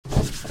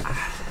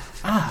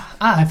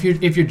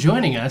If you're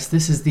joining us,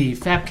 this is the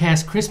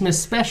Fapcast Christmas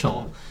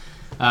special.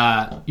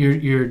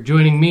 You're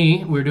joining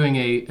me. We're doing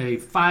a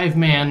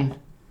 5-man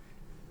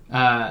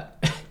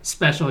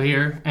special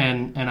here,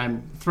 and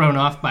I'm thrown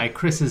off by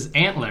Chris's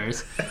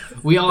antlers.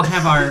 We all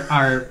have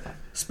our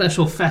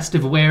special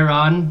festive wear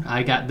on.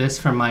 I got this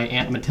from my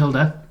Aunt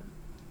Matilda,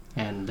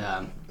 and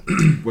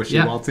was she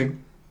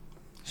waltzing?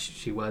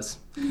 She was.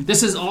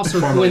 This is also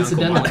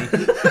coincidentally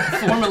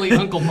formerly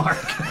Uncle Mark.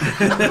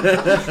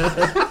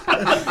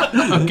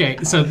 Okay,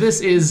 so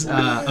this is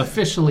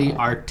officially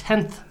our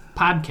 10th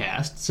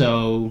podcast.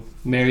 So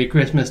Merry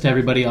Christmas to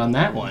everybody on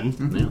that one.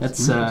 Mm-hmm.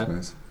 That's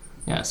nice.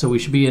 Yeah. So we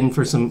should be in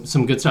for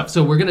some good stuff.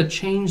 So we're going to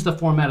change the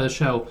format of the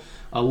show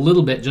a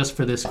little bit just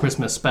for this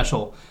Christmas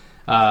special.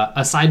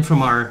 Aside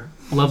from our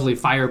lovely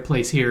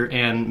fireplace here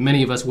and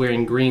many of us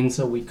wearing green,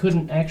 so we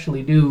couldn't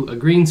actually do a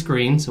green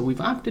screen. So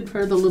we've opted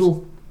for the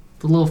little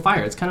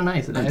fire. It's kind of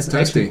nice. It's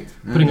tasty.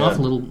 Putting off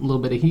a little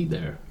bit of heat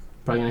there.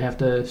 Probably going to have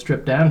to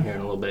strip down here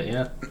in a little bit,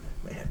 yeah.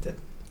 Might have to,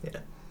 yeah.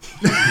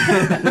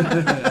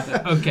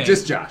 Okay.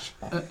 Just Josh.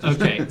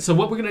 Okay, so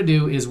what we're going to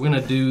do is we're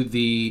going to do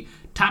the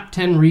top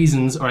 10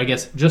 reasons, or I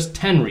guess just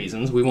 10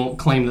 reasons. We won't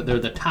claim that they're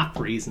the top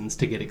reasons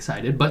to get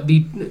excited, but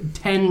the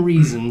 10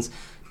 reasons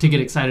to get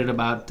excited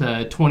about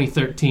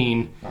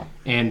 2013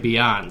 and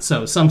beyond.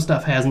 So some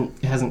stuff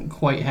hasn't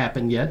quite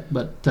happened yet,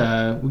 but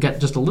we got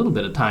just a little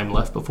bit of time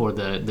left before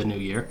the new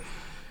year.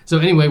 So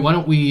anyway, why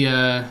don't we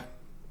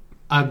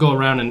I'll go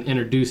around and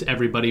introduce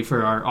everybody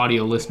for our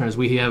audio listeners.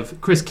 We have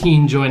Chris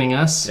Keene joining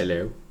us.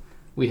 Hello.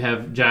 We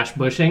have Josh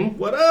Bushing.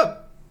 What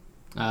up?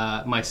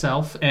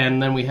 Myself,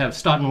 and then we have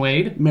Stoughton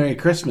Wade. Merry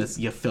Christmas,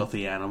 you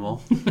filthy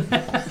animal.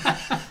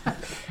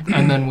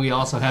 And then we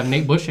also have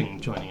Nate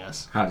Bushing joining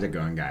us. How's it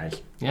going, guys?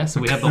 Yeah,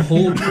 so we have the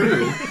whole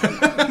crew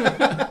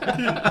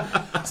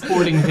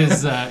sporting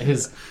his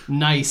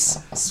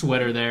nice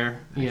sweater there.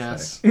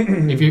 Yes.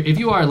 If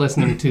you are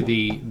listening to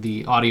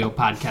the audio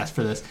podcast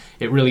for this,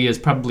 it really is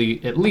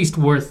probably at least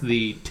worth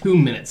the 2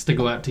 minutes to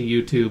go out to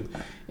YouTube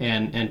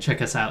and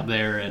check us out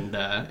there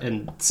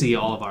and see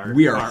all of our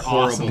We are our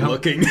horrible awesome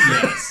looking.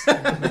 Yes.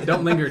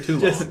 Don't linger too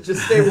long.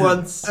 Just stay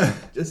once,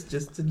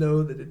 just to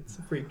know that it's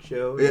a freak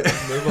show. Yeah.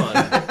 Move on.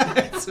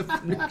 It's a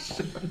freak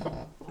show.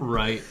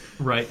 Right.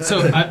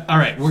 So, all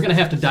right, we're going to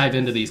have to dive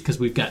into these because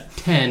we've got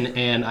 10,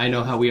 and I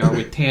know how we are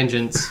with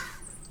tangents.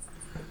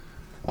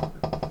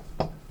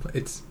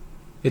 It's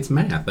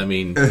math. I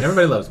mean,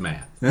 everybody loves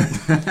math. All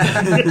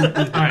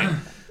right.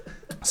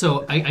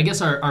 So I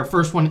guess our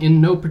first one, in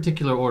no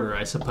particular order,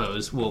 I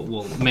suppose,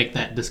 we'll make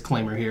that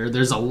disclaimer here.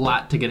 There's a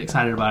lot to get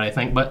excited about, I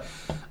think, but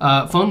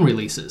phone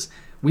releases.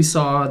 We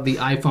saw the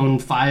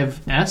iPhone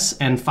 5S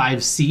and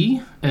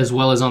 5C, as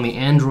well as on the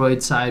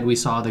Android side, we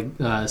saw the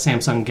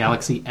Samsung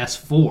Galaxy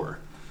S4.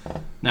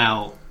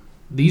 Now,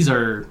 these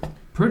are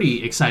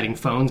pretty exciting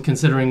phones,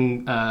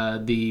 considering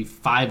the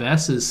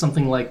 5S is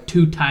something like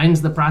 2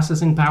 times the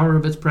processing power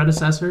of its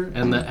predecessor,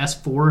 and the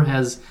S4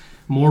 has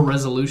more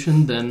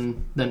resolution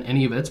than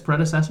any of its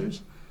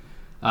predecessors.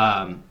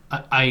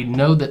 I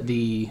know that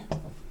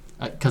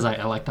because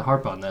I like to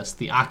harp on this,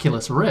 the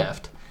Oculus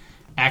Rift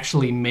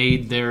actually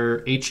made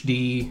their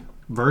HD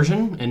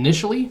version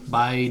initially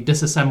by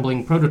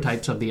disassembling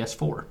prototypes of the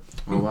S4.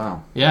 Oh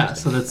wow! Yeah,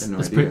 so that's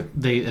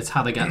it's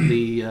how they got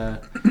the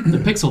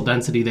pixel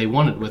density they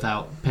wanted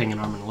without paying an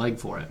arm and a leg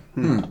for it.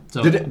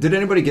 So Did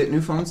anybody get new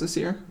phones this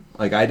year?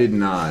 Like I did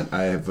not.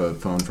 I have a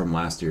phone from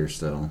last year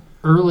still.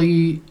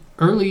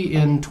 Early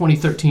in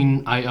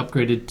 2013, I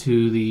upgraded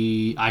to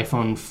the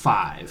iPhone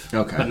 5.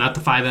 Okay. But not the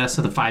 5S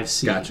or the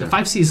 5C. Gotcha. The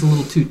 5C is a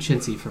little too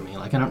chintzy for me.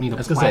 Like, I don't need a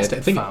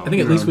plastic phone. I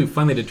think at least we've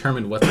finally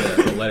determined what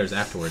the letters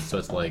afterwards. So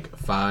it's like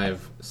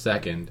 5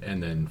 second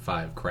and then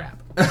 5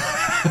 crap.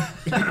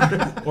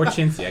 Or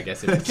chintzy, I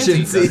guess.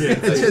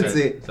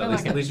 Chintzy. So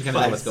at least you kind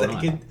of know what's going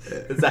on.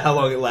 Is that how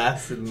long it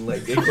lasts in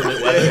like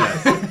inclement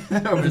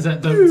weather? Or is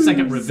that the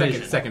second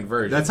revision? Second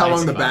version. That's how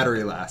long the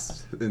battery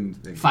lasts.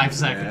 5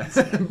 seconds.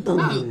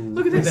 Oh,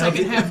 look at this. I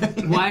can have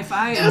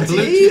Wi-Fi and LTE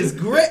Bluetooth. is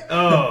great.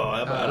 Oh,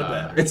 I'm out of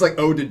battery. It's like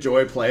Ode to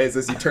Joy plays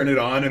as you turn it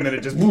on and then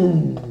it just.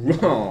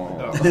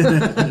 Oh,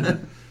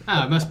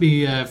 it must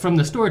be from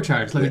the store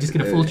charge. Let me just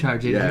get a full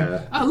charge in Yeah.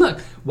 here. Oh, look.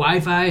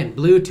 Wi-Fi and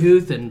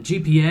Bluetooth and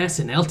GPS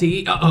and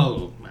LTE.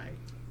 Oh, my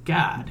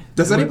God.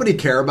 Does anybody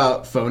care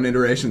about phone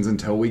iterations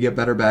until we get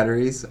better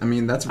batteries? I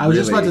mean, that's I was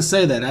just about to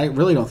say that. I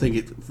really don't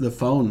think the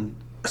phone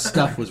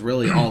stuff was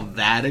really all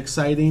that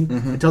exciting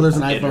until there's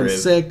an iPhone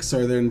 6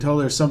 or until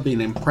there's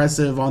something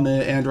impressive on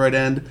the Android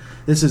end.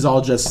 This is all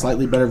just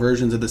slightly better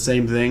versions of the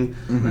same thing.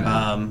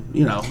 I'll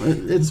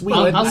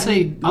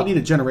say we need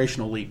a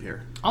generational leap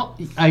here.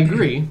 I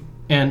agree.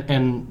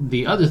 And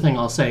the other thing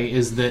I'll say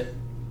is that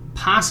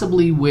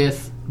possibly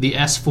with the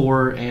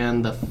S4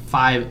 and the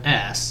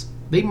 5S,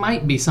 they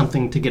might be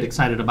something to get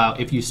excited about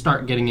if you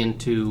start getting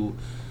into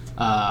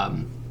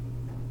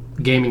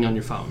gaming on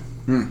your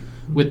phone.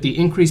 with the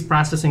increased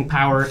processing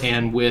power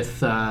and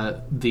with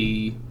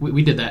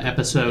we did that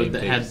episode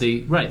that had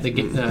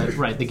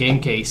the game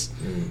case.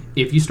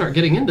 If you start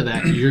getting into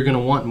that, you're going to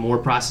want more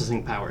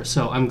processing power.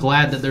 So I'm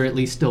glad that they're at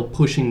least still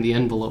pushing the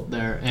envelope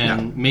there.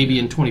 And maybe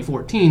in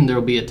 2014 there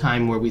will be a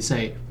time where we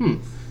say,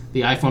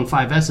 the iPhone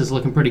 5S is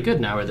looking pretty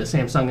good now, or the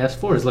Samsung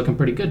S4 is looking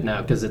pretty good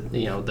now because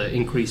the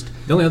increased.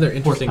 The only other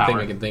interesting horsepower.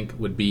 thing I can think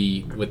would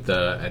be with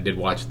I did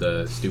watch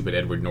the stupid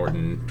Edward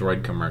Norton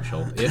Droid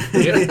commercial. If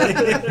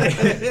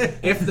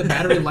the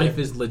battery life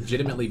is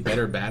legitimately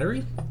better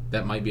battery,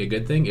 that might be a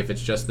good thing. If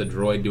it's just the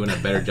Droid doing a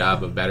better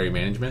job of battery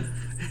management.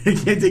 You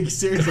can't take you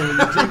seriously when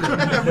you jingle.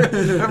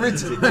 Every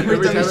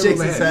time he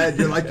shakes his head,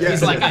 you're like,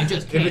 He's like, I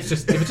just can't. If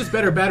it's just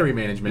better battery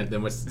management,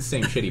 then it's the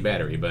same shitty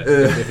battery. But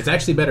if it's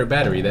actually better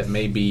battery, that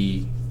may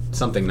be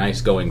something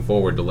nice going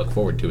forward to look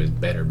forward to is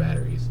better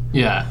batteries.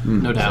 Yeah,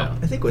 no doubt.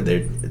 I think what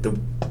the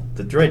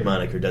Droid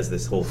moniker does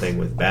this whole thing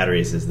with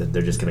batteries is that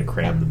they're just going to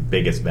cram the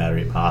biggest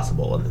battery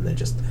possible, and then they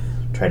just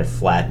try to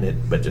flatten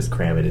it, but just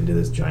cram it into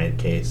this giant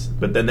case.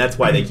 But then that's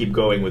why they keep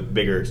going with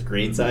bigger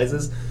screen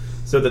sizes,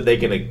 so that they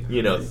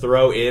can,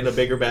 throw in a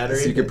bigger battery.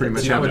 So you could pretty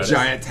much have a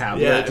giant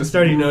tablet. Yeah, I'm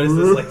starting to notice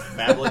this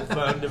phablet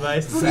phone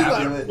device.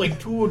 Phablet.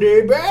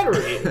 2-day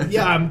battery.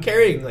 Yeah, I'm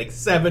carrying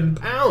 7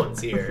 pounds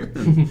here.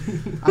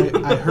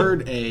 I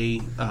heard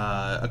a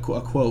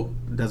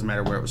quote. Doesn't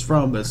matter where it was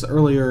from, but it's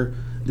earlier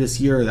this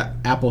year that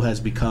Apple has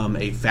become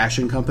a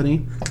fashion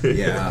company.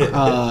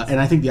 Yeah. And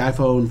I think the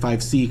iPhone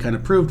 5C kind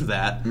of proved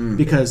that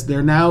because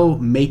they're now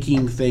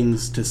making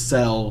things to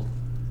sell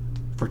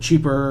for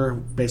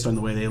cheaper based on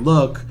the way they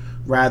look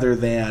rather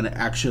than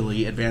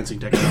actually advancing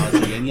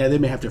technology. And they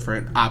may have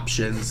different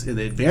options in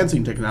the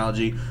advancing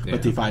technology,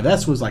 but the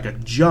 5S was like a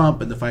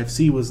jump and the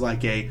 5C was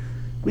like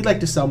we'd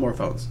like to sell more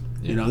phones.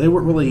 They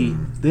weren't really.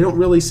 They don't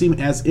really seem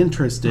as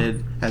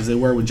interested as they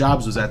were when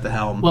Jobs was at the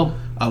helm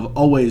of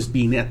always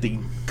being at the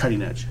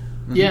cutting edge.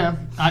 Yeah,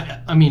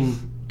 I mean,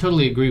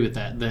 totally agree with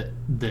that.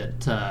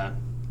 That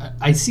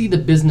I see the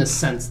business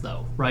sense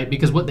though, right?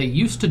 Because what they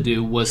used to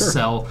do was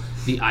sell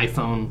the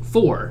iPhone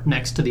 4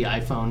 next to the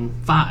iPhone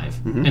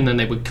 5, and then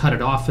they would cut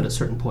it off at a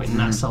certain point and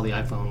not sell the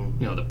iPhone,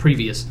 the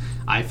previous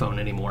iPhone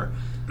anymore.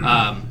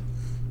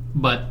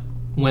 But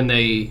when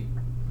they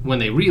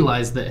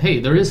realized that, hey,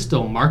 there is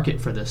still market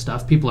for this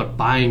stuff, people are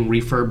buying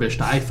refurbished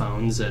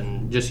iPhones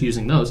and just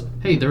using those,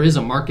 hey, there is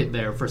a market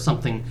there for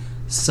something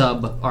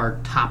sub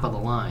our top of the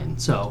line.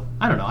 So,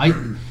 I don't know, I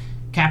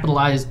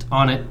capitalized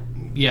on it.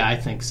 Yeah, I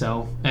think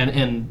so.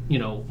 And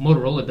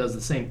Motorola does the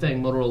same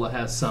thing. Motorola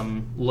has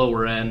some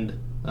lower end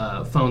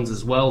phones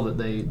as well that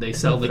they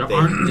sell that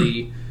aren't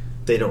the...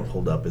 They don't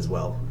hold up as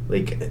well.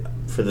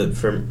 For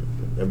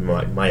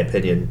my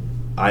opinion,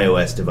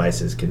 iOS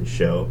devices can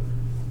show...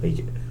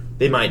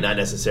 they might not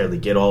necessarily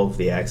get all of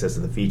the access to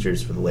the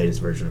features for the latest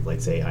version of,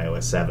 say,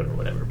 iOS 7 or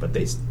whatever, but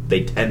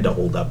they tend to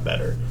hold up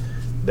better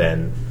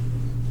than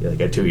a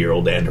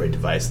 2-year-old Android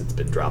device that's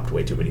been dropped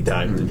way too many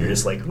times, and you're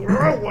just like,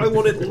 why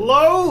won't it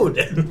load?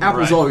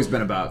 Apple's always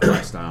been about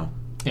lifestyle.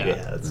 Yeah,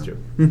 that's true.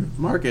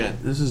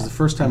 Market, this is the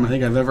first time I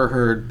think I've ever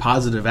heard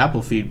positive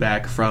Apple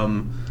feedback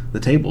from the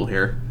table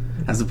here,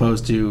 as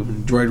opposed to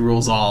Droid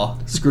rules all,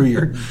 screw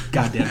your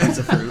goddamn piece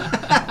of fruit.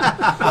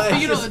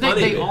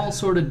 They all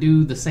sort of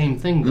do the same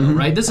thing, though,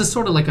 right? This is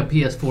sort of like a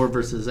PS4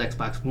 versus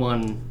Xbox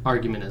One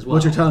argument as well.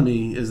 What you're telling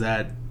me is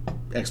that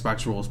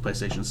Xbox rules,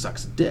 PlayStation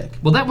sucks dick.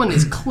 Well, that one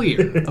is clear,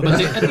 but the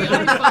iPhone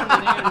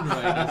and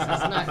Android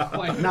it's not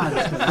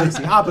quite. It's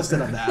the opposite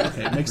of that.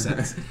 Okay, it makes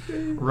sense.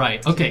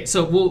 Right. Okay.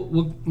 So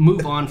we'll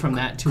move on from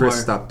that to Chris,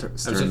 our. stop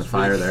stirring the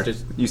fire there.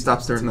 You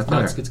stop stirring the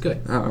fire. It's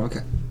good. Oh,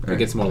 okay. It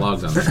gets more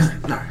logs on there.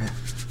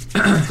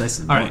 Nice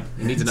and all right.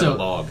 It needs another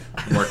log.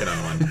 I'm working on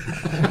one.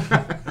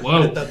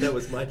 Whoa. I thought that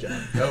was my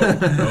job.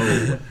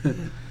 No.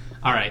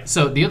 All right,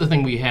 so the other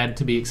thing we had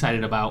to be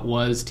excited about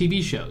was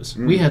TV shows.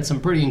 We had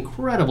some pretty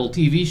incredible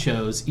TV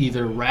shows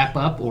either wrap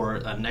up or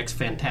a next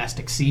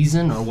fantastic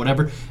season or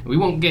whatever. We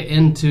won't get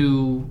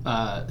into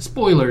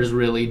spoilers,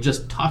 really,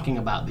 just talking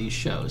about these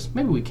shows.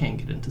 Maybe we can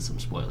get into some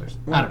spoilers.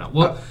 I don't know.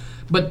 Well,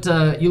 but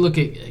you look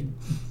at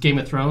Game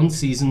of Thrones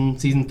season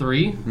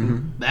 3.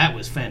 That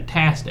was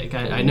fantastic.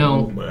 I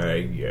know. Oh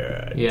my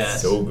god!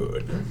 Yes. So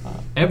good.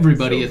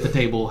 Everybody at the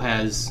table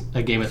has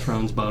a Game of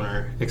Thrones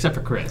boner, except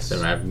for Chris.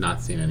 So I've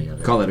not seen any of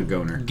it. Call it a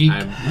goner. Geek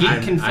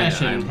I'm-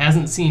 Confession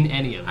hasn't seen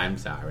any of it. I'm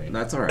sorry.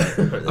 That's all right.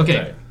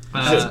 Okay.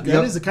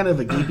 That is a kind of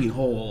a gaping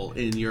hole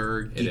in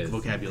your geek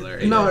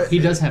vocabulary. No, He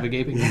does have a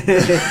gaping.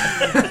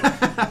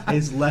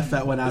 He's left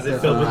that one out Is there.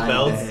 it filled with for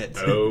bells? a bit.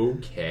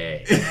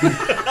 Okay.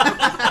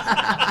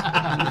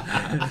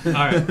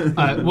 All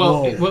right.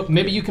 Well,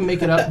 maybe you can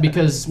make it up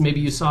because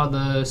maybe you saw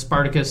the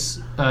Spartacus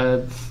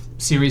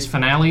series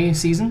finale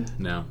season.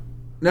 No.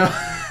 No.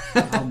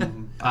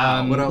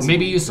 What else?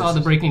 Maybe you saw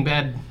the Breaking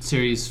Bad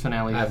series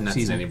finale I have not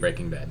season. seen any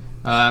Breaking Bad.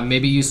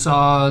 Maybe you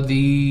saw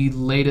the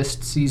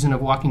latest season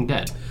of Walking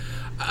Dead.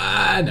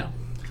 No.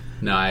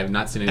 No, I have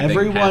not seen anything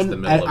past the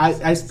Everyone, middle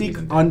of I speak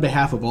season 2. on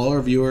behalf of all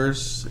our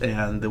viewers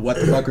and the What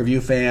the Fuck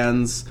Review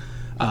fans.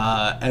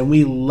 and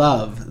we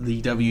love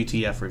the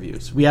WTF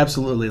reviews. We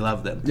absolutely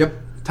love them. Yep.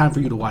 Time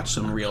for you to watch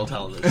some real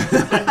television.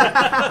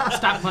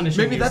 Stop punishing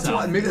Maybe that's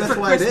yourself. why. Maybe that's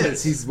why it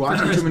is. He's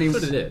watching too many.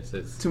 That's what it is.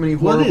 It's, Too many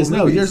Well, horrible it is. No,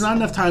 movies. there's not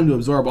enough time to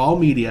absorb all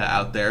media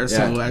out there.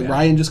 So Yeah.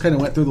 Ryan just kind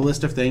of went through the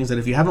list of things that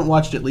if you haven't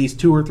watched at least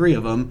 2 or 3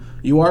 of them,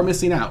 you are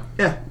missing out.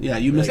 Yeah. Yeah,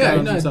 you missed out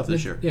on some stuff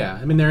this year. Yeah,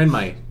 I mean they're in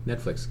my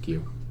Netflix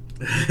queue.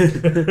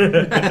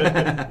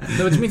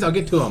 So which means I'll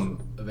get to them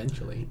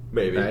eventually.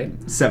 Maybe.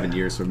 Right? 7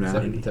 years from now.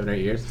 7 or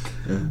 8 years.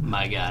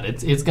 My God,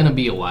 it's going to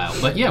be a while.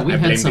 But yeah, we I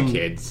had blame some the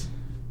kids.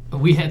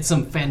 We had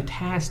some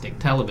fantastic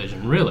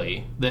television,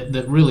 really,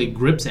 that really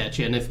grips at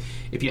you. And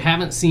if you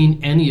haven't seen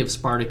any of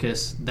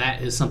Spartacus,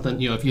 that is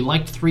something, if you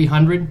liked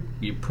 300,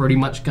 you're pretty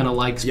much going to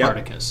like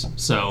Spartacus.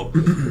 So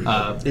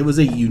It was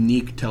a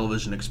unique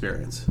television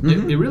experience.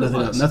 it really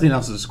was. Nothing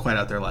else is quite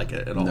out there like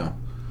it at all. No.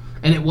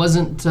 And it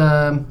wasn't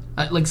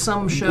like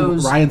some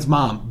shows. Ryan's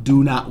mom,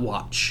 do not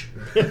watch.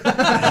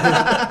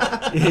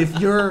 if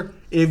you're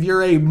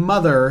a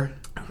mother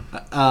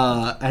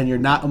and you're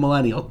not a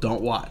millennial,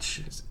 don't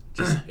watch.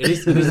 It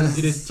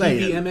is Say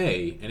it.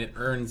 TVMA, and it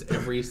earns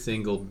every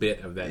single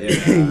bit of that.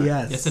 Yes.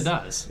 Yes, it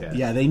does.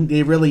 Yeah,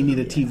 they really need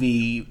a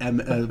TV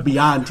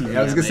beyond TV.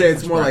 I was gonna say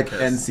it's more like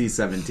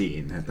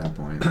NC-17 at that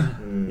point.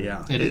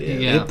 Yeah,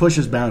 Yeah. it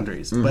pushes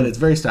boundaries, but it's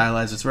very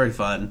stylized. It's very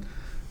fun.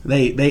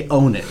 They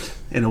own it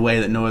in a way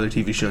that no other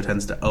TV show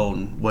tends to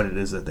own what it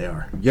is that they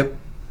are. Yep.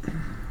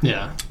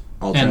 Yeah.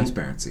 All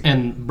transparency.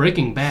 And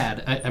Breaking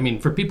Bad, I mean,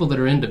 for people that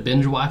are into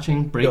binge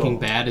watching, Breaking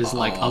Bad is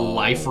like a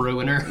life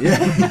ruiner.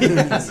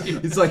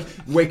 It's like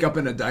wake up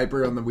in a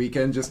diaper on the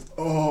weekend, just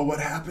what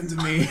happened to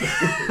me?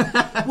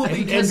 Well,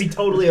 And be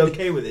totally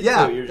okay with it,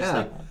 Yeah, too. You're just yeah.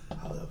 like,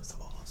 oh, that was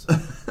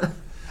awesome.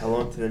 How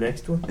long to the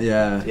next one?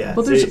 Yeah. Yeah.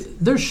 Well, see,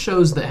 there's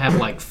shows that have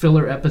like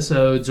filler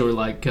episodes or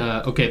like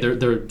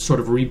they're sort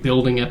of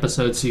rebuilding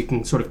episodes so you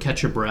can sort of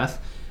catch your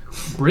breath.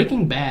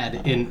 Breaking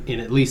Bad in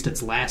at least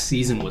its last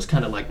season was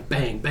kind of like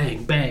bang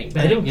bang bang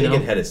bang. I don't you think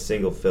know? it had a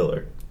single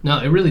filler. No,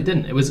 it really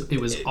didn't. It was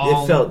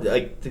all It felt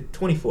like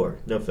 24,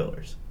 no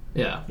fillers.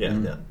 yeah. Yeah,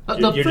 no. The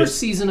You're first just-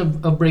 season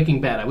of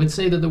Breaking Bad, I would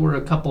say that there were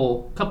a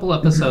couple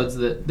episodes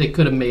that they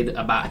could have made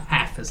about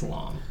half as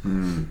long.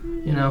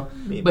 You know,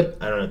 Maybe. but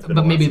I don't know. It's been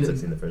but a while maybe since the- I've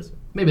seen the first one.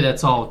 maybe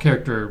that's all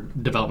character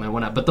development and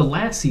whatnot. But the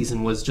last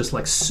season was just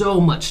like so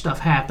much stuff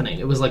happening.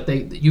 It was like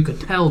you could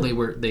tell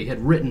they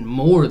had written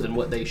more than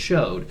what they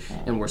showed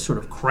and were sort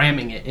of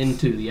cramming it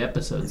into the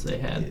episodes they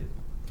had.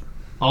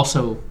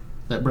 Also,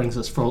 that brings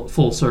us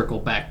full circle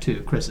back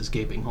to Chris's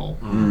gaping hole.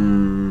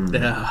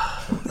 Yeah.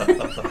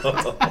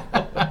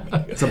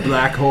 It's a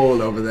black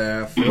hole over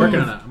there.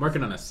 I'm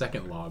working on a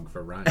second log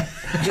for Ryan.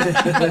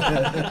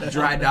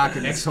 Dry dock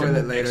in the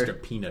toilet Extra later.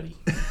 peanutty.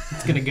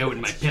 It's gonna go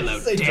in my pillow.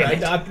 Say Damn dry it.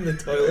 dock in the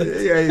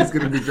toilet. Yeah, he's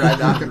gonna be dry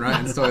docking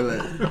Ryan's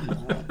toilet.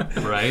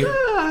 Right.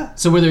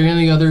 So, were there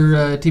any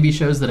other TV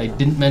shows that I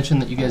didn't mention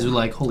that you guys were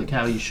like, "Holy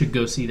cow, you should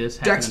go see this"?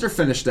 Dexter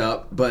finished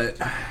up, but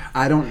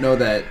I don't know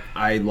that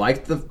I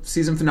liked the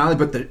season finale.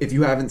 But if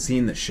you haven't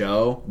seen the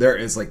show, there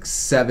is like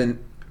 7.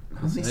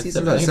 How many That's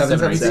seasons? I think 7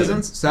 7 or 8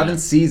 seasons. 7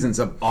 seasons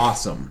of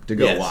awesome to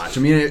go Yes. watch.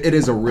 I mean, it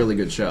is a really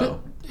good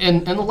show.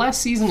 And the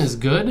last season is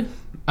good.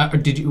 Or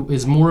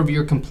is more of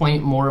your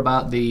complaint more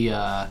about the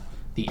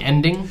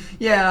ending?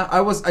 Yeah,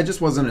 I just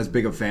wasn't as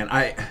big a fan.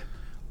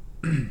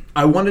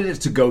 I wanted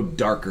it to go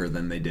darker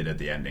than they did at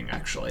the ending.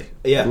 Actually,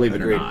 Yeah, believe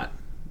it agreed. or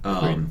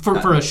not.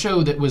 For a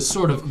show that was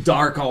sort of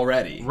Dark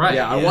already. Right,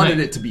 Yeah, I yeah. wanted Right.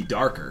 it to be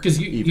darker. because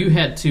you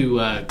had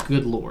to.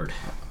 Good Lord,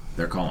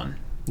 They're calling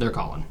they're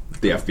calling.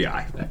 the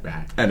FBI,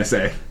 Right.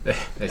 NSA,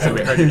 That's what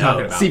we heard you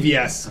talking about.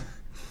 CVS,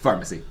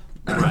 pharmacy.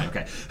 Right.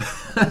 Okay.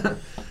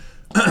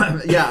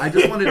 Yeah, I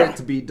just wanted it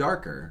to be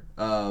darker.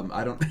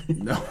 I don't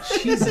know.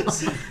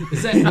 Jesus,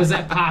 was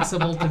that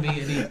possible to be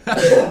any?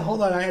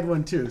 Hold on, I had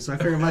one too, so I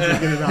figured I might as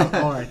well get it out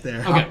all right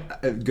there.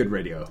 Okay. Good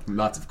radio.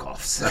 Lots of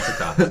coughs. That's a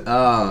topic.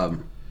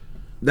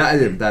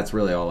 That's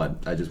really all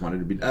I just wanted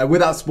to be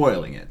without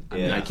spoiling it. I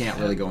mean, Yeah. I can't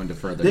really go into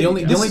further. The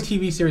only details.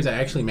 TV series I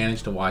actually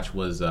managed to watch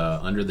was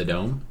Under the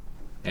Dome,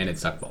 and it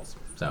sucked balls.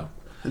 So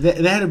They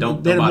had a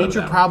Don't major bother with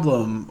that.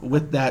 problem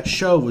with that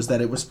show was that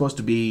it was supposed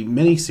to be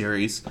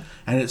miniseries,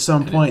 and at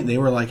some point they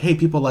were like, "Hey,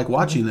 people like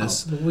watching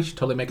this." well, we should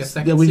totally make a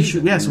second Yeah, we season.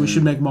 should. Yes, we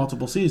should make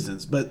multiple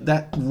seasons, but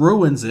that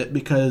ruins it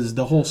because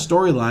the whole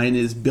storyline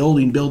is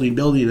building, and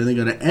then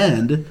going to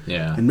end.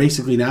 Yeah. And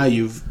basically now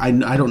I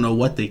don't know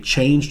what they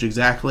changed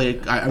exactly.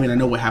 I mean, I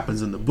know what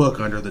happens in the book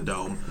Under the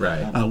Dome,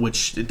 Right.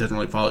 which it doesn't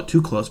really follow it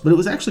too close, but it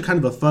was actually kind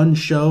of a fun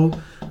show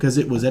because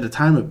it was at a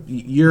time of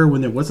year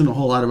when there wasn't a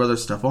whole lot of other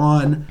stuff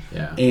on.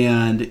 Yeah.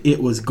 And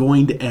it was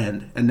going to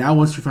end. And now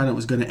once we found out it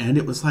was going to end,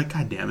 it was like,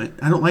 God damn it.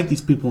 I don't like these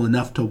people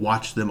enough to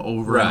watch them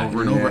over Right. and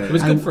over and Yeah. over. It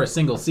was good for a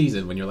single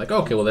season when you're like,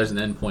 okay, well, there's an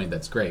end point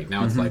that's great.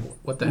 Now it's like,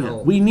 what the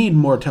hell? We need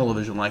more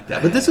television like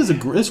that. But this was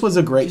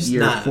a great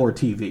year not. for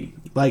TV.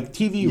 Like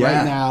TV Yeah.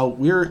 right now,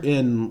 we're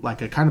in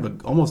like a kind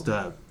of almost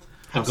a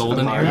The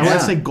golden Cards. era. I Yeah. want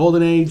to say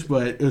golden age,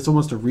 but it's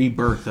almost a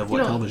rebirth of what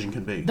know, television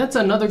can be. That's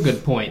another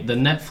good point. The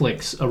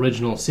Netflix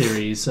original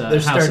series, They're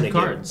House starting of to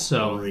Cards. get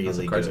So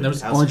really Cards. good. There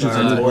was House Orange of is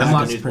Cards, the New Orange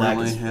Black, is the New Black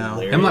is apparently, yeah.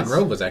 hilarious. Hemlock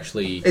Grove was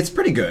actually It's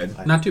pretty good.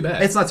 not too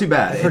bad. It's not too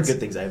bad. I've heard It's- good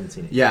things. I haven't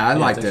seen it. Yeah, I Yeah,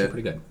 liked it's actually it.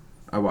 pretty good.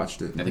 I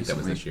watched it. I think that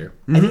was recently. this year.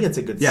 I think it's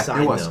a good Yeah, it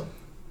sign was. though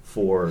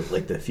for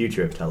like the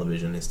future of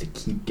television is to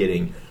keep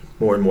getting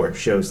more and more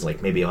shows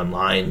like maybe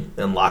online,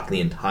 unlock the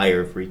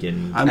entire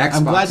freaking. I'm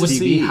Xbox glad to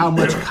see TV. how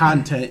much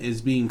content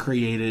is being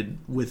created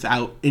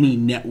without any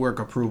network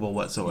approval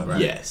whatsoever.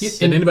 Yes.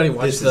 Did anybody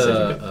watch This is such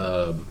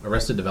a the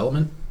Arrested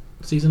Development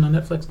season on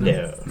Netflix? No.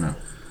 No.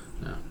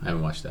 No, I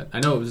haven't watched that. I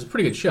know it was a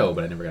pretty good show,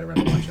 but I never got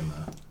around to watching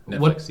the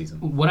Netflix season.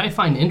 What I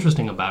find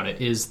interesting about it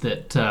is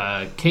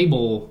that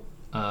cable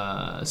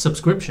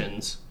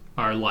subscriptions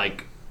are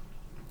like,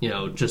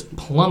 just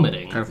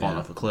plummeting. Kind of falling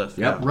off a cliff.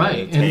 Yep. Yeah.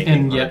 Right, Tanking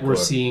and yet we're hardcore.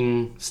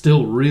 seeing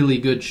still really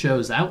good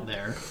shows out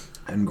there.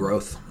 And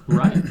growth.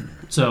 Right.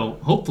 So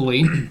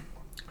hopefully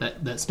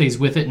that stays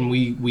with it, and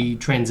we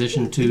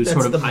transition to That's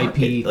sort of the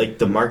market. IP. Like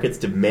the market's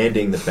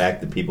demanding the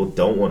fact that people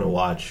don't want to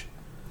watch.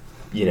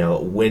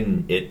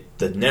 When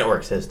the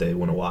network says they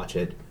want to watch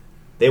it,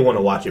 they want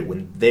to watch it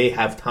when they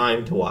have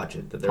time to watch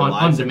it. That their On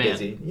lives are demand.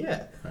 busy.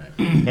 Yeah. Right.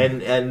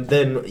 And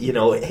then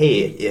hey,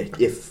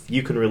 if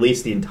you can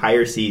release the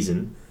entire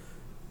season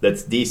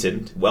that's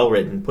decent, well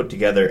written, put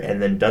together, and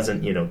then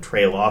doesn't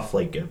trail off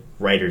like a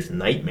writer's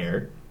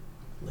nightmare,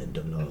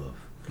 Linda Love.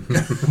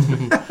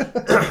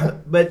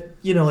 But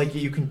like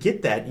you can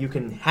get that, you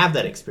can have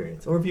that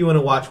experience, or if you want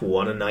to watch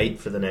one a night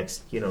for the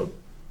next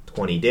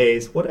 20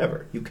 days,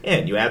 whatever, you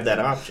can. You have that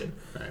option.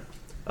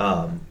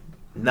 Right.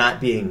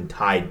 Not being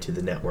tied to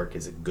the network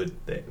is a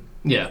good thing.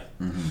 Yeah.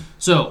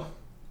 So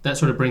that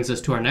sort of brings us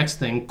to our next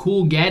thing: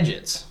 cool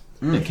gadgets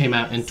that came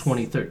out in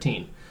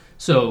 2013.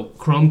 So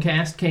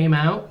Chromecast came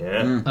out.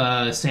 Yeah.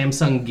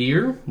 Samsung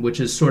Gear, which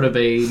is sort of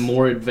a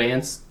more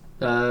advanced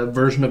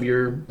version of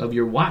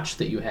your watch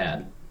that you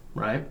had,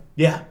 right?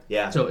 Yeah.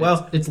 Yeah.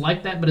 So it's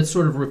like that, but it's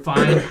sort of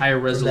refined, higher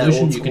that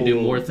resolution. old You can do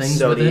school more things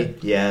Sony, with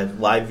it. Yeah,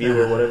 Live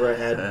View or whatever I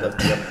had a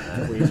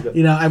couple years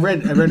ago. I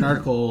read an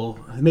article,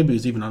 maybe it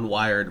was even on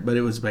Wired, but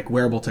it was like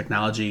wearable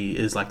technology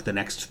is like the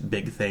next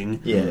big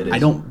thing. Yeah, it is. I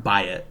don't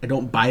buy it. I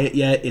don't buy it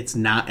yet. It's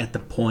not at the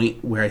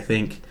point where I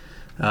think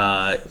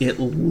it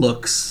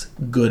looks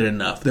good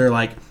enough. They're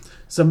like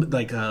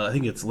I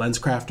think it's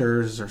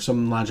LensCrafters or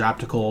some Lounge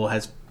Optical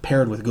has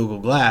paired with Google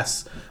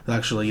Glass. They'll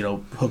actually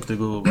hook the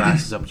Google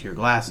glasses up to your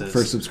glasses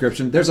For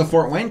subscription. There's a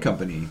Fort Wayne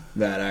company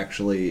that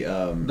actually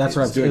That's is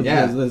right. doing.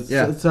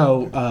 Yeah.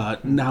 So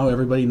now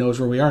everybody knows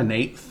where we are,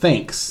 Nate.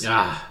 Thanks.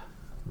 Ah.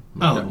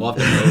 Oh. We'll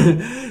have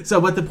to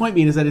So, but the point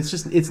being is that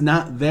it's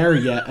not there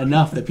yet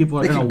enough that people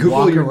are They going can to Google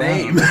walk your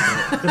around.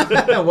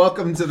 name.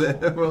 welcome to the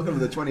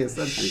 20th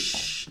century.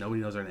 Shh,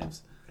 nobody knows our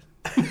names.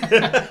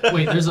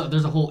 Wait, there's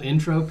a whole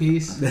intro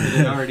piece that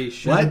it already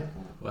showed.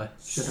 what?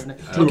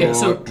 Okay,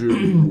 so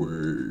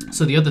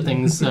the other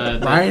things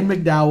Brian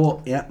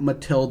McDowell, Aunt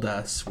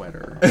Matilda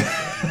sweater.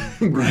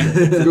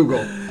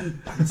 Google.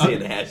 See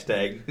the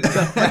hashtag.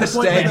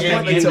 Hashtag Aunt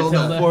Aunt Matilda.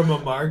 Matilda. Form a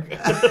mark.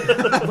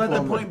 But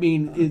the point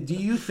being, do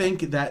you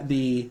think that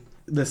the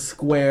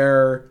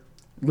square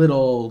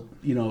little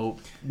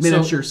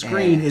miniature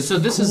screen is so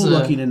this cool is a-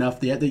 looking enough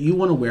that you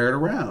want to wear it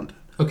around?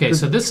 Okay,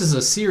 so this is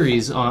a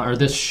series, or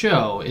this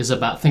show is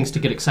about things to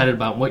get excited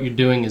about. What you're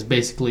doing is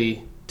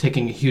basically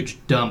taking a huge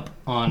dump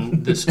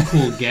on this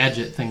cool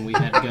gadget thing we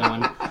had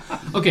going.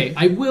 Okay,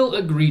 I will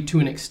agree to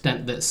an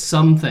extent that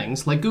some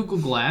things, like Google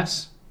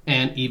Glass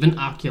and even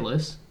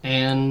Oculus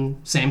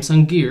and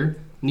Samsung Gear,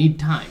 need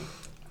time.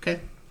 Okay.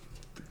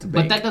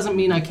 But that doesn't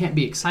mean I can't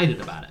be excited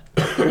about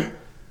it.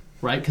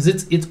 Right? Because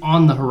it's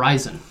on the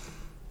horizon.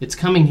 It's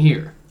coming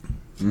here.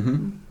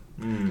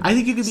 I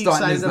think you could be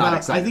Staunton excited is not about.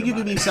 excited I think you about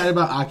could be it. excited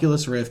about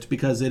Oculus Rift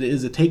because it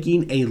is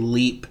taking a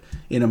leap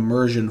in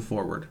immersion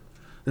forward.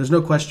 There's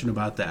no question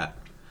about that.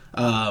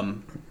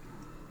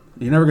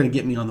 You're never going to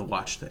get me on the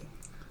watch thing,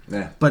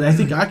 Yeah. but I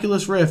think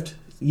Oculus Rift,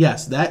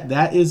 yes,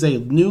 that is a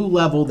new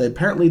level. That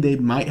apparently they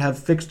might have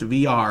fixed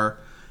VR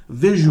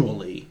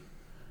visually.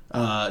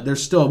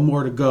 There's still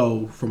more to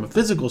go from a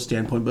physical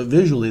standpoint, but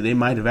visually they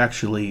might have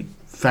actually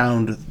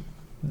found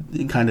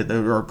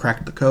or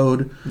cracked the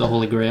code The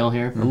Holy Grail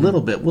here. a little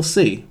bit. We'll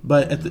see,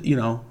 but at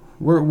the,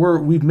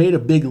 we've made a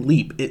big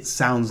leap. It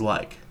sounds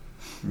like.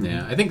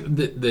 Yeah, I think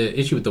the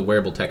issue with the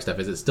wearable tech stuff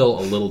is it's still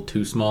a little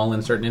too small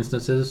in certain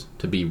instances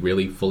to be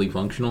really fully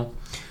functional.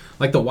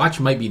 Like the watch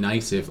might be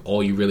nice if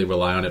all you really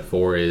rely on it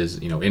for is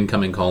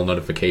incoming call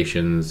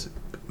notifications,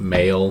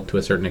 mail to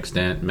a certain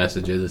extent,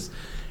 messages,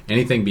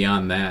 anything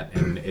beyond that,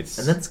 and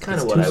that's kind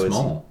it's of what too I was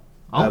small.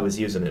 I was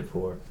using it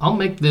for. I'll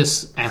make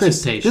this Chris,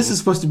 attestation. this is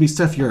supposed to be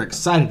stuff you're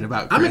excited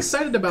about. Chris. I'm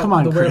excited about Come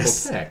on, the wearable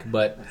Chris. tech,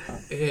 but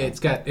it's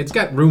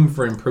got room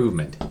for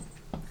improvement.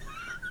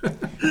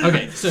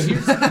 Okay, so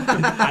here's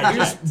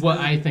what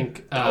I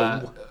think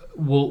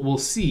we'll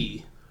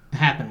see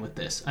happen with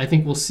this. I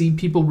think we'll see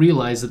people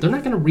realize that they're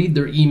not going to read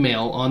their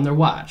email on their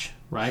watch,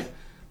 right?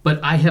 But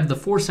I have the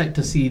foresight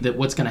to see that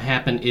what's going to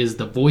happen is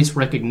the voice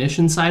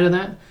recognition side of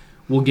that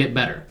will get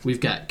better. We've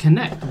got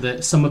Connect,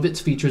 that some of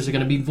its features are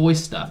going to be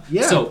voice stuff.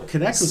 Yeah, so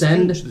Connect was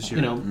send, huge this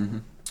year.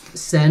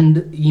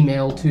 Send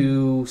email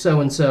to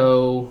so and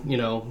so.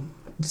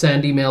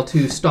 Send email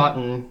to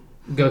Stoughton.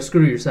 Go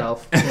screw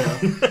yourself. Hey,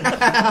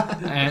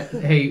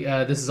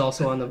 this is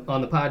also on the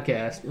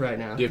podcast right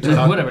now. Do you have to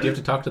talk, Whatever. Do you have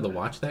to talk to the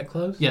watch that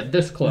close? Yeah,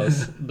 this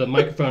close. The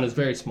microphone is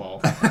very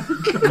small.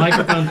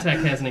 Microphone tech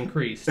hasn't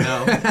increased.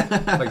 No,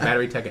 like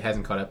battery tech, it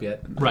hasn't caught up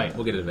yet. Right.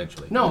 We'll get it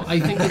eventually. No, I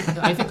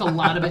think a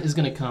lot of it is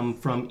going to come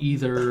from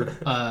either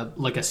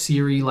like a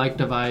Siri-like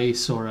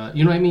device or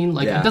you know what I mean.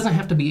 Like it doesn't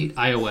have to be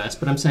iOS,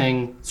 but I'm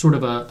saying sort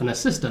of an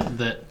assistant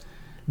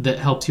that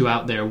helps you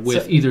out there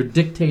with either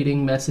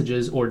dictating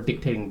messages or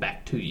dictating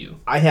back to you.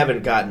 I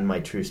haven't gotten my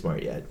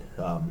TrueSmart yet.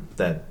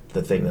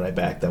 The thing that I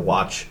backed, that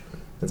watch,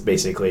 that's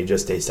basically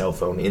just a cell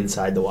phone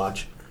inside the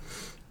watch,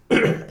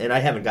 and I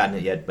haven't gotten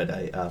it yet. But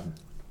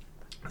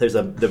there's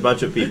a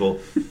bunch of people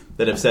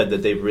that have said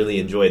that they've really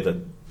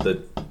enjoyed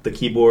the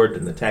keyboard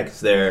and the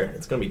text there.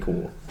 It's going to be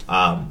cool.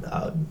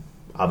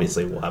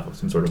 Obviously, we'll have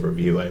some sort of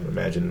review, I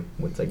imagine,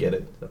 once I get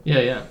it. So.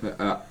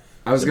 Yeah.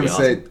 I was going to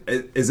say,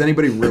 is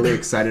anybody really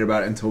excited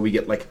about it until we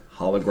get like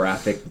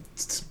holographic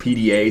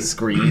PDA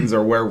screens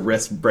or wear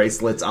wrist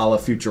bracelets a la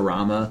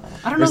Futurama?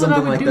 I don't know or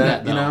something that I would like do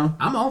that. that, You know,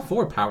 I'm all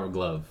for Power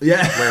Glove.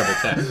 Yeah. Wearable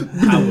tech.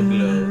 Power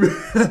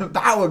Glove.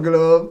 Power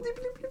Glove.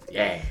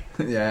 Yeah.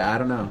 Yeah, I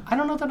don't know. I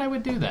don't know that I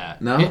would do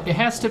that. No? It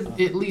has to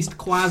at least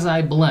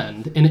quasi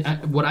blend.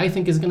 And what I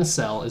think is going to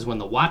sell is when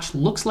the watch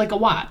looks like a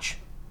watch.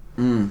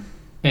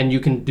 And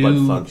you can do...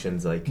 But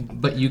functions like...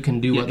 But you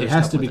can do other It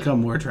stuff has to with become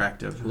more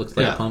attractive. Looks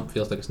like Yeah. a pump,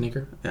 feels like a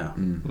sneaker. Yeah.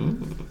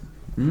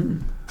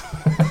 Just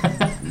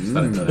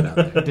thought I'd throw that out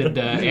there. Did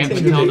Aunt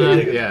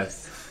Matilda...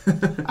 Yes.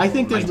 I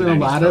think there's been a 1990s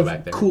lot throwback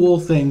of there. cool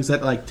things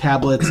that like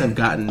tablets have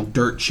gotten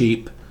dirt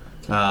cheap.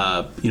 You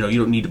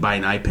don't need to buy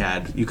an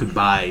iPad. You could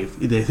buy.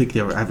 They think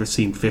I've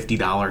seen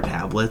 $50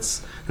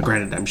 tablets.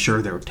 Granted, I'm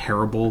sure they're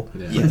terrible.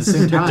 Yeah. But at the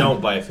same time, Don't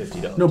buy a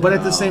 $50. no. But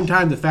at the same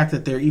time, the fact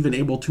that they're even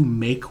able to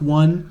make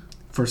one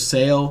for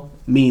sale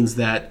means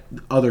that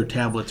other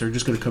tablets are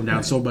just going to come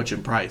down so much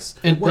in price.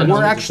 And- we're and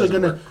actually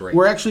doesn't going work great.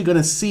 we're actually going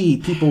to see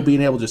people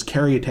being able to just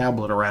carry a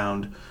tablet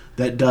around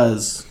that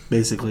does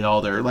basically all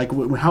their like.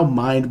 How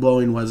mind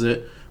blowing was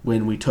it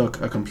when we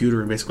took a computer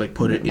and basically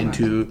put it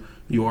into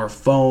your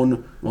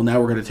phone? Well, now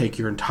we're going to take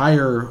your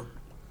entire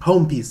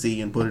home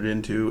PC and put it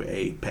into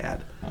a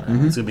pad. It's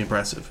going to be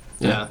impressive.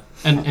 Yeah.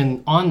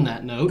 And on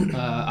that note,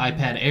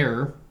 iPad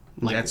Air...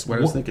 Like, That's what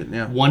I was thinking.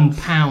 Yeah, 1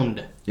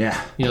 pound.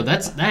 Yeah.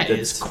 That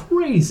is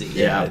crazy.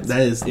 Yeah,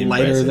 that is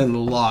lighter impressive. than the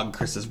log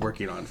Chris is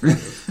working on for you.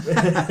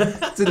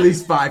 It's at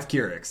least 5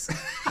 Keurigs.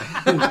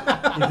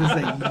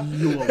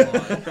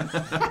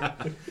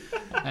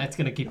 That's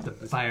going to keep the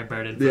fire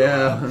burning.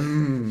 Yeah.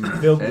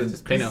 Filled And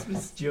with pay no.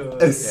 Christmas joy.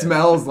 It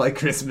smells like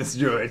Christmas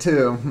joy,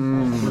 too.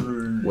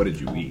 What did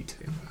you eat?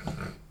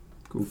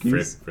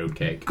 Cookies?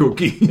 Fruitcake.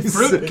 Cookies.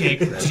 Fruitcake.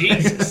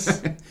 Jesus.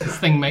 This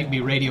thing might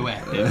be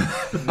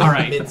radioactive. All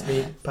right.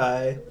 Mincemeat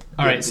pie.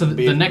 All right, so the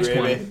Beef next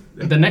gravy.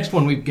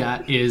 one we've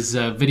got is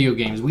video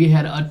games. We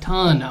had a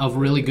ton of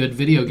really good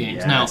video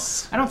games.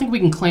 Yes. Now, I don't think we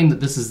can claim that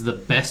this is the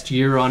best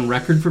year on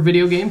record for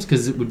video games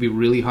because it would be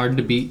really hard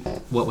to beat,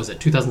 what was it,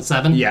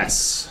 2007?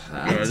 Yes.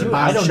 I don't know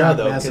Bioshock,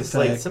 though, Mass because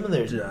like Effect, some of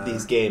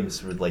these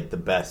games were like the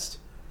best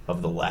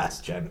of the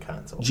last gen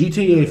console.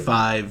 GTA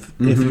 5,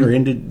 if you're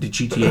into the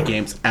GTA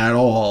games at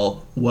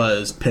all,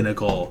 was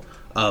pinnacle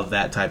of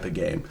that type of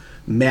game.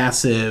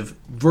 Massive,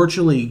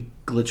 virtually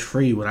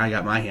glitch-free when I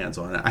got my hands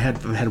on it. I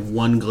had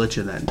one glitch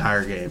in that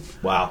entire game.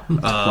 Wow,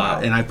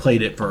 And I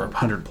played it for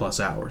 100+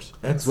 hours.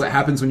 That's what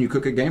happens when you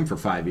cook a game for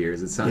 5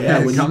 years. It when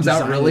it you comes out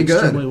design really it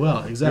extremely good.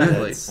 well.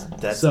 Exactly.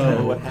 that's So, kind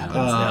of what happens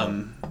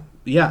now.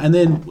 Yeah, and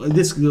then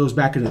this goes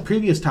back into the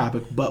previous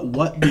topic, but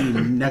what the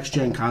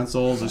next-gen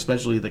consoles,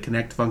 especially the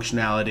Kinect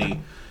functionality,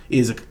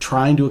 is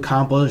trying to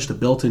accomplish, the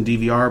built-in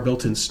DVR,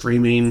 built-in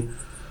streaming,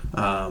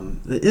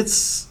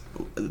 it's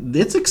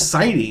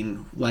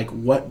exciting, like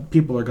what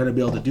people are going to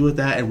be able to do with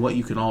that and what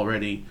you can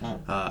already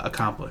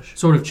accomplish.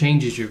 Sort of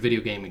changes your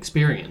video game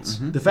experience.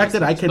 The fact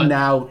that I can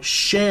now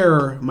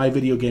share my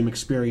video game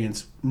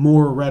experience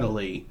more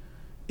readily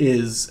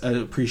is an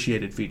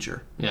appreciated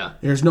feature. Yeah.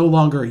 There's no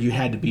longer you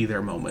had to be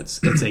there moments.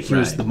 It's a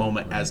here's Right. the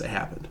moment as it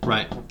happened.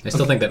 Right. I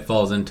still think that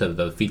falls into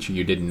the feature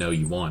you didn't know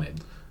you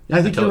wanted. I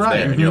think Until you're it's right.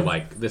 there, and you're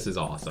like, this is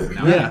awesome.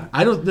 Now Yeah,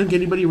 I don't think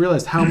anybody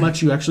realized how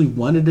much you actually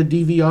wanted a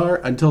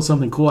DVR until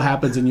something cool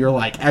happens and you're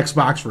like,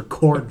 Xbox,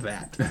 record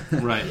that.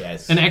 Right.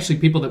 Yes. And actually,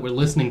 people that were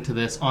listening to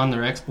this on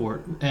their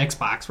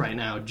Xbox right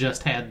now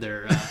just had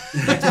their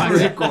Xbox.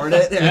 Record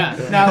it. Yeah.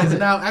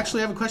 Now,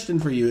 actually, I have a question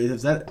for you.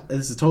 This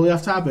is totally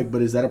off topic,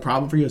 but is that a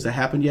problem for you? Has that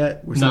happened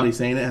yet? Were somebody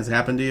saying it? Has it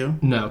happened to you?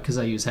 No, because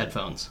I use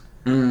headphones.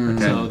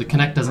 So the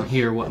Kinect doesn't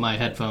hear what my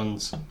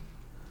headphones,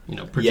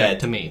 project Yet.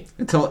 to me.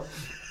 Until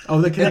Oh,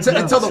 the Kinect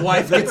until the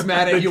wife gets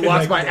mad at you,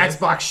 wants my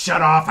Xbox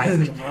shut off.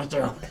 Actually,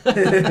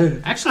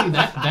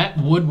 that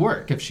would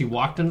work if she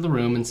walked into the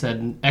room and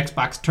said,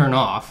 "Xbox, turn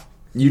off."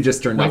 You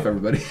just turned off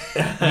everybody.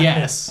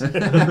 Yes.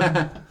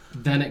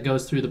 Then it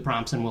goes through the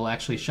prompts and will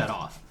actually shut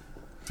off.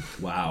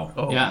 Wow.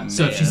 Oh, Yeah,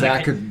 so man. she's That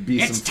like, could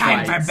be it's some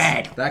time fights. for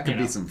bed. That could You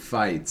be know. some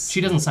fights.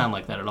 She doesn't sound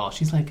like that at all.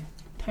 She's like,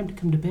 time to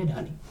come to bed,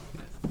 honey.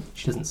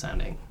 She doesn't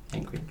sound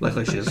angry.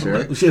 Luckily, she doesn't.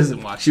 Sure. She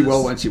doesn't watch. She this.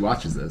 will when she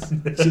watches this.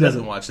 She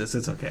doesn't watch this.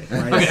 It's okay.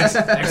 Right?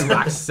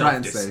 Xbox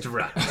Ryan's safe.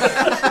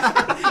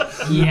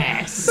 self-destruct.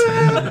 Yes.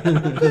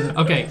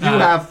 Okay. You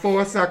have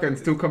 4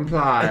 seconds to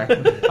comply.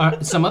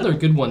 Some other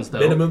good ones, though.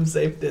 Minimum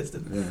safe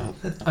distance.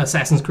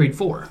 Assassin's Creed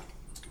 4.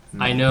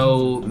 I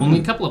know only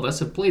a couple of us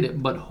have played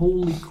it, but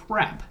holy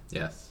crap.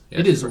 Yes.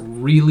 It is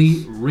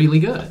really, really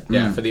good.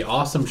 Yeah, for the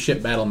awesome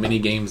ship battle mini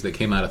games that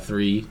came out of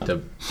 3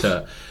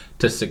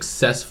 to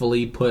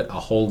successfully put a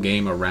whole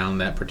game around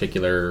that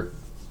particular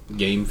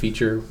game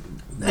feature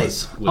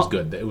was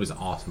good. It was an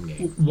awesome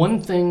game.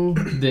 One thing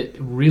that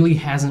really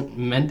hasn't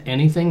meant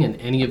anything in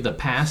any of the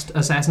past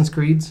Assassin's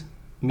Creeds,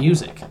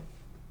 music.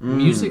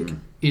 Music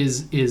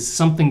is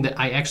something that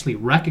I actually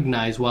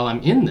recognize while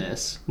I'm in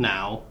this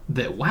now,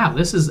 that, wow,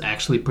 this is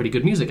actually pretty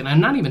good music. And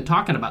I'm not even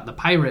talking about the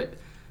pirate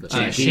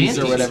shanties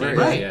or whatever,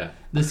 Right. yeah.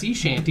 The sea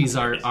shanties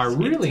are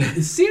really,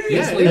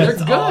 seriously, they're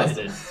good.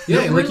 Awesome.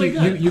 Yeah, They're like really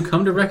good. you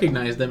come to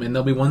recognize them, and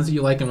there'll be ones that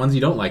you like and ones you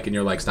don't like, and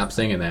you're like, stop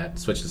singing that,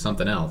 switch to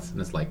something else. And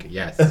it's like,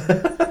 yes.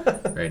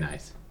 Very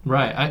nice.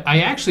 Right. I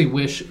actually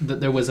wish that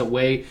there was a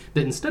way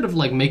that instead of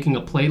like making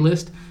a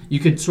playlist, you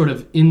could sort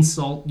of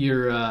insult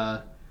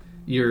your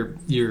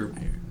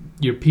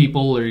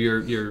people or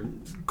your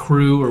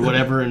crew or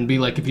whatever, and be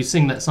like, if you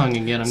sing that song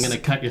again, I'm going to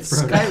cut your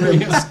throat.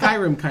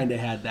 Skyrim kind of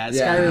had that.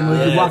 Yeah. Skyrim,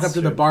 Yeah, you walk up that's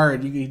to the true. bar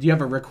and do you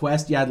have a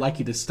request? Yeah, I'd like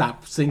you to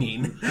stop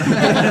singing.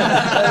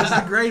 That's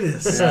the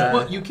greatest.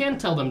 Well, you can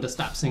tell them to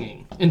stop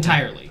singing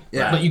entirely,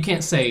 Yeah. but you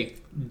can't say,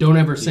 don't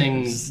ever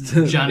sing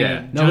Johnny,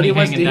 Yeah. Johnny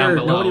hanging down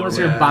below. Nobody wants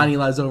to hear Yeah. Bonnie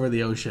Lies Over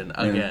the Ocean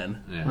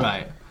again. Yeah.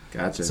 Right.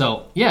 Gotcha.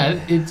 So yeah,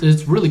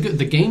 it's really good.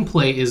 The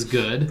gameplay is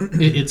good.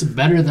 It's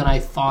better than I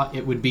thought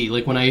it would be.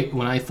 Like when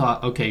I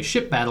thought, okay,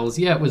 ship battles,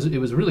 yeah, it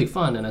was really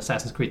fun in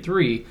Assassin's Creed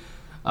 3,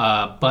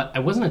 but I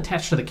wasn't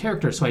attached to the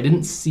character, so I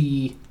didn't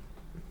see.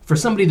 For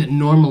somebody that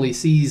normally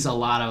sees a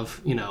lot of,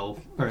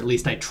 or at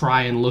least I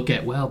try and look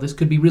at, well, this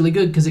could be really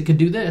good because it could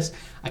do this.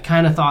 I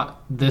kind of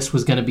thought this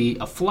was going to be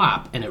a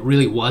flop, and it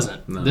really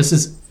wasn't. No. This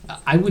is,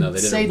 I would No, they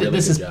did a say that really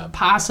this good is job.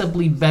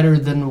 possibly better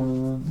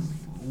than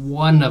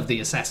one of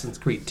the Assassin's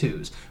Creed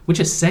 2s, which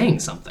is saying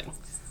something.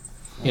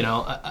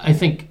 I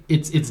think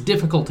it's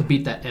difficult to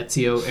beat that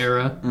Ezio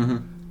era,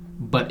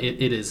 but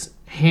it is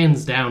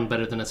hands down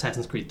better than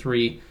Assassin's Creed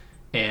 3,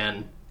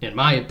 and in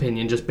my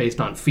opinion, just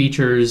based on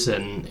features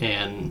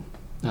and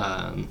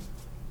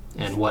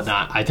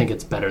whatnot, I think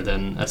it's better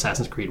than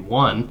Assassin's Creed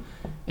 1,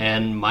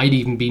 and might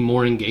even be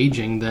more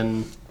engaging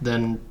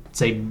than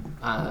say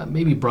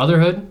maybe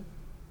Brotherhood.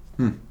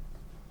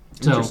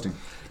 So, Interesting.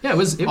 yeah, it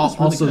was really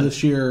Also, good.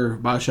 this year,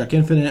 BioShock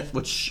Infinite,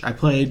 which I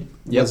played,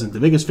 Yep. wasn't the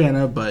biggest fan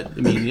of, but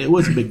I mean, it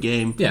was a big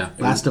game. Yeah.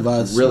 Last of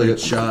Us, Really good.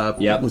 which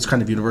Yep. was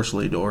kind of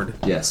universally adored.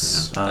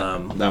 Yes.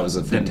 That was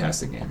a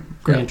fantastic game.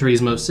 Gran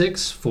Turismo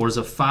 6,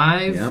 Forza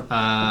 5.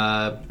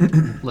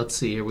 Yep. Let's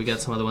see here. We got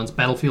some other ones.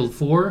 Battlefield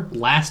 4,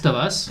 Last of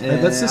Us.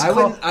 Let's just I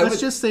would- let's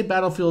just say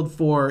Battlefield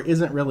 4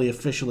 isn't really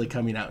officially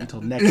coming out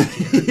until next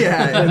year.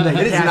 Yeah, When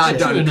they it is patch not it.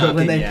 done cooking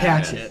when they yet.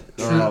 patch it.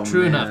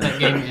 True enough, that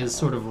game is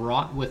sort of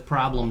wrought with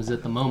problems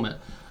at the moment.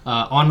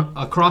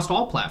 Across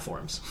all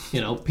platforms,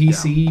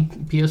 PC,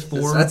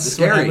 PS4. That's This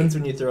scary. what happens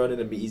when you throw it in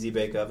an easy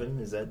bake oven?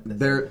 Is that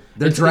They're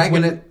It's dragging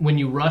when, it. when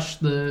you rush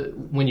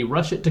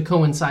it to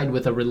coincide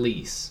with a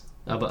release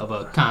of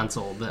a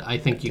console. That I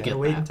think you Gotta get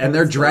wait that. until- And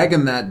they're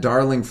dragging that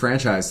darling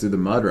franchise through the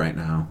mud right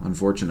now.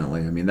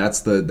 Unfortunately, I mean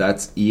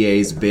that's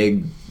EA's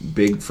big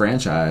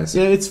franchise.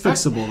 Yeah, it's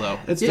fixable though.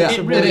 It's Yeah, fixable.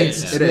 it really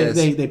is. It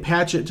is. They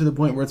patch it to the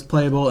point where it's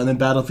playable, and then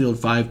Battlefield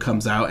 5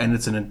 comes out, and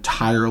it's an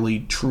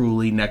entirely,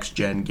 truly next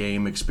gen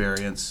game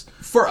experience.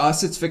 For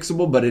us, it's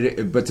fixable,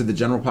 but to the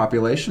general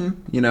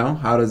population,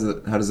 how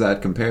does that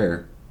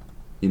compare?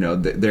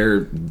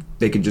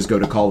 They could just go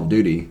to Call of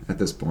Duty at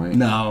this point.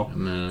 No,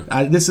 No.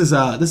 this is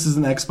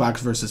an Xbox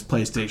versus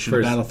PlayStation,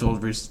 First- Battlefield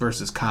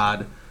versus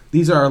COD.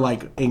 These are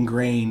like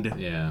ingrained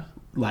Yeah.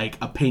 like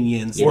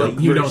opinions Or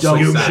that you versus don't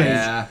you. change.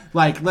 Yeah.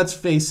 Like, let's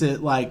face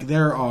it, like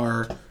there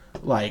are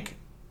like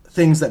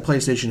things that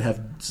PlayStation have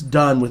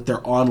done with their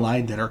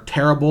online that are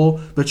terrible,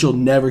 but you'll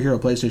never hear a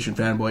PlayStation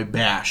fanboy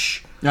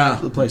bash Yeah.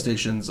 the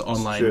PlayStation's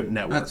online true.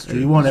 network. That's true.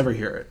 You won't ever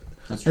hear it.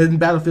 And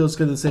Battlefield's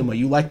kind of the same way.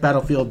 You like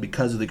Battlefield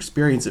because of the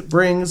experience it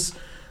brings.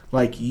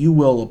 Like, you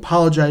will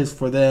apologize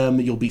for them.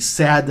 You'll be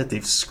sad that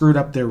they've screwed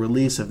up their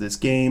release of this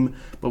game.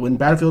 But when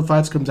Battlefield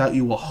 5 comes out,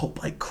 you will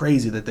hope like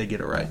crazy that they get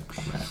it right.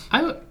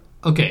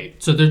 Okay,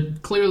 so there are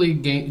clearly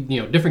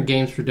different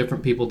games for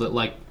different people that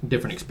like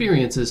different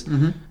experiences,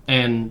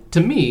 and to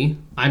me,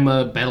 I'm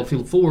a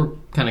Battlefield 4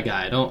 kind of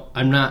guy.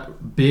 I'm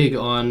not big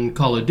on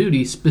Call of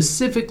Duty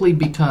specifically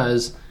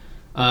because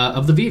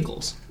of the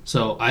vehicles.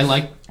 So I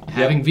like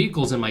having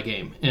vehicles in my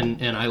game,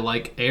 and I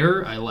like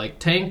air, I like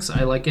tanks,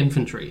 I like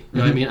infantry. You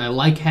know what I mean? I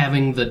like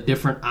having the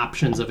different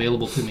options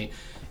available to me,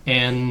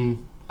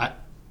 and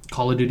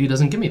Call of Duty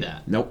doesn't give me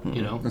that. Nope.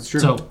 You know, That's true.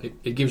 So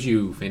It gives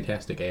you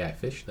fantastic AI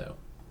fish, though.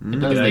 it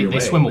does. They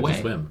swim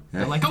away. Swim.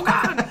 They're like, oh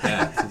god.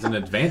 Yeah, it's an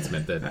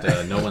advancement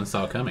that no one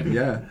saw coming.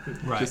 Yeah,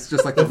 Right.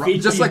 just like the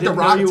feature just you like the didn't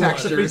know rock you wanted.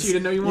 textures. The feature you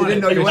didn't know you You wanted.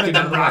 didn't know you Fish wanted the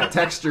didn't rock know.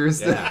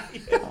 textures. Yeah.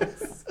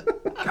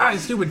 God,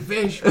 stupid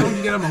fish! Why don't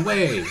you get them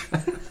away?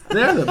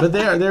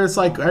 There's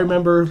like I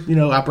remember,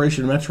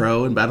 Operation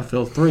Metro and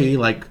Battlefield 3,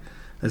 like I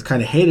was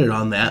kind of hated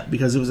on that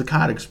because it was a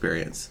COD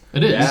experience.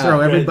 It is. You throw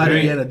everybody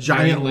very- in a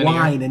giant very linear.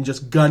 line and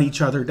just gun each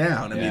other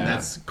down. I mean, Yeah.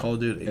 that's Call of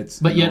Duty.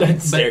 But yet, That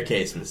but,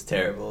 staircase was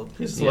terrible.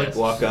 Just Yes.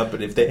 walk up,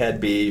 and if they had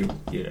B,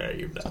 you're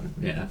done.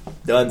 Yeah.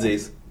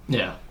 Dunsies.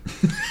 yeah.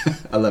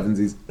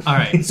 11sies. All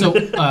right. So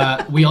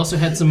we also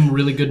had some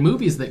really good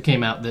movies that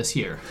came out this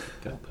year.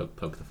 Gotta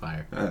poke the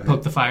fire.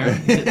 Poke the fire,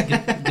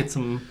 get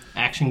some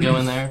action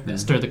going there,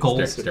 stir the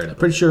coals. Stir it up.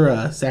 Pretty sure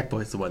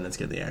Sackboy's the one that's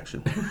getting the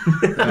action.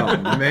 Oh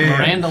man.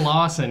 Miranda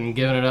Lawson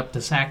giving it up to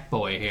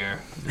Sackboy here,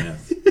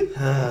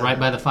 Yeah. right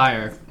by the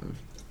fire.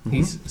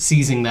 He's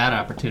seizing that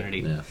opportunity.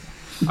 Yeah.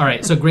 All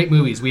right. So great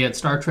movies. We had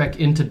Star Trek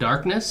Into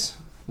Darkness.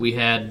 We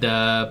had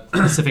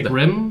Pacific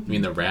Rim. You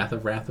mean the Wrath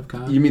of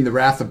Khan? You mean the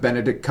Wrath of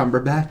Benedict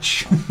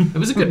Cumberbatch? It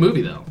was a good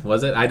movie though.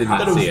 Was it? I did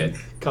not see it.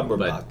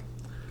 Cumberbatch.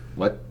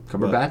 What?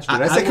 Cumberbatch?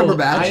 Did I say will-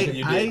 Cumberbatch?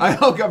 You did.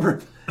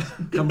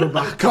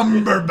 Cumberbatch.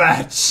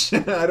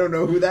 Cumberbatch. I don't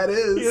know who that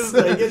is.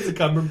 It's a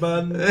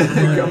cummerbund.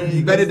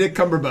 Benedict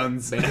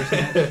Cumberbuns.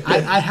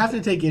 I have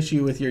to take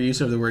issue with your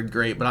use of the word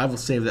great, but I will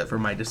save that for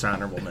my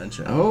dishonorable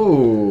mention.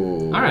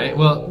 Oh. All right.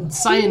 Well,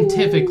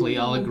 scientifically,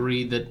 I'll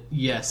agree that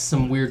yes,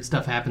 some weird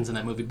stuff happens in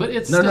that movie, but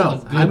it's still a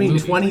good I mean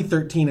movie.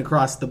 2013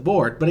 across the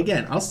board. But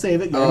again, I'll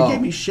save it. You already Oh.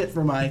 gave me shit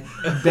for my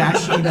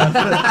bashing of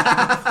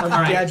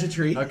right.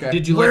 gadgetry. Okay.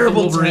 Did you like the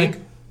Wearable Wolverine?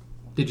 tank.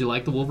 Did you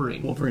like the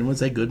Wolverine? Wolverine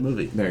was a good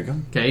movie. There you go.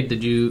 Okay.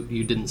 Did you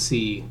didn't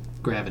see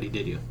Gravity?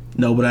 Did you?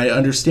 No, but I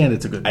understand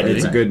it's a good I movie. did.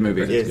 It's a good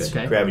movie.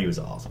 Okay. Gravity was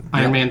awesome.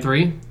 Iron Man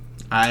 3.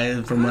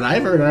 From what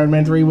I've heard, Iron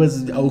Man 3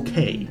 was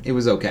okay. It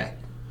was okay.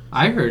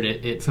 I heard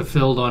it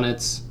fulfilled on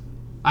its.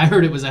 I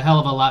heard it was a hell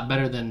of a lot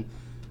better than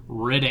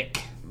Riddick.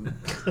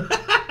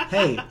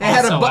 Hey, It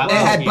had, Also out it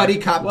had here. buddy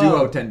cop well,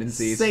 duo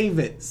tendencies. Save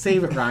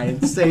it,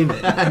 Ryan, save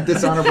it.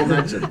 Dishonorable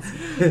mentions.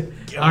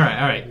 All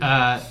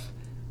right.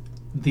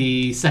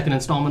 The second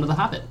installment of The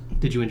Hobbit.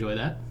 Did you enjoy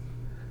that?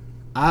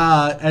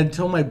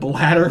 Until my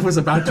bladder was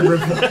about to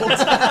revolt,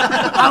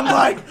 I'm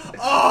like,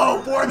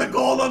 oh, pour the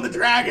gold on the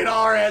dragon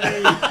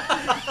already.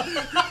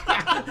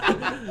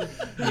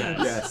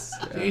 Yes.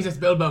 Jesus,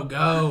 Bilbo,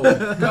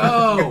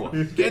 go!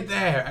 Get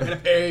there! I gotta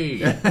pay.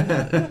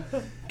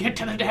 Get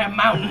to the damn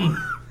mountain.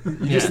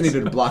 You just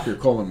needed to block your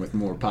colon with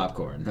more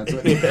popcorn. That's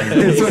what,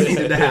 that's what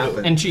needed to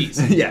happen. And cheese.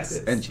 Yes,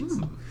 and cheese.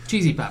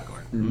 Cheesy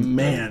popcorn.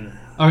 Man,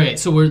 All right,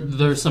 so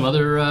there's some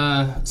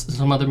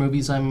other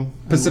movies I'm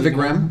Pacific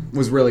Rim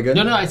was really good.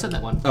 No, I said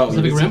that one. Oh,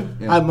 Pacific you did Rim.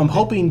 say- yeah. I'm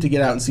hoping to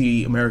get out and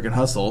see American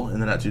Hustle in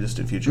the not too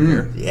distant future.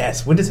 Here,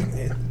 Yes. When does it?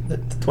 The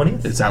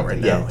 20th? It's out right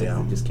now,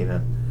 yeah. It just came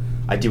out.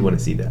 I do want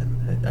to see that.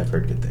 I've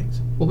heard good things.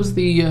 What was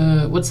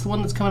the what's the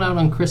one that's coming out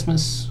on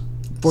Christmas?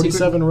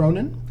 47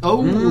 Ronin.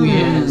 Oh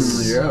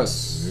yes,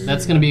 Yes.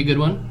 that's going to be a good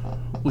one.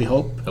 We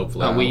hope.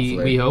 Hopefully.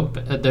 We hope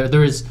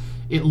there is.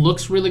 It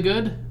looks really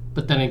good,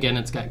 but then again,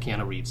 it's got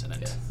Keanu Reeves in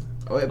it.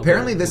 Oh,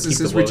 apparently, this We'll is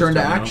keep his the woes return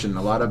to coming out. action.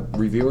 A lot of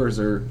reviewers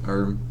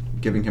are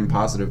giving him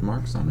positive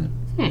marks on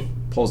it.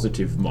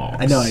 Positive marks.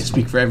 I know I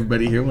speak for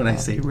everybody here when I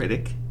say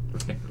Riddick.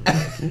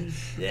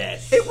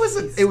 Yes.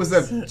 It was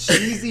a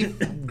cheesy,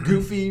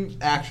 goofy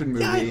action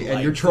movie, I and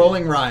you're liked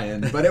trolling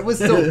Ryan, but it was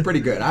still pretty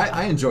good.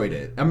 I enjoyed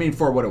it. I mean,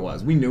 for what it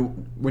was, we knew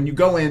when you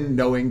go in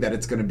knowing that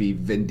it's going to be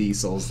Vin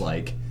Diesel's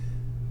like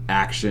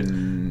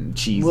action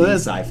cheesy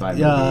sci-fi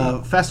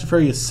movie. Fast and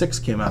Furious 6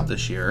 came out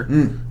this year,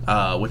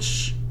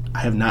 which I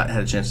have not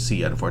had a chance to see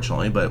yet,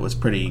 unfortunately, but it was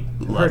pretty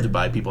loved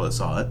by people that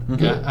saw it.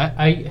 Yeah,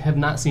 I have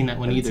not seen that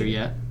one either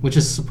yet, which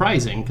is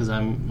surprising because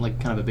I'm like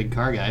kind of a big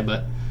car guy,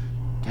 but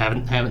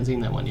haven't seen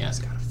that one yet.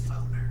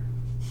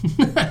 Oh,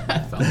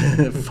 that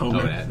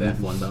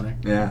F1 boner.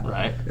 Yeah.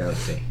 Right. Yeah. Let's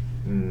see.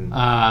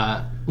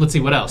 Let's see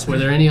what else. Were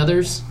there any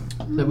others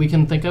that we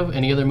can think of?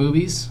 Any other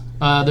movies?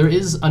 There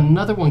is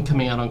another one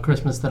coming out on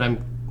Christmas that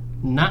I'm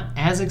not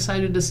as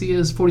excited to see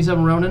as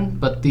 47 Ronin,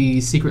 but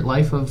The Secret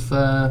Life of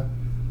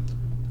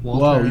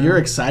Walter. Whoa, you're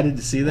excited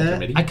to see that?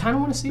 Mitty? I kind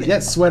of want to see it.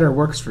 That sweater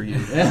works for you.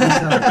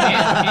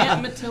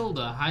 Aunt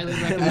Matilda, highly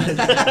recommended.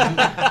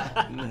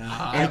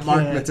 Aunt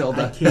Mark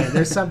Matilda. I can't.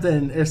 There's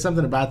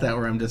something about that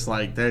where I'm just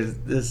like, this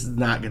is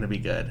not going to be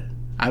good.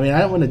 I mean, I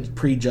don't want to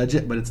prejudge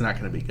it, but it's not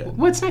going to be good.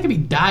 Well, it's not going to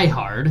be Die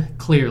Hard,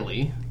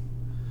 clearly.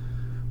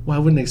 Well, I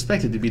wouldn't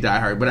expect it to be Die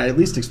Hard, but I at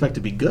least expect it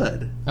to be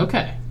good.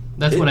 Okay.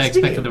 That's what I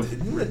expected of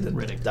Riddick.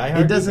 Riddick. Die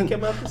Hard It doesn't-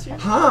 come out this year.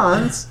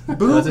 Hans,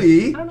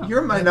 Booby, don't know.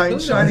 you're my knight in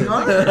shining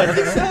armor.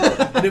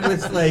 But it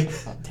was like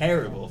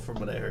terrible from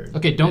what I heard.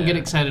 Okay, don't get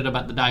Yeah. excited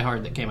about the Die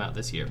Hard that came out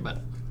this year, but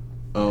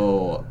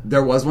Oh,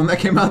 there was one that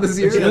came out this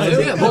year?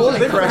 Yeah, Holy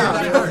Live Free or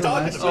Die crap.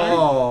 Hard.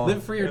 Oh.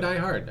 Live Free or Die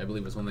Hard, I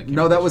believe was one that came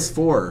No, out that this was year.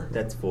 4.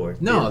 That's 4.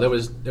 No, there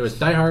was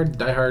Die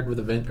Hard with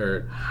a Vin,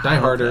 or Die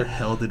Harder. the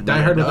hell did we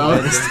Die Hard with end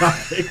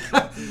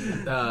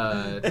a up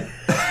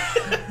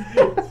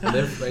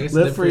Vengeance.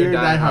 Live Free or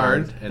Die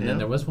Hard. And then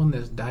there was one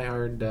that's Die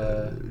Hard.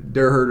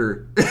 Der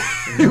Herder.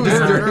 It was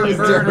Der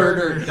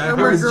Herder. It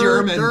was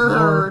German. Der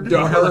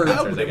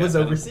Herder. It was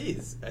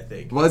overseas, I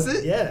think. Was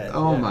it? Yeah.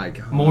 Oh yeah. my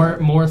god.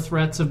 More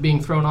threats of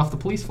being thrown off the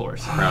police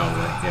force.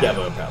 Probably. Yeah,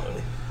 but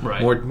probably.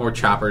 Right. More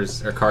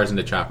choppers or cars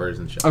into choppers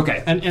and shit.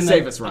 Okay, And save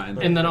then- us,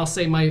 Ryan. And then I'll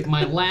say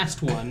my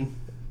last one,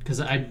 because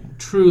I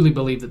truly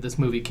believe that this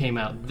movie came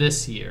out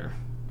this year,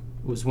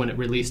 was when it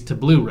released to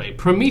Blu-ray.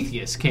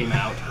 Prometheus came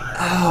out.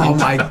 Oh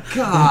my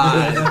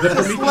god.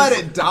 Just let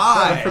it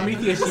die.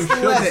 Prometheus, you Just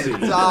should let see.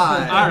 it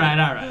die. All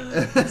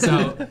right.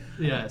 So,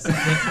 yes.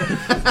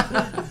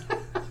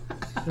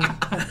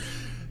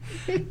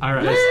 All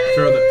right.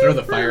 Throw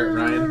the fire at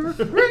Ryan.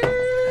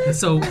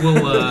 So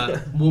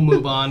we'll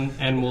move on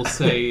and we'll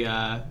say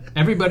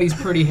everybody's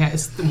pretty.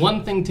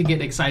 One thing to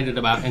get excited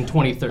about in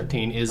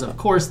 2013 is, of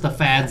course, the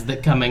fads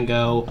that come and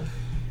go,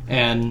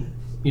 and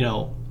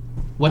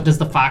what does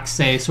the fox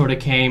say sort of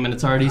came and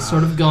it's already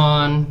sort of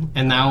gone,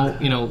 and now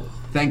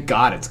Thank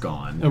God it's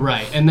gone.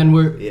 right, and then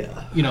we're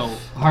Yeah.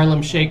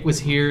 Harlem Shake was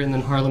here and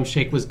then Harlem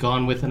Shake was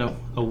gone within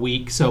a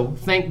week. So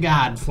thank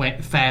God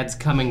fads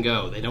come and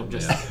go. They don't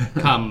just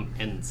come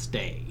and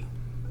stay.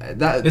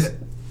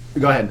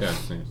 Go ahead. Yeah.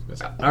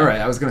 All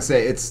right, I was gonna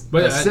say it's.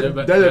 But- All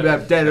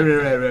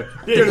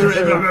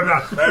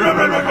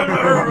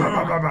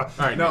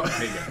right, No.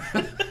 there you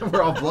go.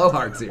 We're all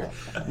blowhards here.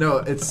 No,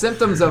 it's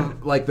symptoms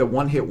of like the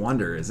one-hit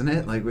wonder, isn't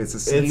it? Like it's the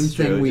same It's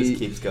thing. true. It just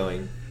keeps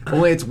going.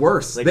 Only it's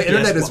worse. Like The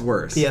internet PSY is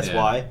worse.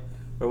 PSY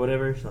or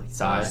whatever. Like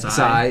Psy.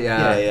 Psy,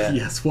 yeah. Yeah.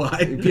 Yes, why?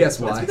 PSY. That's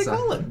what they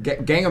call it.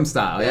 Gangnam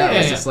Style. Yeah, it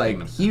was Yeah. just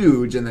like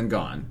huge and then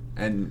gone.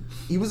 And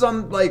he was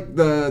on like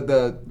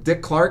the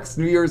Dick Clark's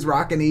New Year's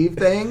Rockin' Eve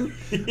thing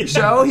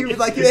show. He was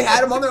like, they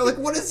had him on there. Like,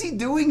 what is he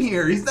doing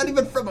here? He's not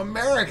even from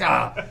America.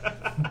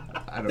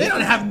 I don't They know.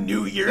 don't have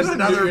New Year's in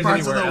New other Year's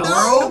parts of the anywhere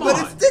world. No,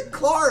 but it's Dick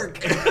Clark.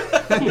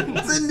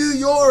 It's in New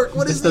York.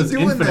 What It's is he those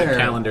doing infinite there?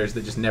 calendars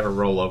that just never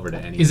roll over to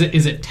anything.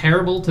 Is it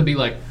terrible to be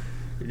like,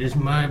 it is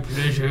my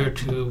pleasure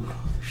to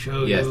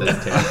show Yes, you?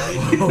 that's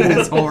terrible.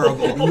 That's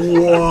horrible.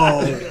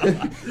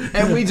 Whoa.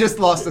 And we just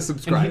lost a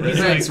subscriber. He's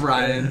Thanks, like-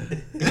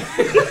 Ryan.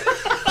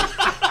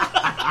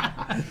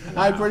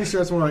 I'm pretty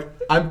sure it's more like,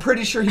 I'm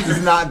pretty sure he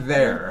was not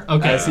there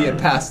Okay. as he had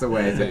passed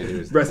away. He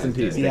was- Rest in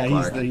peace, yeah, Dick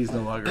Clark. he's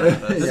no longer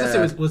with us.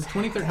 Yeah. Was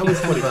 2013 That was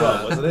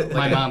 2012, wasn't it?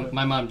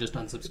 My mom just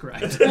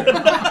unsubscribed.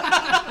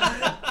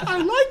 I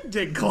like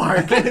Dick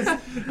Clark.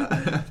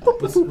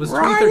 was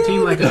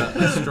 2013 like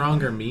a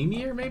stronger meme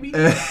year? Maybe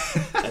I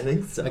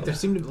think so. like there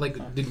seemed to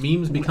did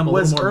memes become a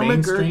Was little more Ermagerd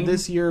mainstream?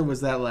 this year? Or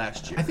was that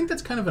last year? I think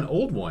that's kind of an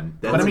old one.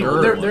 That's But I mean, an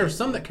old there one. are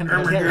some that kind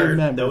I of can't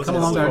remember. That was come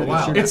along for a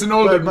while. It's an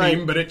older But-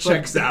 meme, but it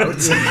checks out.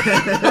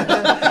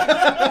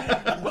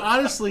 But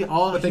honestly,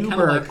 all they kinda,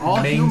 humor, like, all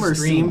humor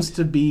mainstream. seems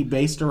to be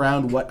based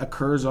around what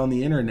occurs on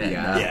the internet.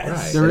 Yeah. now. Yes.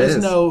 Right. There It is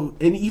is. no,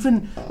 and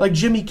even like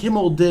Jimmy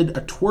Kimmel did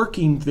a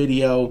twerking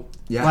video.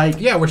 Yeah.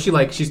 Like Yeah, where she's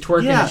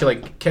twerking Yeah. and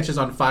she catches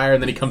on fire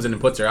and then he comes in and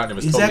puts her out and it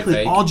was exactly,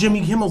 totally fake. all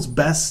Jimmy Kimmel's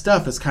best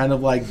stuff is kind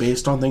of like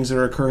based on things that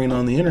are occurring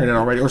on the internet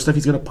already, or stuff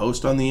he's going to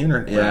post on the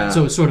internet. Yeah.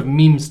 So it's sort of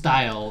meme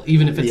style,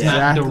 even if it's Yeah.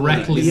 not Exactly.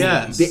 directly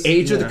Yes. memes. The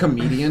age of the Yeah.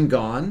 comedian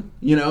gone.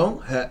 You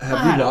know, have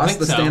I we don't lost think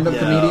the so. stand-up Yeah.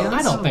 comedians?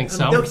 I don't think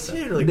so. No,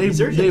 consider like They've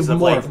resurgence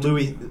of like morphed.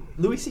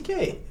 Louis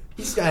C.K.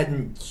 He's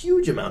gotten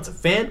huge amounts of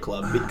fan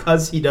club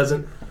because he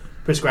doesn't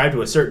prescribe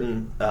to a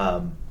certain,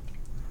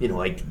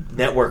 like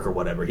network or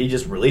whatever. He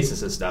just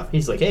releases his stuff.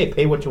 He's like, hey,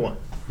 pay what you want.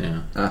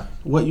 Yeah.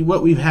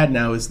 What we've had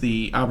now is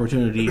the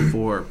opportunity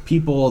for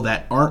people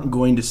that aren't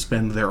going to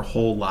spend their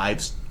whole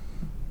lives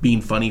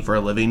being funny for a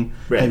living,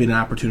 Right. having an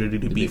opportunity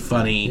to be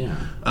funny Yeah.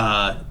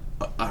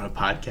 on a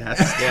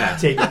podcast. Yeah.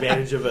 Take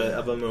advantage of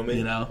a moment.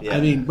 You know, Yeah.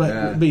 I mean, but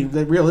Yeah. I mean,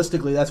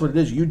 realistically, that's what it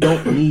is. You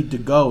don't need to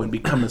go and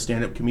become a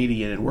stand-up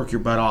comedian and work your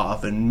butt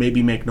off and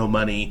maybe make no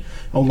money,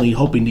 only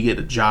hoping to get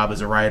a job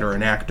as a writer,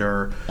 an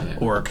actor,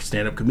 or a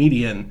stand-up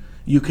comedian.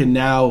 You can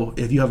now,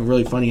 if you have a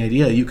really funny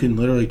idea, you can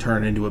literally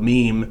turn it into a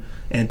meme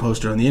and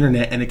post it on the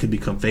internet, and it could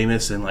become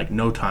famous in like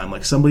no time.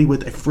 Like somebody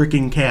with a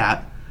freaking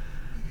cat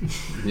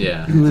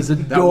Yeah. who is was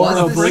the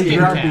adorably freaking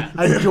grumpy, cat.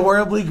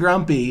 adorably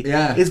grumpy,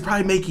 Yeah. is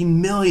probably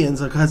making millions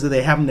because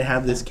they happen to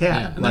have this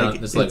Yeah, cat. and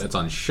it's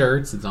on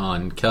shirts, it's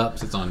on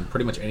cups, it's on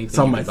pretty much anything. It's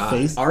on you my can buy.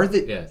 face. Are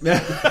the Yes.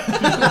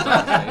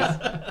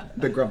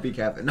 the grumpy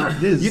cat? No,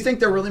 It is. you think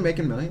they're really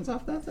making millions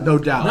off that? Though? No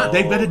doubt. No,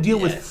 They've got to deal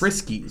with yes.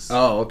 Friskies.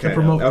 Oh, okay. To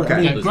promote, Okay.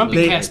 I mean, Yeah, Grumpy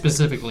They- Cat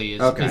specifically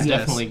is, Okay. is Yes.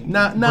 definitely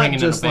not bringing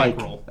just in a like.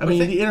 bankroll. I mean,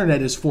 the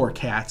internet is for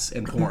cats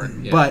and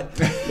porn, Yeah. but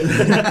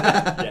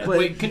but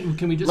Wait,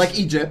 can we just Like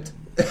Egypt.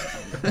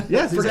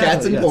 yes, for exactly,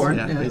 cats and yes, porn.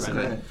 yeah, Yeah,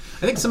 basically. right.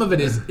 I think some of it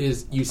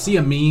is you see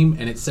a meme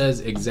and it says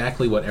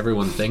exactly what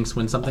everyone thinks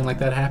when something like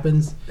that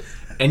happens,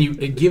 and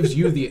it gives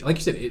you like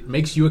you said, it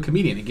makes you a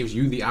comedian. It gives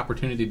you the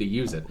opportunity to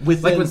use it.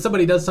 Within- like when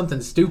somebody does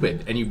something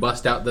stupid and you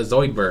bust out the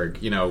Zoidberg,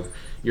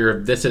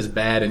 this is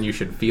bad and you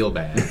should feel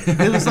bad.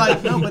 It was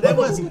like, no, but that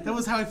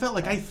was how I felt.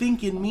 Like, I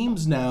think in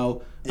memes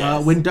now,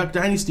 when Duck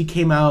Dynasty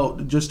came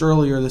out just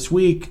earlier this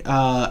week,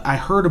 I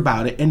heard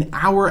about it. An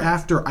hour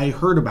after I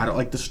heard about it,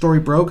 like the story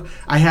broke,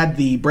 I had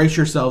the brace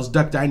yourselves,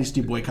 Duck Dynasty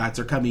boycotts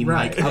are coming.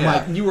 Right. Like, I'm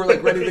like, you were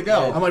like ready to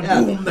go. I'm like,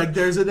 boom, like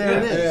there it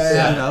is.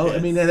 I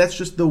mean, that's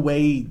just the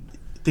way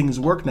things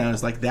work now.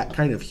 Is like that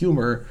kind of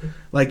humor.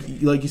 Like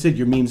you said,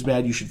 your meme's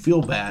bad, you should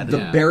feel bad. The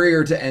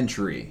barrier to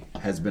entry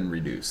has been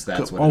reduced.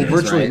 That's what it is,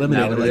 virtually right?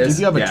 eliminated. Now Like, it is? if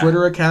you have a Yeah.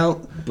 Twitter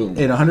account Boom.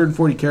 in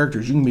 140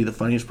 characters, you can be the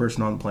funniest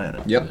person on the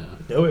planet. Yep.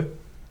 Do it.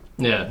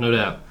 Yeah, no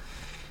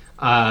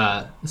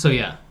doubt. So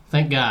yeah,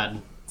 thank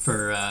God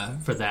for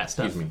that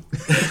stuff. Excuse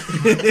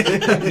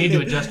me. Need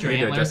to adjust your Need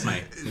to antlers.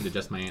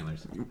 adjust my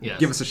antlers. Yes.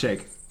 Give us a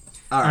shake.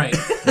 All right.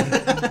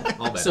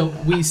 All bad. So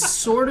we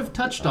sort of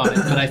touched on it,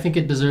 but I think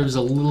it deserves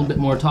a little bit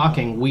more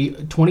talking.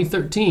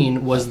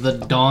 2013 was the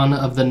dawn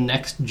of the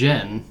next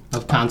gen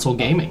of console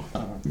gaming.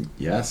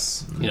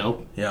 Yes.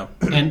 Yeah.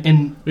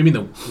 And you mean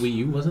the Wii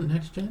U wasn't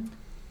next gen?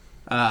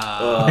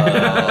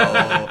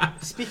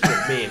 Speaking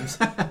of memes,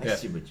 I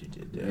see what you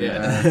did there.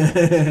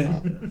 Yeah.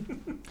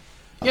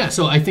 yeah,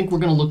 so I think we're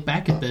going to look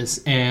back at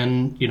this,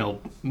 and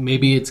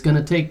maybe it's going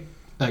to take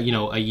a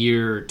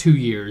year, or 2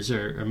 years,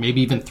 or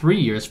maybe even 3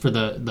 years for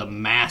the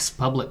mass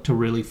public to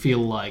really feel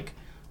like,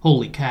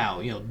 holy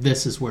cow,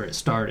 this is where it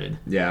started.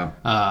 Yeah.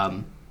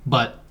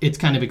 But it's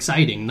kind of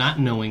exciting not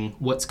knowing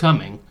what's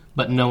coming,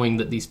 but knowing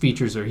that these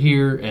features are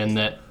here, and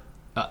that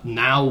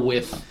now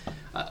with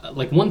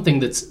like one thing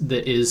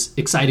that is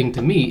exciting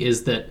to me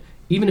is that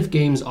even if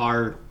games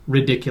are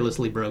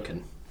ridiculously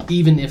broken,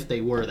 even if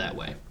they were that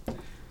way,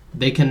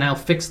 they can now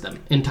fix them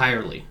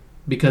entirely.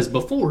 Because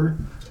before,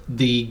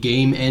 the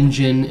game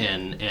engine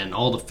and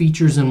all the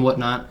features and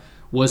whatnot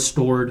was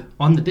stored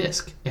on the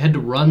disk. It had to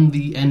run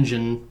the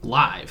engine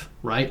live,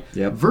 right?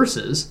 Yep.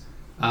 Versus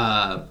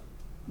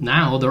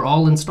now they're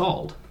all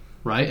installed,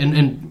 right?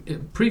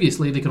 And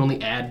previously they could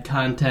only add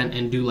content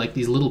and do like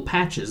these little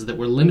patches that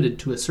were limited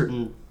to a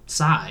certain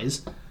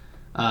size.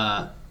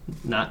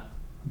 Not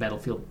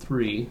Battlefield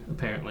 3,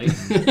 apparently,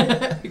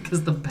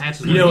 because the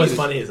patches. You were know what's huge.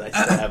 funny is I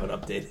still haven't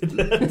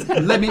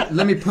updated.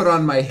 let me put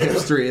on my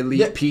hipster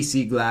elite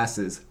PC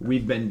glasses.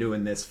 We've been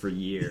doing this for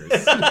years.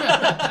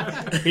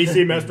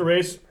 PC Master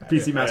Race.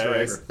 PC Master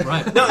Race.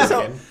 Right. No,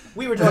 so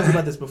we were talking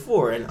about this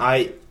before, and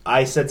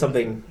I said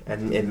something,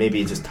 and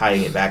maybe just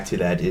tying it back to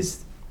that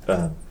is,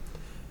 do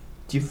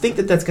you think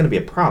that that's going to be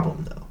a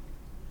problem, though?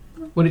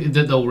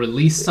 That they'll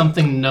release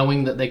something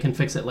knowing that they can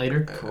fix it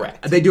later?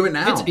 Correct. They do it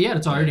now.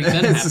 It's already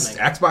been It's just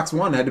happening. Xbox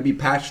One had to be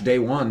patched day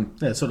one.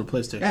 Yeah, so did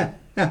PlayStation.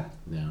 Yeah.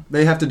 Yeah.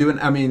 They have to do it.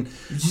 I mean,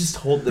 You just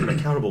hold them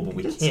accountable, but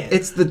we can't.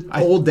 it's the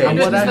old days.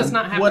 what That's I'm-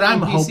 not happening what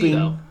I'm in PC, hoping-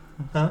 though.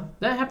 Huh?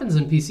 That happens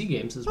in PC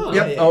games as well.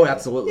 Yep. Yeah, Oh, yeah.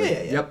 absolutely.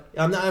 Yeah. Yep.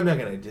 I'm not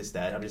going to diss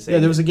that. I'm just saying. Yeah,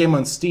 there was a game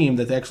on Steam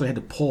that they actually had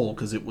to pull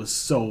because it was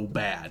so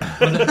bad.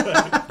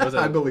 Was it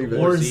I believe it.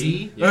 War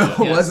Z. Yeah.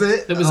 Was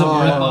it? It was a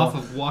Oh. rip-off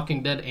of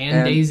Walking Dead and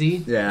And-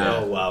 Daisy. Yeah.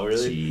 Oh, wow,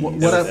 really? What,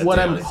 Jeez. I, what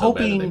I'm It's so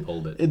bad that they hoping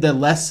pulled it. the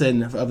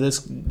lesson of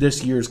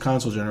this year's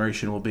console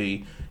generation will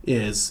be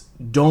is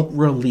don't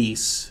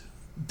release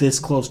this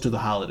close to the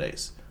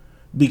holidays,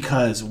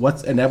 because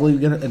what's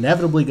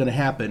inevitably going to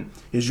happen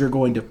is you're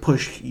going to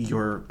push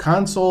your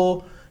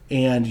console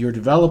and your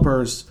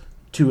developers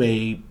to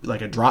a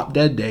drop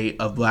dead date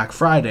of Black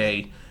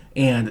Friday,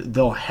 and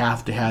they'll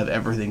have to have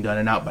everything done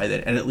and out by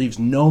then, and it leaves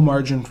no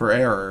margin for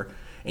error.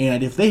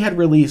 And if they had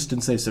released in,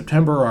 say,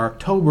 September or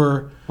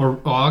October, Or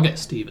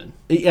August, even.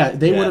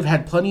 they would have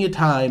had plenty of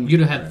time.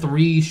 You'd have had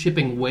 3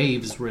 shipping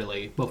waves,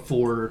 really,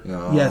 before...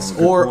 Oh, Yes,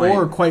 good or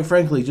point. quite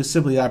frankly, just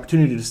simply the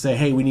opportunity to say,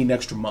 "Hey, we need an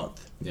extra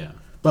month." Yeah.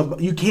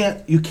 But you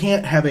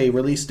can't have a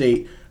release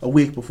date a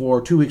week before,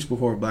 2 weeks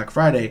before Black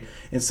Friday,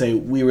 and say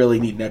we really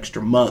need an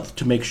extra month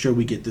to make sure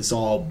we get the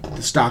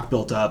stock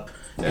built up.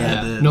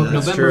 And the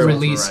November true.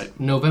 release. Right.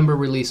 November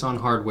release on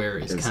hardware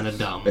is kind of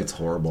dumb. It's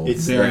horrible.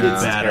 It's Very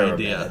it's bad terrible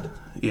idea. bad.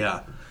 Yeah.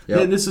 Yep.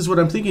 And this is what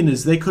I'm thinking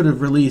is they could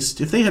have released,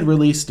 if they had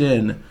released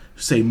in,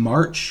 say,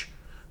 March,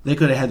 they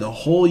could have had the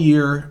whole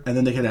year, and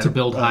then they could have to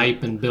build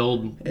hype and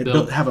build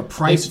have a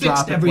price They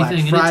fixed drop at Black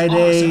everything, and it's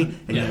Friday, awesome.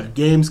 and you Yeah. have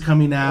games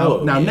coming out.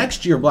 Oh, now, yeah.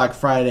 next year, Black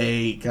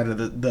Friday, kind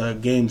of the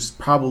games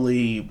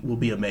probably will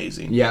be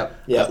amazing. Yep.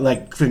 Yeah.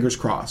 Like, fingers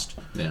crossed.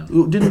 Yeah.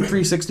 Ooh, didn't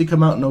 360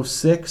 come out in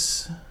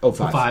 06?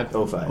 05. 5.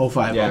 05.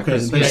 05, Yeah, okay.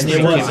 'cause But And PS3 it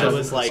came was, out. it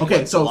was like okay,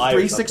 what, so July or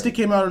 360 something.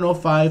 came out in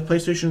 05,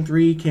 PlayStation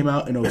 3 came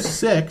out in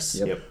 06.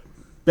 Yep. Yep.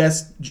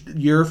 Best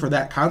year for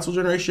that console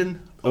generation,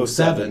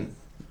 07.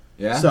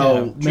 Yeah.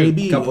 So True.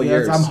 maybe Couple yes,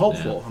 years. I'm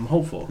hopeful. I'm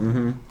hopeful.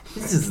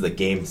 This is the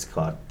games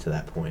clock to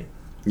that point.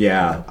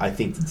 Yeah. I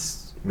think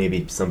it's,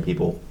 maybe some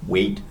people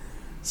wait,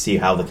 see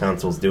how the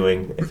console's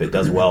doing. If it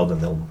does well, then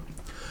they'll.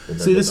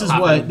 See, this is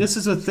Hop what in. this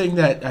is a thing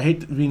that I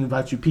hate being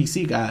about you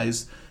PC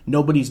guys.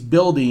 Nobody's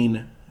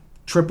building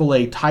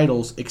AAA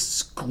titles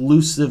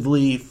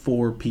exclusively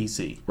for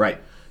PC. Right.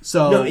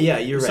 So No, yeah,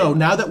 you're right. So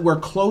now that we're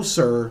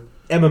closer,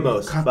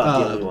 MMOs about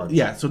the only ones.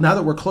 yeah. So now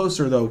that we're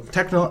closer, though,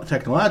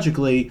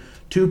 technologically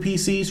to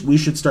PCs, we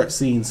should start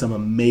seeing some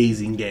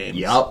amazing games.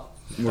 Yup.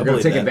 We're going to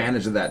believe take that.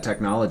 advantage of that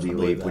technology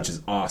leap, that. which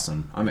is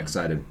awesome. I'm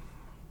excited.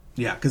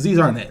 Yeah, because these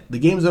aren't it. The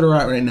games that are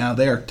out right now,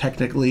 they are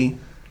technically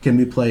can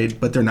be played,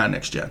 but they're not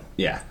next gen.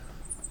 Yeah.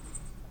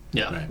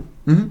 Yeah.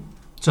 Right.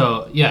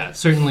 So yeah,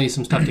 certainly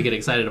some stuff to get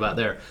excited about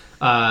there.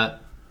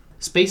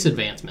 Space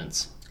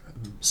advancements.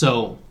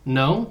 So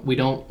no,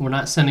 we're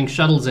not sending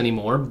shuttles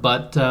anymore,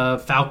 but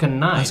Falcon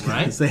 9,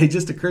 right? It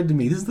just occurred to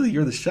me, this is the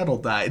year the shuttle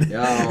died.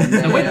 Oh,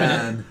 Now, wait a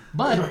man. minute.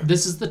 But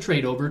this is the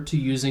trade over to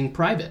using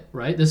private,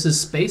 right? This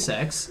is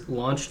SpaceX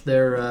launched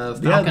their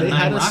Falcon Yeah, they 9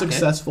 had a rocket.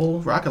 successful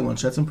rocket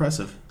launch. That's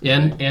impressive.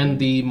 And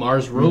the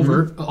Mars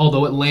rover,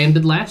 although it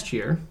landed last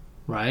year,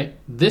 right?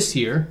 This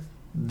year,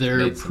 they're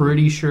Made some-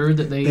 pretty sure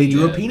that they They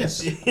drew a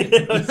penis.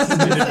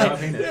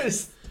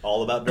 It's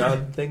all about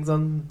drawing things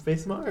on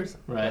face of Mars.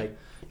 Right.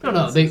 Like,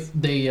 No, they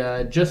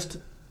just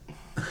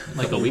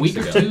like a Couple week weeks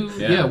or ago. two,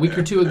 Yeah. a week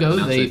or two ago,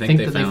 Announced they think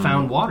that they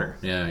found water.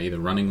 Yeah, either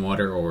running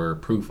water or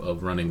proof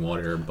of running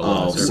water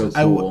below Oh, the so surface.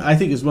 cool. I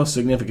think is most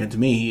significant to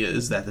me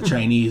is that the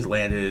Chinese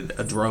landed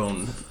a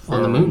drone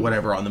On the or moon.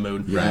 whatever on the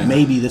moon. Right.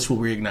 Maybe this will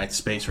reignite the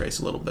space race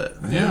a little bit.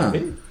 Yeah.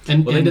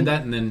 And Well, they and did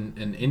that, and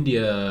then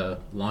India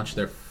launched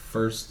their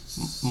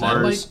first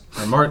Mars-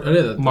 satellite?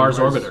 Or the Mars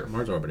orbiter.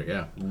 Mars orbiter,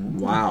 yeah.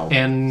 Wow.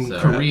 And So-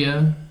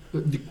 Korea,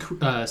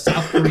 the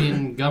South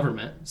Korean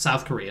government,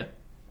 South Korean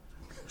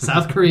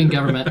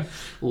government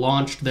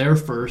launched their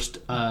first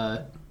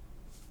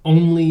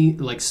only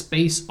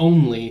space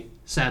only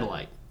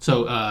satellite.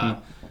 So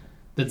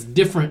that's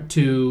different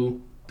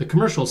to the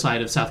commercial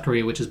side of South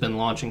Korea, which has been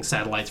launching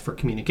satellites for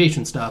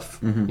communication stuff,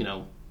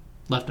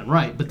 left and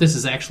right. But this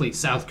is actually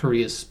South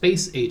Korea's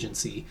space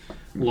agency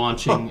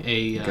launching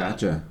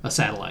Gotcha. a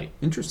satellite.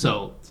 Interesting.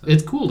 So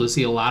it's cool to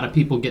see a lot of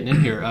people getting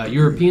in here.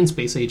 European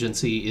Space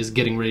Agency is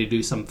getting ready to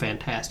do some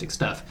fantastic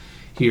stuff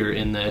here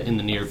in the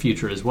near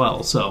future as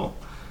well. So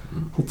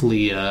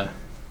hopefully,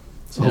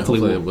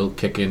 Hopefully we'll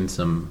kick in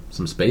some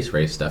space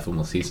race stuff, and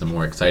we'll see some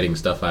more exciting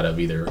stuff out of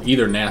either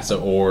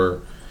NASA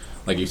or,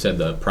 like you said,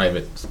 the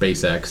private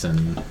SpaceX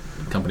and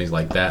companies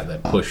like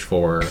that push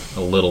for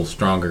a little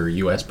stronger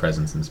U.S.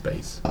 presence in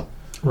space.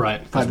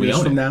 right. 5 we years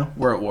own from it. now,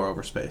 we're at war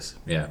over space.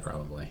 Yeah,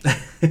 probably.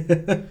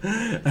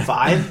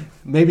 5?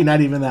 Maybe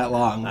not even that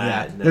long.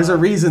 Yeah. no. There's a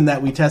reason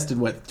that we tested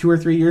 2 or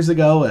 3 years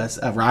ago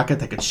a rocket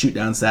that could shoot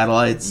down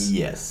satellites.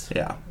 Yes.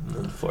 Yeah.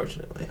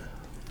 Unfortunately.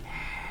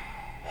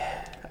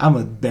 I'm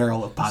a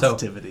barrel of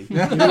positivity. You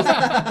are,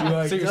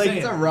 So you're like, saying-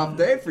 It's a rough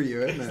day for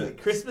you, isn't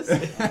it? Christmas?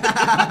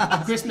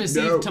 Christmas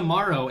No. Eve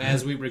tomorrow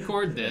as we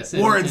record this.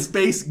 War in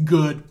space,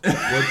 good.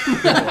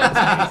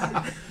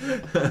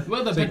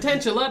 Well, the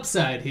potential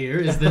upside here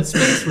is that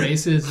space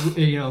race is,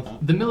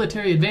 the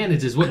military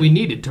advantage is what we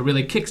needed to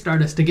really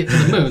kickstart us to get to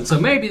the moon. So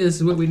maybe this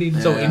is what we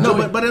need. So Yeah.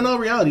 No, but in all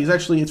reality,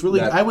 it's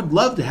really. That- I would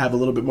love to have a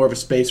little bit more of a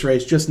space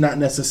race, just not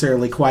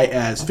necessarily quite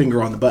as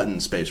finger on the button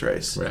space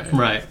race. Right.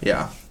 Right.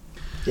 Yeah.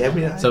 Yeah, I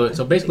mean, So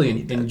basically,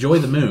 enjoy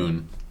the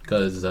moon,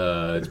 because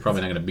it's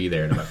probably not going to be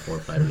there in about 4 or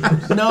 5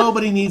 years.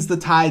 Nobody needs the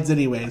tides,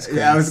 anyways. Chris.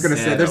 Yeah, I was going to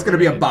say, Yeah, there's no, going to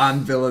be a right.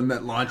 Bond villain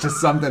that launches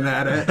something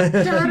at it.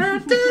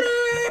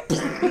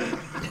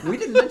 We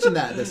didn't mention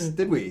that,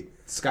 did we?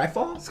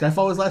 Skyfall?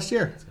 Skyfall was last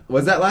year.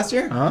 Was that last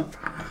year? Huh?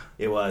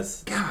 it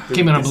was.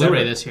 Came out on December.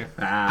 Blu-ray this year.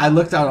 I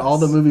looked at all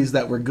the movies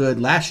that were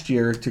good last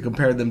year to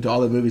compare them to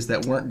all the movies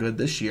that weren't good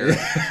this year.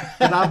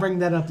 But I'll bring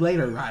that up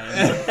later,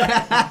 Ryan.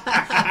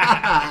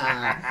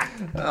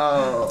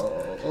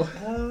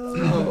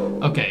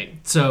 Okay,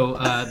 so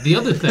the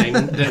other thing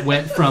that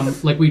went from,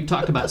 like we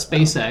talked about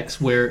SpaceX,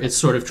 where it's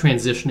sort of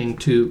transitioning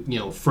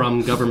to,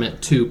 from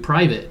government to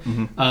private.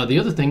 The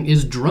other thing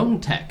is drone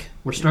tech.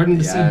 We're starting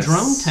to Yes. see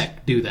drone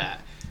tech do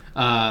that.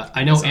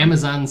 I know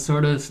Amazon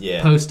sort of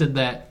Yeah. posted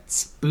that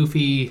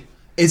spoofy.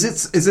 Is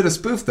it a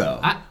spoof,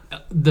 though?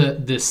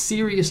 The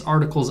serious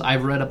articles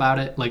I've read about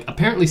it, like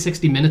apparently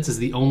 60 Minutes is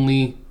the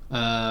only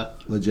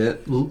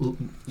Legit? Well,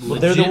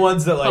 they're the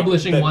ones that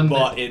publishing that one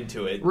bought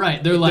into it.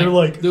 right. They're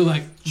like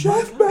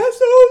Jeff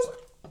Bezos.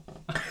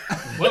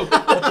 whoa.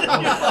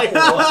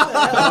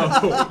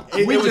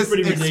 It We was just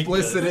pretty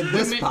explicit ridiculous. in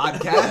this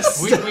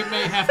podcast. we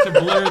may have to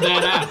blur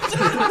that out.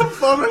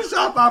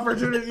 Photoshop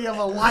opportunity of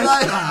a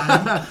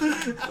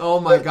lifetime. Oh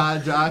my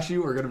God, Josh,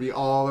 you are going to be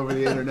all over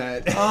the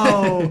internet.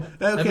 Oh,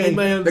 okay. made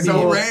my own The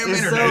So, Graham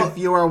internet. if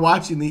you are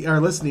watching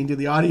or listening to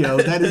the audio,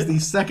 that is the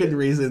second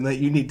reason that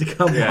you need to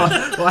come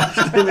watch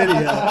the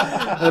video.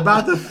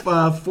 About the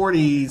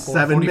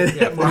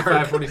 47-minute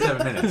mark.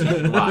 47 minutes. You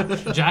can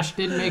watch. Josh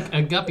did make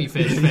a guppy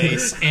fish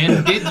face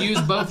and did use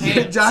both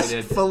hands. Josh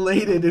did.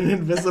 filleted an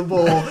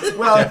invisible.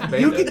 Well, Jeff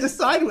you Bezos. can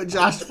decide what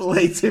Josh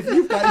fillets if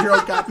you've got your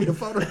own copy of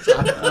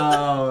Photoshop.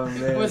 Oh, It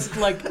man. was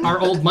like our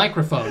old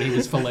microphone he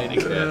was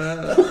filleting.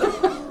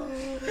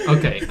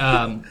 Okay.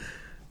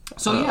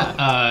 So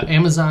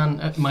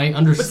Amazon. My But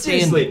understanding.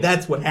 seriously,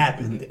 that's what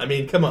happened. I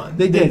mean, come on.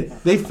 They did.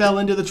 They fell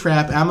into the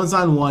trap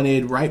Amazon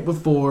wanted right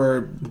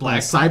before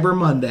Cyber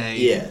Monday.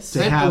 Yes. To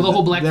They had have the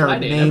whole Black their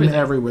Friday and name everything.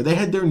 everywhere. They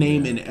had their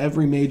name in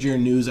every major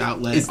news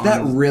outlet. Is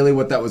that really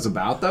what that was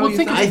about, though? Well, you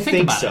think- I think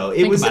think about so. it.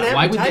 It Think was about an it.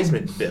 Why would they-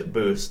 advertisement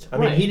boost. I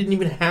mean, Right. he didn't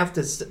even have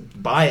to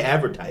buy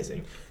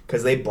advertising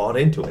because they bought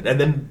into it, and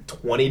then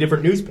 20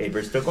 different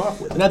newspapers took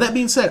off with it. Now that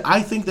being said,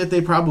 I think that they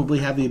probably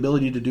have the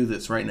ability to do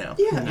this right now.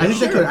 Yeah, I think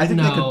they sure. could. I think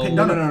they No. could. Pick,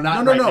 No,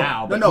 not right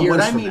now, but What years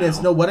I from mean now.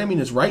 is no. What I mean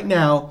is right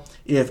now,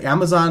 if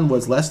Amazon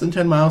was less than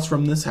 10 miles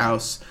from this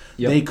house,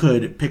 they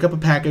could pick up a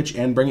package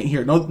and bring it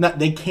here. No,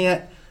 they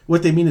can't.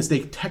 What they mean is they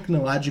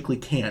technologically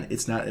can.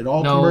 It's not at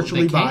all no,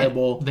 commercially they can't.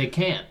 viable. They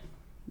can't.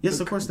 Yes,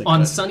 of course they On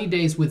could. sunny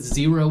days with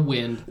zero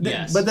wind,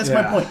 yes. But that's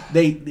my point.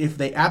 If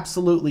they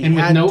absolutely and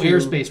with had no to,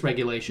 airspace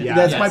regulation. Yeah.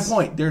 That's yes. my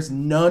point. There's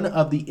none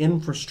of the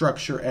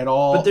infrastructure at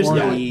all. But there's or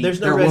no- the,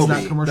 there's no there res- is not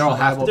There'll commercially have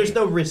to viable. There's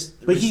no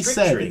But he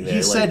said restricting there.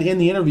 he said in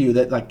the interview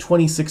that like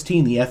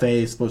 2016 the FAA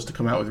is supposed to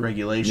come out with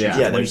regulations. Yeah.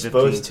 yeah, they're 2015.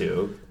 supposed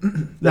to.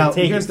 Now They're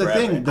taking here's the forever.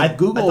 thing: I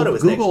Google thought it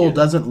was next Google year.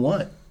 doesn't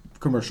want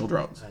commercial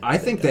drones. I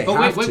think they Oh,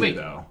 have wait.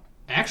 to, though.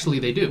 Actually,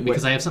 they do,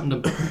 because I have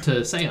something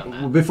to say on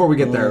that. Well, before we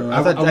get there,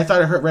 I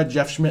thought I read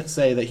Jeff Schmidt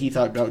say that he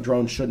thought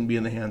drones shouldn't be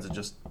in the hands of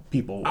just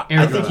people.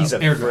 I think he's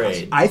Air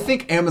afraid. I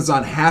think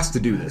Amazon has to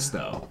do this,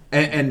 though,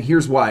 and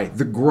here's why: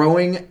 the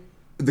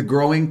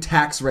growing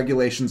tax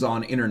regulations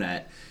on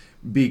internet,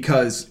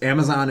 because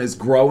Amazon is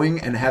growing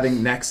and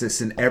having Nexus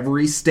in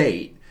every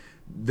state.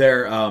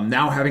 They're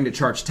now having to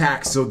charge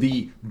tax, so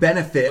the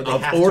benefit Well,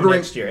 they have of to ordering.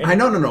 next year, I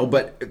know,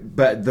 but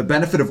the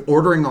benefit of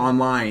ordering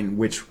online,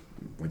 which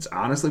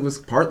honestly was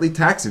partly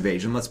tax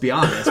evasion. Let's be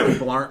honest,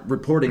 people aren't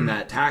reporting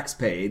that tax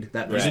paid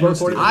that they're Right. supposed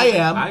to. I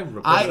am. I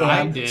reported- I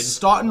am. did.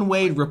 Stoughton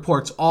Wade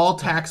reports all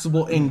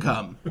taxable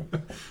income.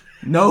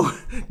 No,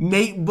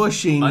 Nate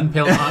Bushing.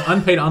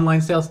 Unpaid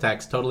online sales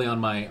tax totally on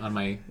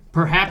my.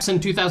 Perhaps in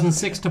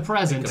 2006 to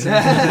present.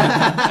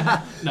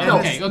 No,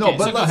 okay, No, so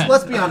but go ahead.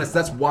 let's be honest.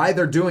 That's why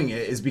they're doing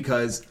it, is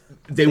because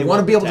they want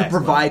to be able to tax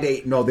provide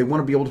they want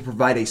to be able to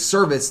provide a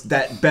service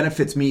that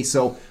benefits me.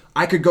 So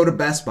I could go to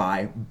Best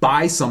Buy,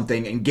 buy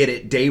something, and get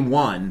it day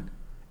one,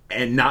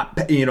 and not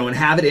and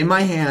have it in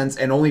my hands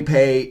and only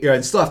pay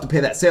and still have to pay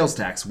that sales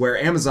tax. Where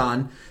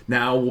Amazon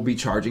now will be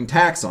charging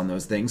tax on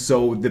those things.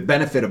 So the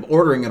benefit of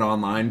ordering it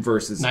online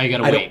versus Now you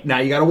gotta wait. Now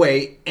you got to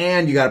wait,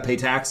 and you got to pay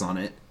tax on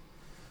it.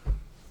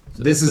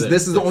 This is the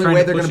they're only trying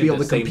way to they're going push to be it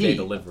able to same-day compete.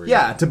 delivery.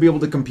 Yeah, to be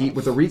able to compete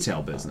with a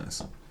retail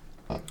business.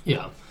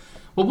 Yeah.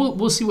 Well,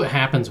 we'll see what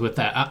happens with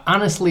that.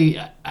 Honestly,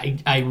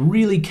 I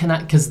really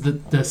cannot, because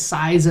the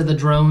size of the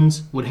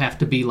drones would have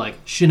to be like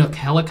Chinook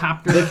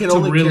helicopter. They can to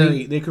only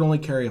really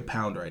carry a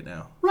pound right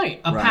now. right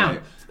a Right. pound.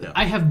 Yeah.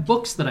 I have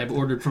books that I've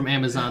ordered from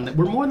Amazon that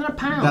were more than a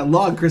pound. That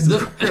log, Chris. is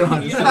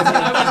on.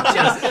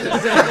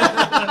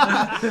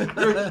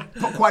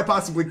 Quite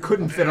possibly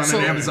couldn't fit on So-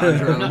 an Amazon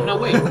drone. No,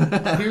 wait.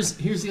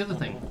 Here's the other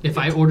thing. If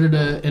I ordered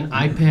an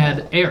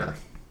iPad Air,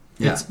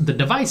 the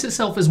device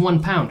itself is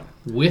 1 pound.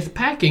 With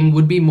packing,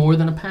 would be more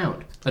than a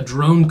pound. A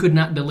drone could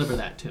not deliver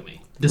that to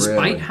me, despite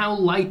Really? how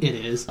light it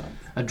is.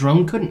 A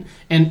drone couldn't.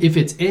 And if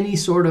it's any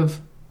sort of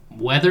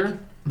weather,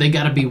 they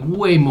got to be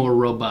way more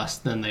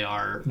robust than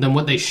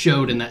what they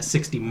showed in that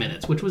 60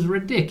 minutes, which was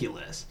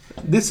ridiculous.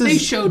 This They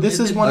is showed this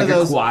it- is one like of a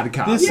those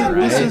quadcopter, This, right?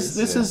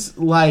 this is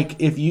like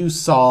if you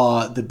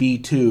saw the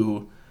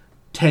B2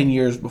 10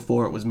 years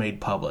before it was made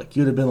public,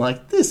 you'd have been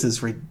like, "This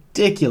is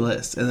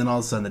ridiculous," and then all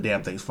of a sudden the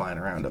damn thing's flying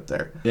around up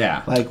there.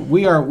 Yeah. like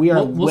we are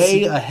We'll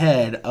way see.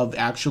 ahead of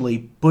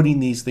actually putting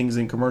these things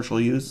in commercial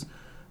use,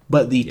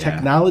 but the Yeah.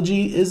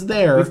 technology is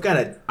there. We've got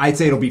a I'd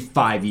say it'll be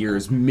 5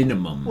 years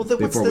minimum Well, then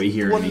what's before the we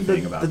hear one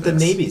anything about that this.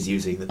 the Navy's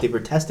using, that they were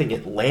testing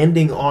it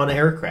landing on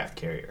aircraft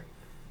carrier.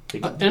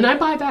 And I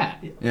buy that.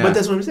 Yeah. But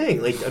that's what I'm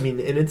saying. Like, I mean,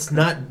 and it's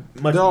not much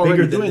They're bigger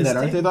already than doing this that,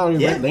 aren't they? tank. They're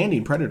already Yeah.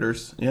 landing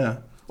Predators, yeah,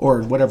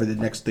 or whatever the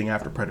next thing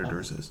after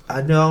Predators is.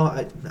 I know.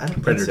 I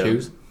don't Predator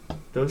think so. 2s.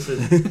 Those are,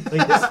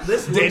 like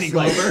this Danny looks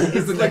like Glover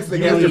is the next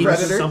thing really after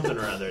Predator. something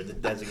or other. The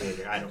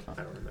designator. I don't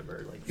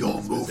remember. Like Your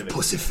move, specifics.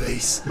 pussy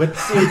face. But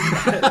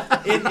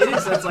see, it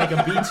is. That's like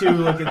a B2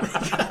 looking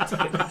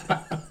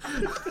thing.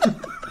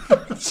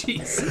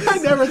 Jeez. I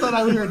never thought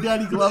I would hear a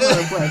Danny Glover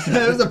impression.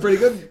 That was a pretty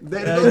good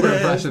Danny Glover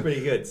That's impression.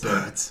 pretty good. So.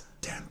 Birds.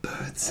 Damn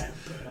birds.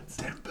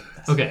 Damn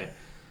birds. Okay.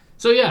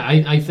 So yeah,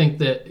 I think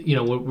that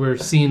we're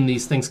seeing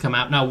these things come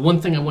out now.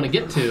 One thing I want to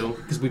get to,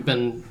 because we've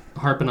been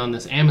harping on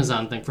this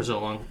Amazon thing for so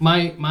long.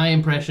 My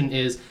impression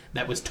is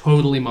that was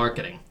totally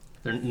marketing.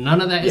 None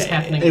of that is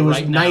happening It was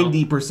right now.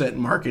 90%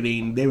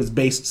 marketing. It was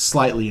based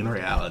slightly in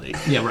reality.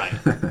 Yeah, right.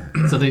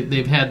 So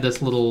they've had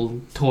this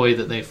little toy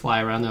that they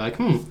fly around. They're like,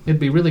 it'd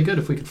be really good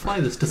if we could fly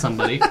this to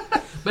somebody.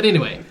 But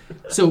anyway,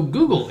 so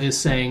Google is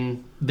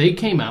saying they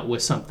came out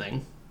with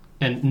something.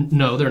 And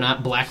no, they're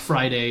not Black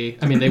Friday.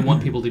 I mean, they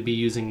want people to be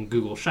using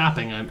Google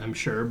Shopping, I'm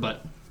sure.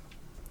 But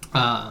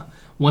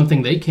one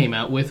thing they came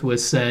out with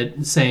was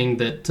saying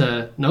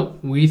that, nope,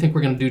 we think we're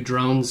going to do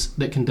drones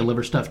that can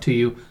deliver stuff to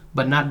you,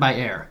 but not by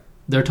air.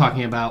 They're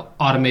talking about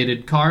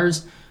automated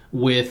cars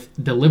with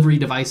delivery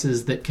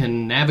devices that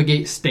can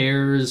navigate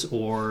stairs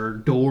or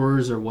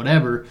doors or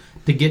whatever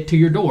to get to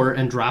your door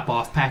and drop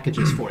off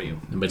packages for you.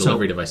 And by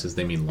delivery devices,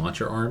 they mean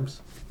launcher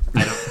arms?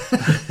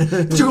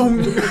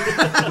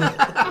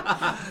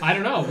 I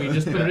don't know. We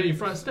just put it at your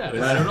front step.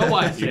 I don't know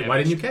why. Why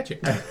didn't you catch it?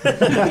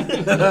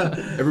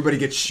 Everybody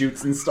gets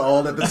chutes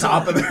installed at the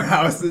top of their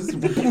houses.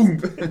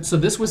 Boom. So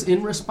this was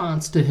in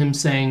response to him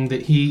saying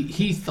that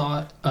he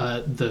thought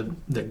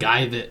the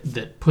guy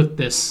that put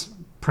this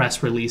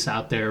press release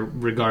out there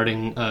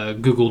regarding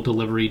Google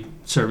delivery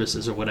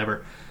services or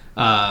whatever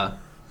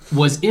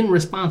was in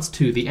response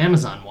to the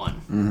Amazon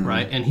one,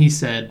 right? And he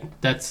said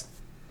that's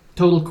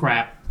total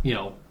crap.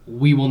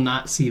 We will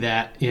not see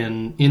that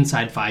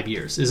inside 5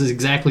 years. This is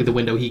exactly the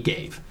window he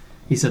gave.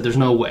 He said there's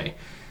no way.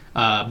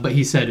 But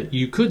he said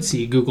you could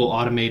see Google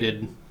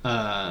automated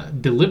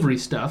delivery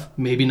stuff,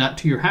 maybe not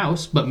to your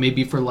house, but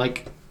maybe for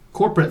like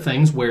corporate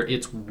things where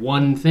it's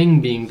one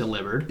thing being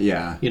delivered.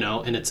 Yeah.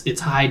 And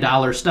it's high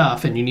dollar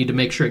stuff and you need to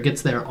make sure it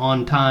gets there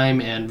on time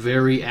and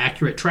very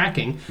accurate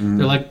tracking.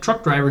 They're like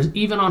truck drivers,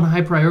 even on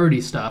high priority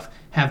stuff,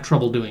 have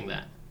trouble doing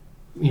that.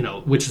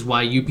 Which is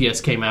why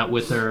UPS came out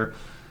with their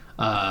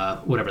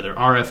their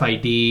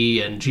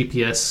RFID and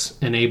GPS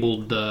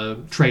enabled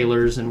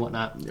trailers and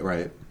whatnot.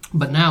 Right.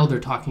 But now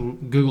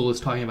Google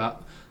is talking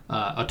about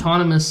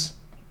autonomous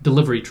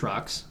delivery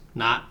trucks,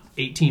 not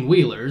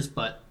 18-wheelers,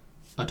 but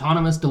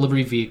autonomous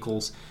delivery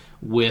vehicles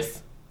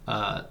with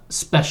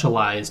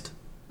specialized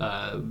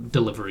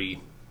delivery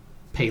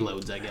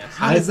payloads, I guess.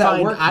 How does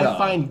that work, I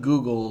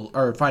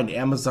though? find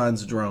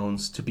Amazon's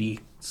drones to be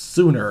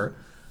sooner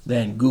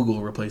than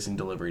Google replacing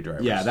delivery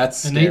drivers. Yeah,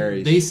 that's And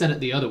scary. they said it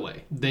the other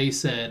way. They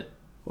said,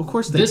 Of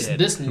course they This- did.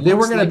 this They looks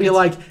were going to like be it's-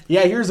 like,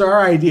 yeah, here's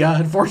our idea.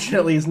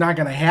 Unfortunately, it's not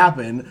going to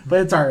happen, but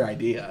it's our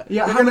idea.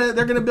 Yeah,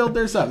 they're gonna build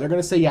theirs up. They're going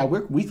to say, yeah,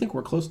 we think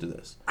we're close to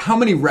this. How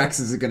many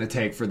wrecks is it going to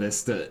take for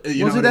this to?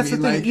 You know See, what that's I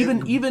mean? the thing.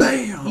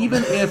 Like,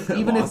 Even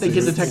if they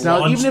get the Losses.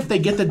 technology, even if they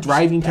get the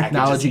driving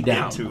technology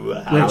Packages down, into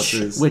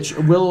houses. which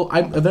will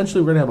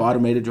eventually we're going to have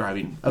automated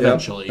driving.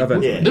 Eventually,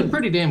 eventually. Yeah. they're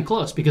pretty damn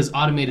close because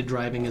automated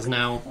driving is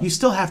now... you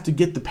still have to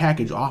get the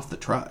package off the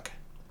truck.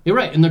 You're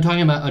right, and they're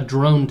talking about a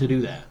drone to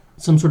do that.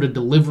 Some sort of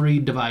delivery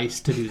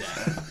device to do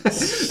that.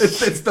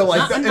 it's the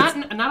like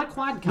Not a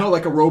quad car. no,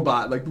 like a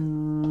robot, like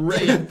Some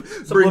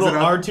brings little it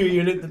up R2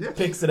 unit that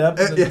picks it up.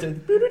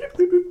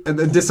 and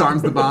then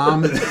disarms the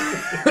bomb.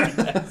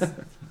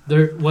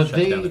 They're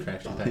Shut down the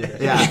trash compactor.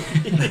 Yeah.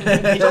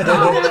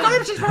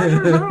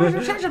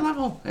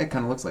 It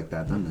kind of looks like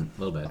that, doesn't it?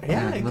 A little bit.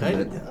 Yeah, it look kind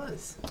at of it.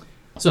 does.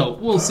 So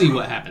we'll see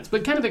what happens.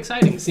 But kind of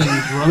exciting seeing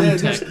drone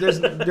tech.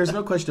 There's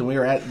no question we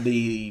are at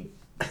the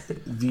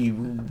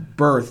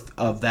birth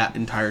of that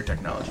entire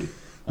technology.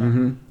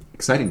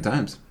 Exciting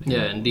times.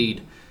 Yeah,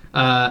 indeed.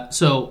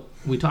 So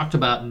we talked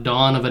about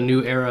dawn of a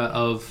new era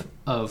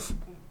of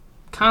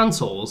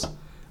consoles,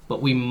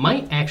 but we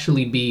might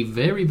actually be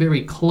very,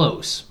 very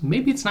close.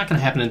 Maybe it's not going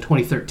to happen in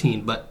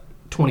 2013, but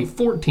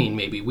 2014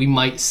 maybe we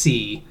might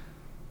see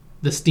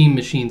the Steam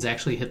machines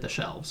actually hit the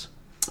shelves.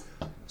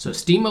 So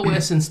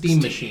SteamOS and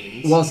Steam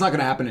machines. Well, it's not going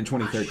to happen in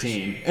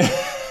 2013.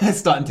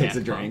 Stutton takes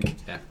a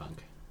drink. Daft Punk.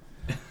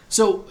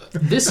 So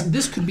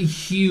this could be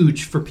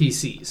huge for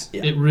PCs.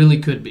 Yeah. It really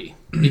could be,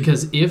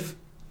 because if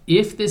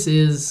this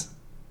is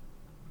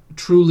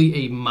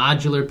truly a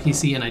modular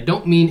PC, and I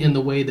don't mean in the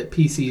way that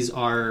PCs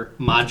are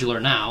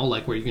modular now,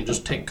 like where you can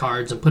just take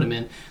cards and put them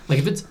in. Like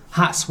if it's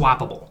hot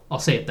swappable, I'll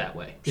say it that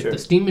way. Sure. If the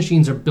Steam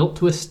machines are built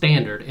to a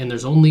standard, and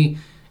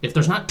if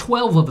there's not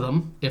 12 of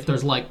them, if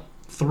there's like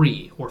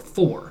 3 or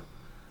 4.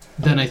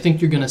 Then I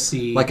think you're going to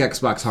see... Like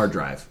Xbox hard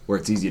drive, where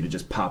it's easy to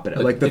just pop it.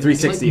 But Like the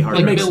 360 hard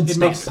like drive. build It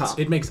stuff.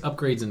 makes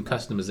upgrades and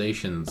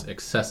customizations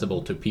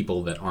accessible to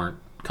people that aren't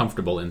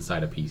comfortable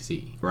inside a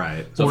PC.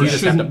 Right. So Or if you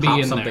just have to shouldn't be pop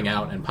in something there.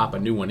 out and pop a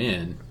new one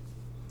in,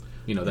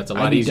 that's a I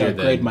lot need easier to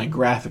upgrade than my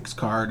graphics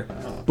card.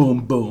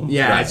 Boom, boom.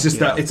 Yeah, Right, it's just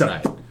yeah, it's a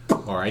right.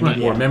 Or I need Right.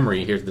 more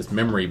memory. Here's this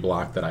memory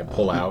block that I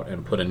pull out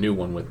and put a new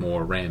one with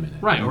more RAM in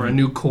it. Right, or a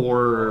new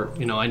core, or,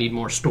 I need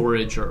more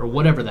storage, or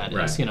whatever that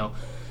is, Right.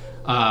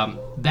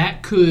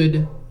 That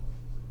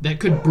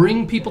could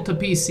bring people to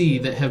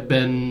PC that have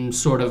been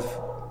sort of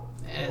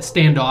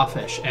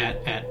standoffish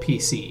at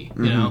PC,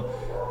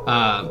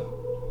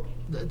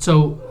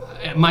 so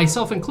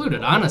myself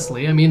included,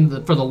 honestly. I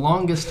mean, for the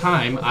longest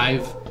time,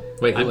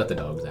 Wait, who let the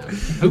dogs out?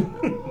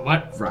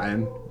 What?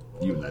 Ryan,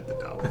 you let the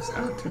dogs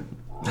out.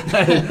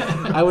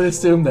 I would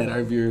assume that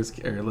our viewers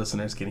or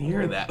listeners can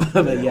hear that.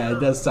 But yeah, it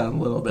does sound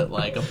a little bit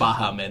like a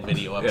Baha Men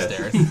video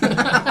upstairs.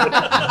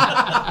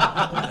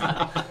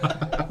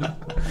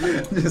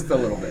 Just a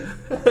little bit.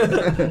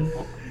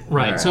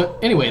 Right. All right. So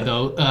anyway,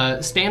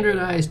 though,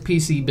 standardized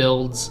PC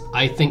builds,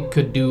 I think,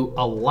 could do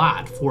a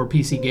lot for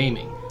PC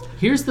gaming.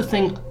 Here's the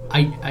thing: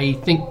 I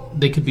think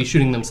they could be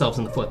shooting themselves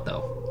in the foot,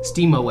 though.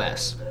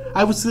 SteamOS.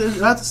 I was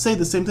about to say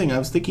the same thing. I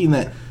was thinking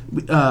that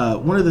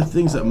one of the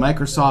things that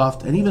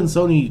Microsoft and even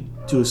Sony,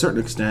 to a certain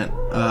extent,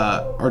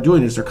 are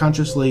doing is they're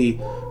consciously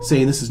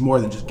saying this is more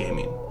than just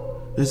gaming.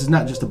 This is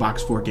not just a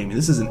box for gaming.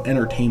 This is an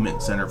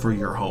entertainment center for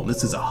your home.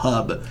 This is a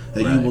hub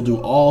that you will do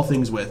all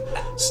things with.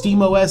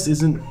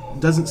 SteamOS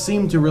doesn't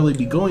seem to really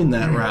be going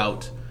that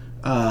route.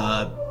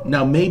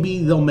 Now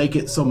maybe they'll make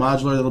it so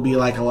modular that it'll be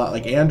like a lot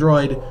like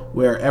Android,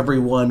 where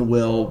everyone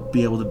will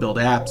be able to build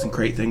apps and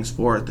create things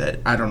for it. That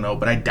I don't know,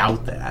 but I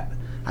doubt that.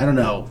 I don't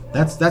know.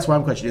 That's why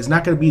I'm questioning. It's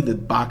not going to be the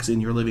box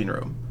in your living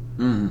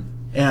room.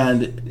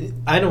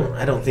 And I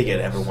don't think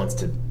it ever wants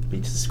to be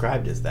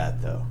described as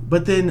that, though.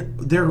 But then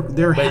they're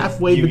But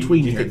halfway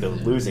between you here. think they're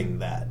losing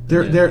that?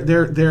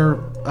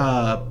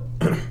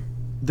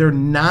 They're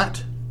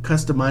not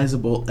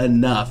customizable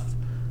enough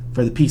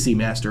for the PC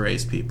Master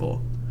Race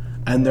people,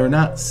 and they're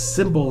not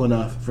simple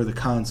enough for the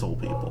console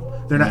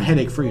people. They're not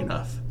headache free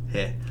enough.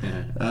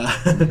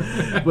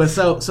 But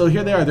so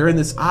here they are. They're in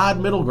this odd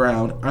middle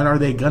ground, and are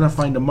they gonna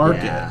find a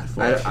market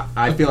for it?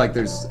 I feel like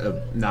there's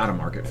not a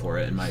market for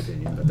it, in my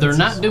opinion. But They're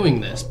not doing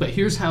this, but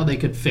here's how they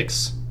could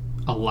fix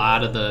a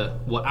lot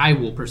of what I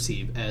will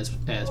perceive as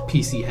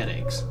PC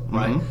headaches,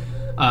 right?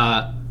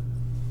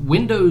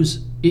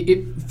 Windows,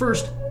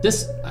 first,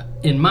 this,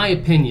 in my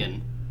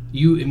opinion,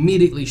 you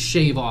immediately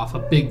shave off a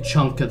big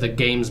chunk of the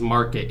games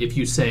market if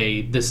you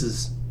say this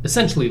is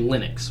essentially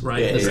Linux,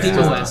 right? Yeah, the yeah.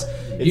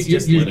 SteamOS. It's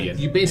just Linux.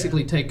 You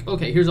basically take,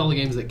 okay, here's all the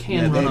games that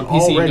can run they've on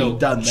PC and already go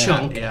done that,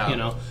 chunk, yeah. you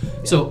know?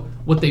 So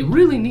what they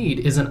really need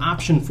is an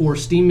option for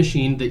Steam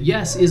Machine that,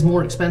 yes, is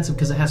more expensive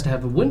because it has to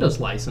have a Windows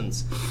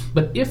license,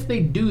 but if they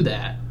do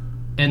that,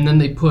 and then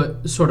they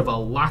put sort of a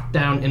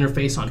lockdown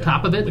interface on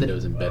top of it,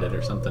 Windows embedded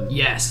or something.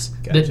 yes,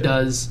 Gotcha. that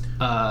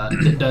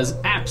does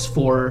apps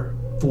for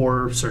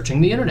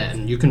searching the internet,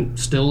 and you can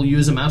still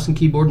use a mouse and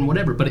keyboard and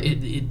whatever, but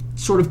it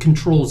sort of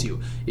controls you.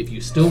 If you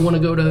still want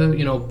to go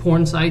to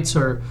porn sites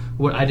or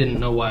what, I didn't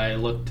know why I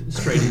looked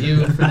straight at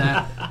you for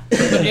that.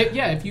 But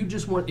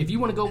if you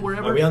want to go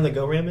wherever, Are we on the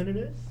GoRam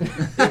internet?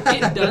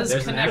 it does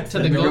There's an connect app to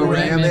the for the GoRam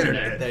GoRam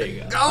internet. There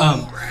you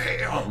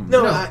go.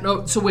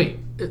 No. So wait.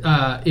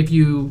 If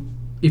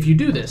you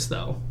do this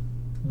though,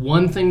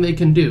 one thing they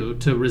can do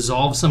to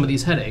resolve some of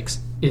these headaches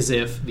is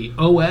if the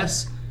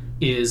OS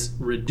is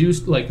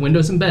reduced, like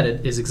Windows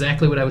Embedded is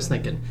exactly what I was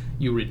thinking.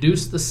 You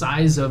reduce the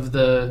size of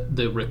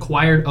the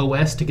required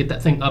OS to get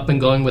that thing up and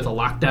going with a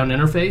lockdown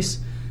interface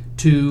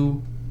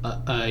to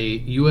a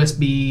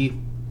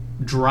USB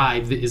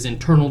drive that is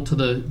internal to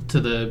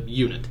the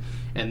unit,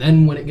 and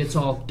then when it gets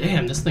all,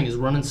 damn, this thing is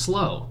running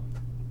slow,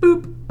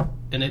 boop,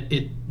 and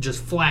it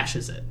just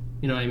flashes it.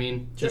 You know what I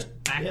mean? Just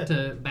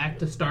back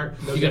to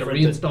start. No You got to different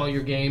reinstall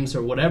your games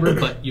or whatever,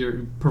 but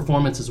your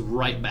performance is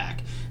right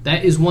back.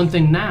 That is one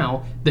thing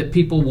now that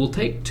people will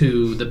take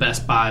to the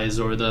Best Buys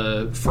or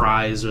the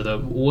Fry's or the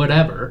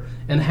whatever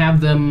and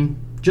have them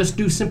just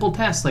do simple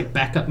tests like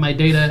back up my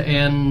data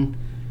and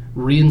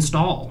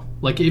reinstall.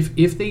 Like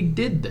if they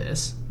did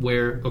this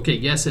where, okay,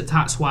 yes, it's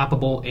hot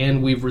swappable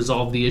and we've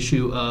resolved the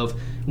issue of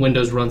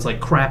Windows runs like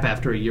crap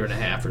after a year and a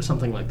half or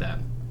something like that.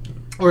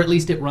 Or at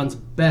least it runs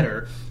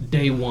better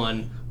day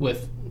one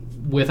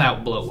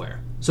without bloatware.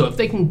 So if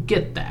they can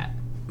get that,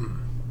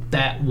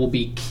 that will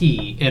be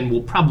key and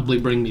will probably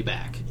bring me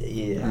back.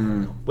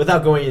 Yeah.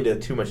 Without going into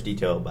too much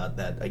detail about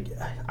that,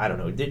 I don't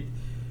know.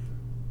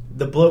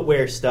 The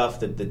bloatware stuff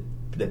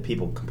that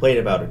people complain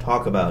about or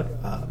talk about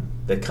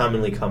that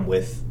commonly come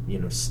with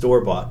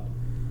store-bought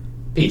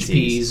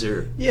HPs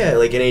or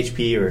like an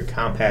HP or a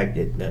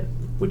Compaq,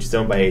 which is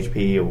owned by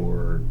HP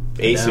or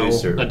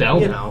Asus or Dell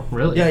now,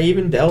 really. Yeah,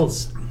 even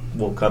Dell's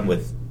will come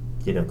with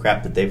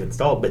crap that they've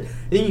installed, but I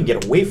think you can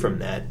get away from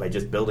that by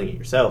just building it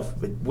yourself.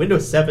 But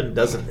Windows 7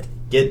 doesn't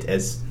get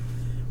as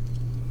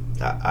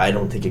I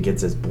don't think it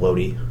gets as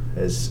bloaty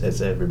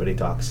as everybody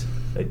talks.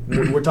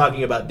 We're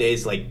talking about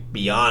days like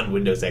beyond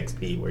Windows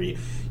XP where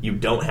you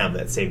don't have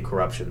that same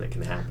corruption that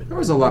can happen. There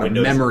was a lot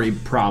Windows, of memory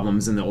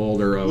problems in the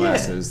older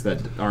OSs that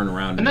aren't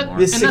around And that- anymore.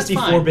 This and that's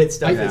 64-bit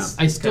stuff fine. is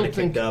I still kind of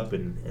think kicked up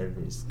and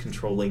is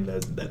controlling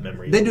that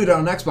memory. They do it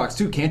on Xbox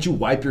too. Can't you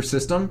wipe your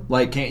system?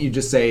 Like, can't you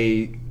just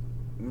say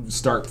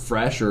start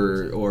fresh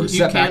or You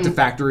set back can- to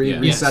factory, yeah.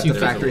 reset you the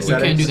can. factory You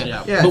settings? can do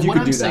that. Yeah, but if you what could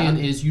I'm do saying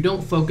that. is you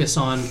don't focus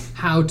on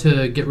how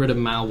to get rid of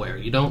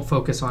malware. You don't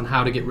focus on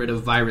how to get rid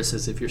of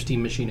viruses if your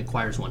Steam machine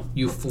acquires one.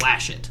 You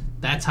flash it.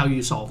 That's how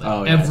you solve it.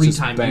 Oh, yeah, it's Every just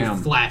time bam.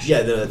 you flash Yeah,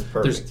 it. no, that's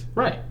perfect.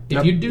 Right. If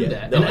Yep. you do Yeah.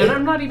 that. No, And it-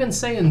 I'm not even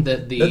saying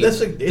that the, It's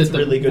that the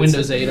really good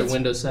Windows system. 8 or That's-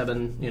 Windows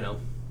 7,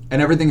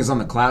 And everything is on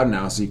the cloud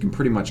now, so you can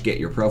pretty much get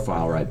your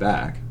profile right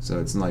back. So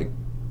it's like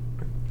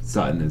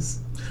Sutton is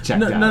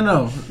checked out.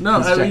 No. He's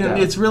I mean, checked out.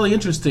 it's really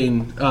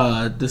interesting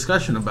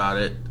discussion about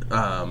it.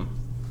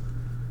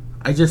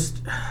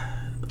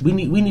 We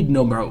need to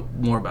know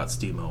more about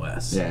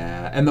SteamOS.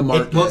 Yeah, and the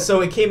market. So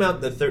it came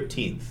out the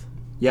 13th.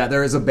 Yeah,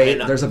 there is a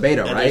beta. And, There's a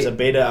beta, and right? There's a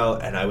beta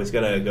out, and I was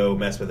gonna go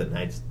mess with it, and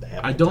I just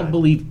haven't I don't time.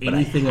 believe But I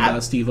anything have-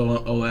 about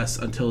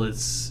SteamOS until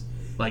it's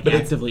But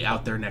it's- actively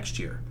out there next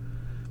year.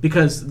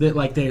 because we're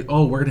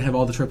gonna have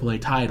all the AAA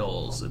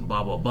titles and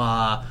blah blah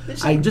blah.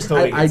 There's I some just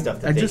coding I and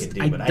stuff that I they just can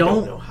do, I but I don't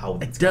don't know how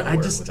it's gonna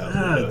work without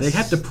Windows they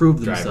have to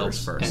prove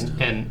themselves drivers. first.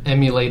 And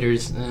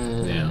emulators.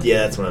 Yeah,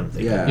 that's what I'm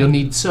thinking. Yeah. You'll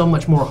need so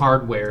much more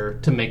hardware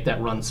to make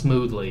that run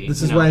smoothly.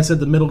 This is why I said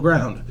the middle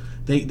ground.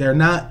 They're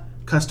not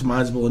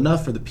customizable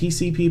enough for the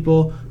PC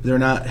people. They're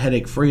not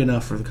headache free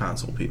enough for the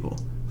console people.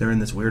 They're in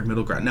this weird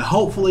middle ground. Now,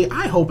 hopefully,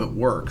 I hope it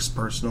works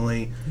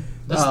personally.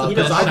 That's the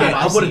Because best shot I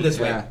I'll put it see. this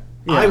way: Yeah.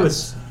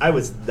 I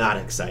was not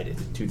excited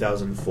in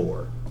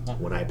 2004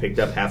 when I picked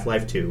up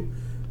Half-Life 2,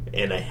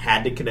 and I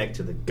had to connect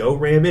to the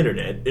GoRAM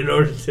internet in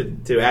order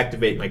to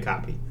activate my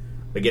copy.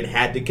 Like, it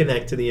had to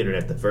connect to the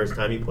internet the first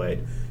time you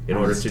played in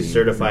order to Steam.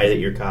 certify that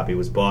your copy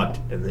was bought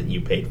and that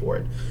you paid for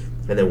it.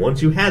 And then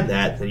once you had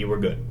that, then you were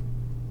good.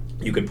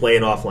 You could play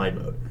in offline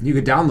mode. You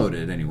could download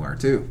it anywhere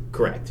too.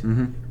 Correct.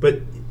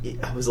 But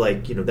I was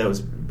like, that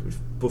was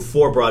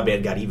before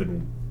broadband got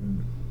even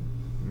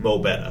mo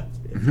better.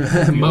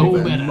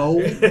 Mo better. Mo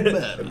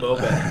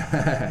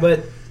better.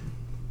 But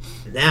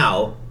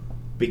now,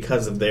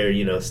 because of their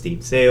Steam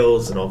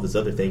sales and all these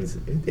other things,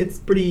 it's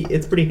pretty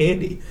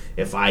handy.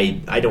 If I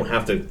don't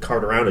have to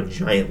cart around a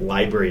giant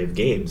library of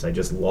games, I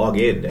just log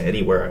in to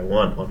anywhere I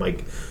want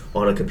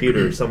on a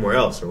computer or somewhere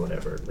else or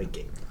whatever.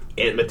 Like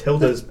Aunt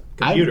Matilda's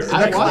computer.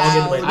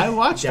 I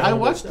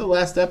watched the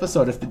last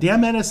episode. If the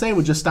damn NSA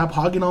would just stop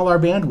hogging all our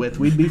bandwidth,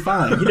 we'd be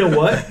fine. You know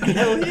what?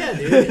 Hell yeah,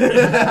 dude.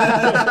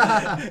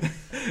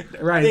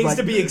 Right, Things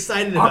to be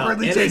excited about.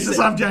 Awkwardly change the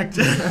subject.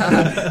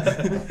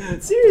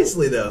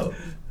 Seriously, though.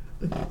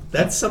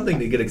 That's something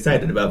to get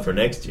excited about for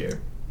next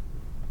year.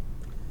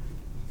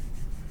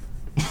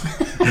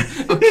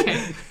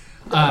 Okay.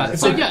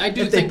 So yeah, I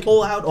do If they think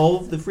pull out all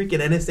of the freaking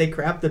NSA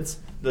crap that's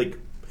like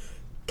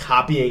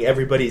copying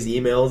everybody's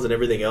emails and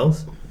everything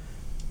else,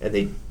 and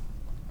they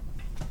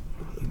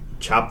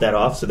chop that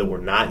off so that we're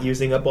not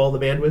using up all the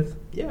bandwidth,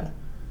 yeah,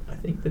 I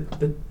think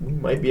that we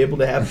might be able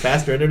to have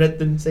faster internet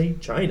than, say,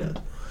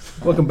 China.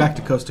 Welcome back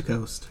to Coast to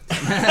Coast.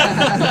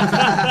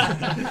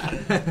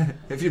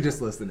 If you're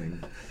just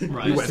listening.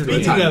 right.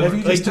 Speaking of,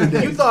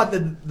 you thought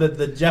that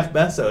the Jeff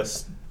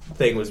Bezos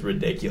thing was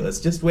ridiculous.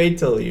 Just wait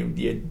till you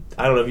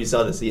I don't know if you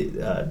saw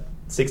the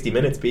 60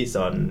 Minutes piece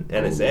on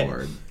NSA. Oh,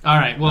 Lord. All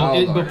right. Well, Oh,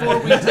 Lord. before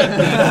we take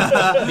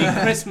the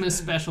Christmas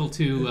special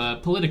to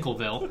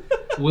Politicalville,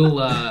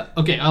 we'll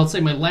okay. I'll say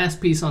my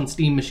last piece on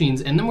Steam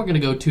machines, and then we're going to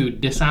go to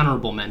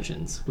dishonorable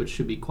mentions, which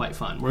should be quite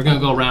fun. We're going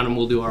to go around and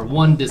we'll do our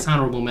one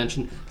dishonorable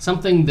mention,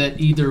 something that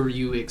either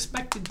you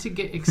expected to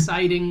get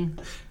exciting.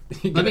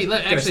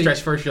 Gotta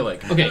stretch first. You're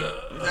like, Okay,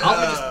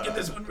 just get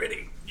this one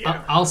ready.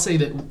 I'll say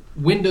that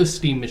Windows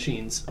Steam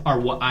machines are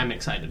what I'm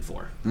excited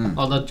for.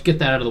 I'll get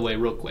that out of the way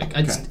real quick.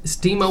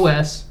 Steam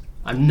OS,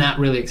 I'm not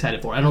really excited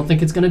for. I don't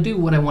think it's going to do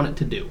what I want it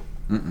to do.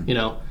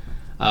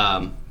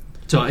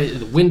 So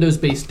the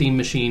Windows-based Steam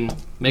machine,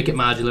 make it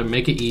modular,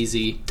 make it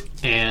easy,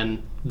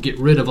 and get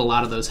rid of a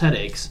lot of those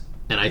headaches.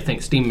 And I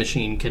think Steam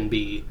machine can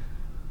be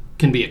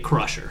a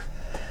crusher.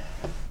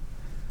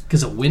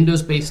 Because a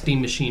Windows-based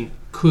Steam machine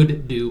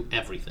could do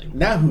everything.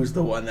 Now who's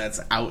the one that's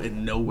out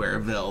in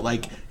Nowhereville?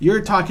 Like,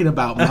 you're talking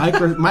about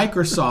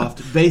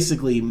Microsoft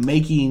basically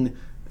making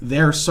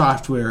their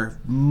software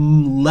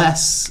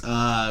less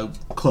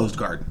closed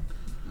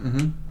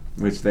garden.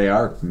 Which they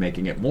are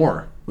making it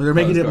more. Well, they're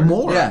making it closed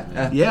more.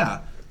 garden.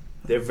 Yeah.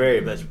 They're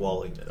very much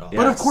walling it off. Yeah.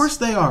 But of Yes. course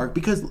they are,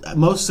 because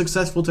most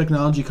successful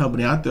technology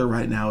company out there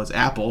right now is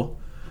Apple.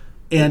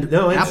 And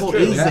No, it's Apple true.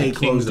 is Yeah, a kings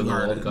closed of the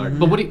garden. walled garden.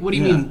 But what do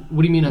you Yeah. mean?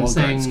 What do you mean? I'm Walled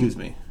garden, saying. excuse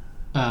me.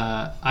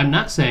 I'm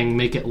not saying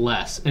make it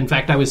less. In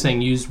fact, I was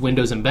saying use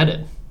Windows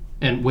Embedded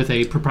and with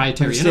a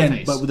proprietary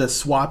interface. But with a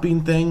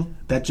swapping thing,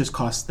 that just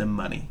costs them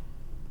money.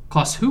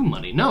 Costs who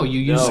money? No,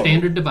 you use No.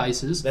 standard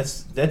devices.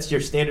 That's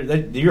your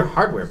standard. Your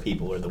hardware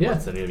people are the Yeah.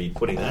 ones that are going to be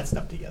putting that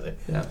stuff together.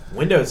 Yeah.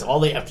 Windows, all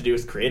they have to do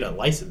is create a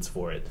license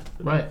for it.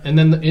 Right, and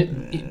then it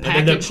And then the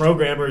packaged.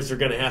 programmers are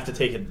going to have to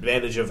take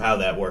advantage of how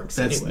that works.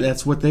 Anyway.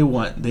 That's what they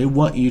want. They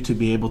want you to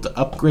be able to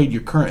upgrade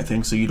your current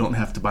thing so you don't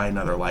have to buy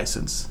another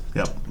license.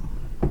 Yep.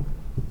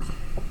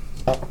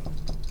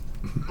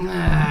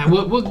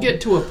 We'll get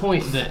to a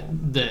point that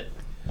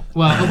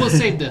well, we'll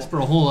save this for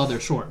a whole other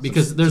short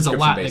because there's a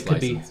lot that Subscription-based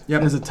could be. license.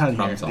 Yep. There's a ton here.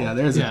 Problem solved. Yeah,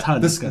 there's Yeah. a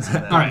ton discussing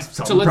that. All right,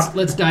 so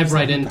let's dive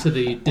right into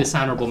the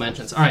dishonorable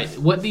mentions. All right,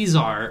 what these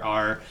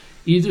are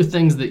either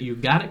things that you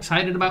got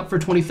excited about for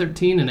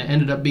 2013 and it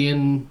ended up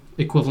being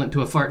equivalent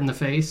to a fart in the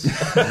face, Or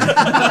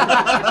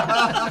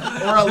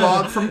a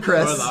log from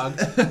Chris.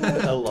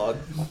 a log,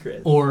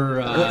 Chris.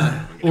 or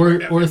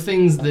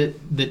things that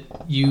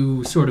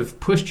you sort of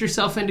pushed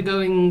yourself into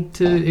going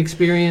to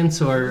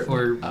experience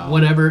or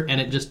whatever,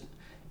 and it just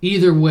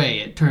either way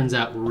it turns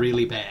out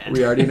really bad.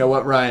 We already know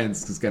what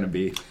Ryan's is going to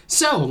be.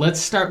 So let's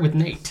start with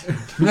Nate.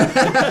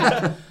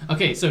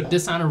 Okay, so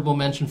dishonorable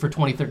mention for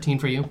 2013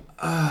 for you.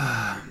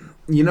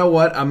 You know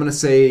what? I'm going to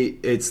say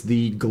it's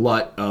the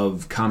glut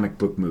of comic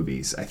book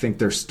movies. I think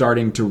they're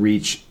starting to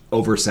reach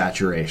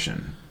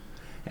oversaturation.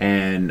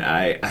 And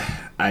I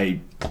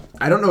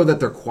don't know that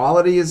their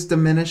quality is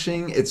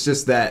diminishing. It's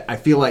just that I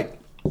feel like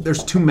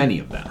there's too many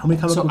of them. How many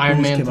comic So book Iron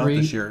movies Man came 3,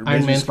 out this year?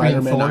 Iron Amazing Man 3 and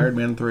Spider-Man, Thor. Iron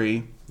Man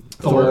 3.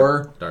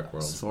 Thor, Dark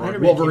World.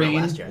 Spider-Man Wolverine. came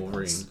out last year.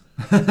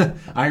 Wolverine.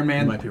 Iron You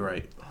Man, might be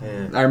right.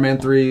 Yeah. Iron Man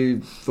 3,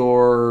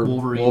 Thor,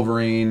 Wolverine.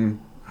 Wolverine.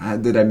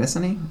 Did I miss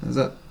any?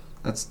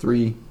 That's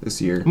 3 this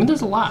year. I mean,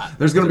 there's a lot.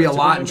 There's going to be a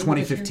lot in Superman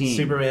movie this year? 2015.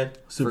 Superman.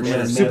 Superman, For Man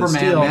sure. of Superman,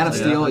 Steel. Man of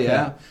Steel, Okay.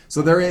 yeah.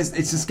 So there is.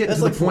 It's just getting That's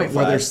to like the 4 or point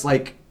where 5. there's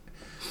like,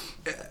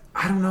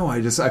 I don't know. I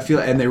feel,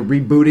 and they're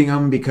rebooting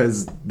them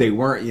because they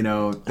weren't.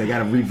 They got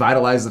to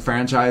revitalize the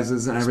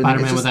franchises and everything.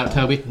 Spider-Man It's just- without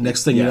Toby.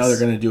 Next thing you know, Yes.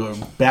 they're going to do a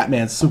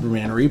Batman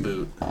Superman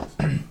reboot.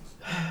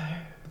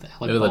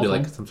 Maybe they'll do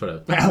like some sort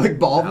of Alec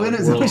Baldwin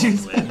is what you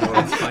said.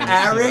 World's Finest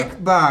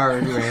Eric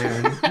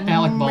Baldwin.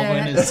 Alec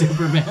Baldwin is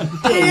Superman.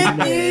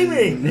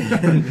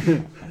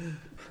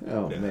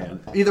 Oh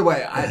man. Either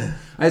way,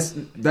 that's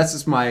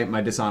just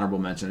my dishonorable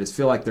mention. I just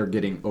feel like they're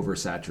getting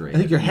oversaturated. I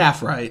think you're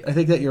half right. I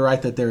think that you're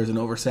right that there is an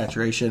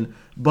oversaturation.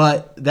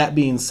 But that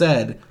being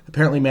said,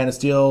 apparently Man of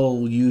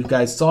Steel, you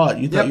guys saw it.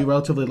 You thought Yep. you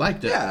relatively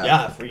liked it. Yeah.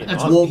 Yeah, freaking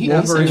That's awesome. what he said.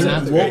 Wolverine,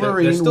 That's great.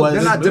 Wolverine They're still- was.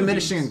 They're not movies.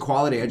 diminishing in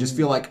quality. I just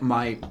feel like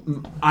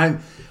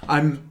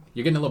I'm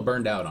You're getting a little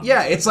burned out on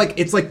yeah, it. it's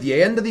like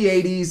the end of the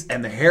 80s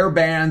and the hair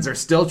bands are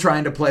still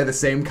trying to play the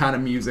same kind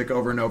of music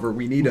over and over.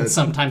 We need a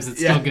Sometimes it's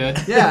still good.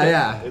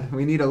 Yeah.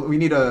 We need a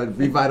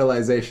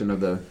revitalization of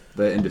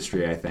the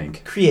industry, I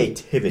think.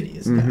 Creativity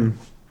is down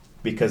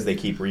because they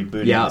keep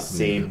rebooting Yeah. the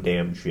same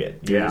damn shit.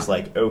 You're Yeah. just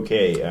like,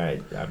 okay, all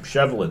right, I'm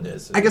shoveling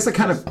this. I guess I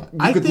kind of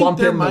I could think lump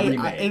there in the might.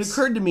 remakes. It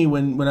occurred to me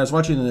when I was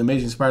watching the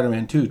Amazing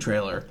Spider-Man 2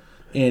 trailer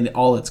in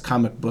all its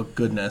comic book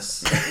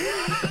goodness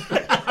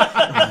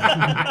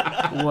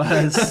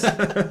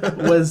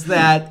was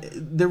that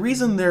the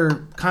reason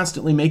they're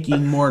constantly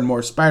making more and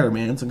more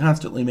Spider-Mans and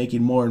constantly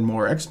making more and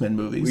more X-Men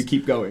movies We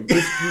keep going.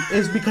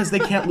 is because they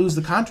can't lose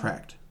the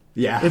contract.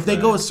 Yeah. If they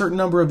go a certain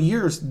number of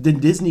years, then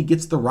Disney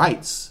gets the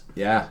rights.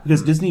 Yeah.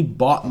 Because Disney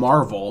bought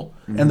Marvel,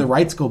 and the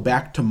rights go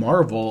back to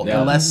Marvel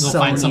Yeah. unless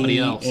They'll find somebody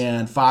Sony else.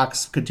 and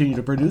Fox continue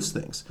to produce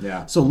things.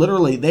 Yeah. So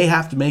literally, they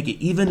have to make it,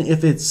 even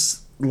if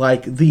it's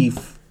like the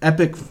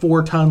epic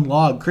 4-ton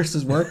log Chris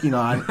is working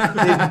on. They've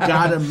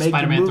got to make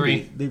Spider-Man a movie.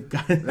 3. They've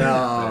got.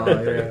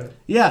 Oh, yeah.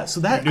 Yeah. So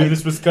that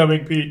this was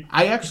coming, Pete.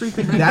 I actually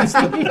think that's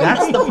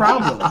the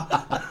problem.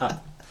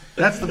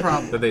 That's the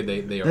problem. That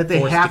they are That they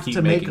forced have to keep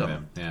to make making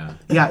them. them.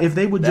 Yeah, if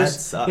they would That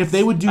just sucks. if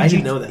they would do I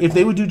didn't know that. if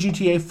they would do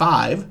GTA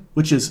 5,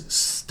 which is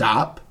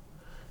stop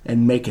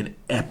and make an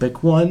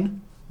epic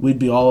one, we'd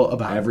be all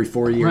about it. Every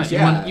 4 years. Right.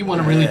 Yeah. You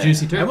want a really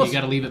juicy turkey, almost- you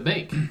got to leave it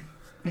baked.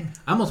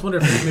 I almost wonder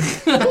if maybe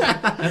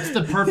That's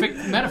the perfect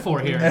metaphor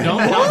here. Don't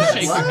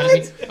shake your head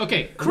at me.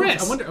 Okay,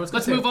 Chris, I was gonna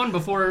let's say- move on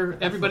before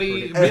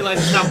everybody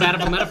realizes how bad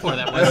of a metaphor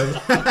that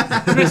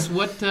was. Chris,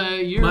 what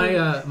your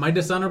my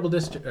dishonorable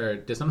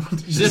dishonorable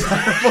Just-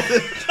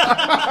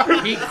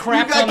 he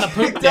crapped on the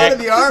poop Kicked out of deck.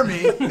 the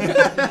army.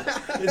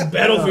 It's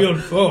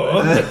Battlefield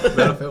 4.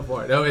 Battlefield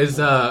 4. No, is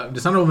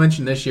dishonorable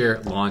mention this year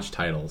launch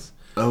titles.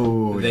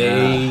 Oh,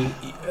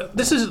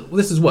 This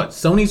is what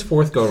Sony's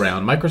 4th go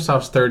round,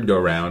 Microsoft's 3rd go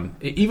round,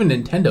 even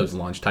Nintendo's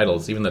launch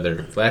titles, even though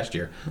they're last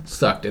year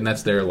sucked, and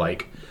that's their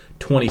like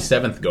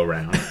 27th go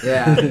round.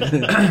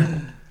 Yeah.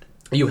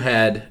 You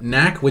had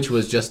Knack, which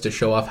was just to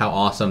show off how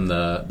awesome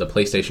the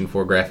PlayStation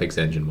 4 graphics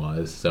engine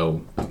was,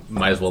 so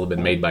might as well have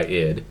been made by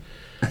id.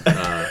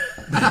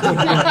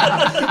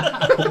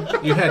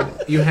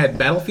 You had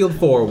Battlefield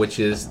 4, which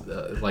is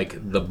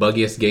like the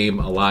buggiest game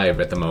alive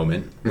at the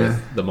moment, with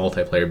the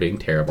multiplayer being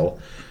terrible.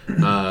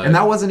 And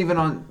that wasn't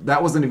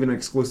even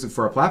exclusive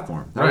for a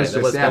platform. That was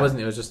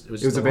just It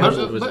was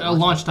available. A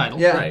launch title.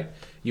 Yeah. Right.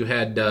 You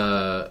had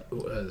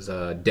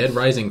Dead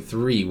Rising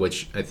 3,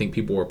 which I think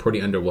people were pretty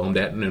underwhelmed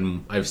at,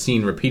 and I've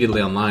seen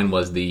repeatedly online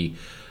was the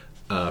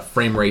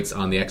frame rates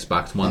on the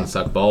Xbox One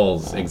suck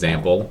balls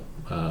example.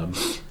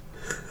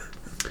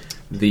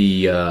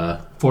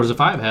 Forza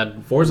 5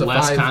 had Forza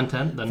less 5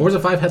 content than Forza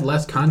 5 had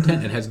less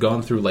content and has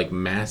gone through like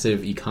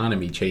massive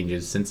economy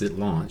changes since it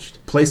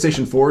launched.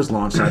 PlayStation 4's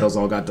launch titles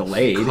all got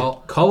delayed.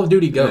 Call of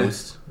Duty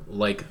Ghost,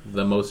 like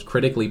the most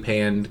critically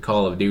panned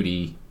Call of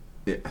Duty.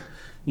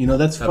 You know,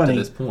 that's Up to funny.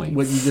 this point.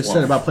 What you just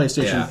said about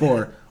PlayStation Yeah.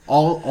 4.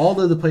 All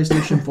of the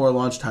PlayStation 4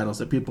 launch titles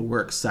that people were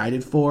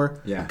excited for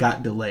Yeah.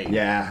 got delayed.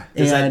 Yeah.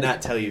 Does that And-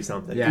 not tell you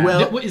something? Yeah.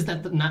 Well, Is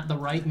that not the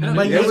right No,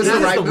 move? It was the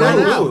right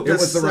move. It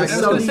was the right I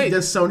was gonna move. say-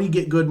 Does Sony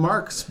get good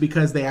marks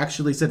because they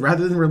actually said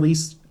rather than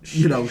release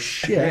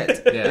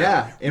shit?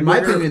 Yeah. In my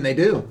opinion, they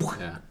do.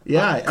 Yeah.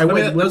 Yeah, I was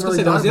wouldn't going to really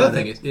say that was thought the other about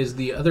thing it. is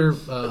the other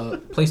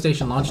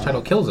PlayStation launch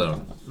title,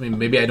 Killzone. I mean,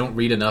 maybe I don't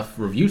read enough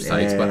review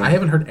sites, but Yeah. I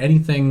haven't heard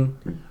anything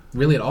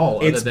really at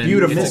all. It's other than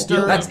beautiful. it's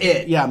Killzone. That's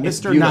it. Yeah, It's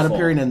Mr. Not beautiful.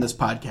 appearing in this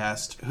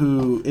podcast,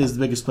 who is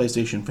the biggest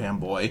PlayStation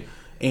fanboy,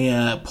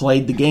 and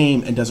played the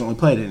game and doesn't really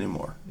play it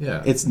anymore.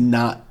 Yeah. It's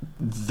not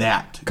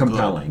that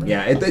Compelling. good.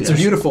 Yeah. It's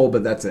beautiful,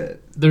 but that's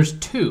it. There's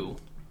two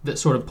that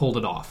sort of pulled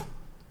it off.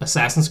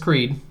 Assassin's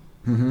Creed.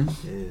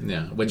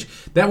 Yeah, which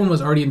that one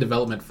was already in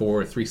development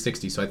for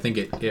 360, so I think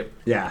it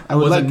Yeah. I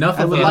would was like, enough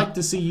I of would a like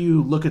to see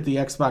you look at the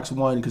Xbox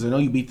One because I know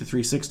you beat the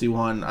 360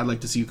 one. I'd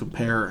like to see you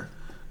compare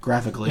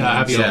graphically. Yeah,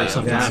 I'd be and over stuff.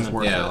 sometime. It's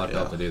worth Yeah, it,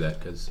 I'll have to do that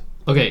because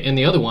Okay, and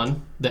the other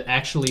one that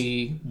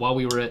actually, while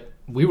we were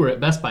at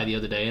Best Buy the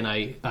other day, and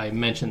I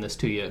mentioned this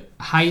to you,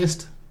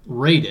 highest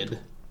rated,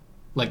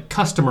 like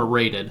customer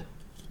rated,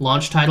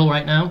 launch title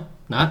right now,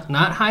 not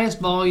highest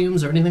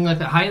volumes or anything like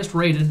that, highest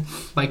rated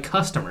by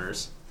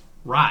customers,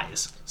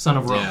 Rise, Son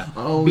of Rome. Yeah.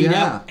 Oh, Beat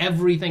yeah. out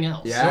everything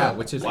else. Yeah.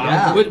 which is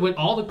Wow. What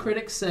all the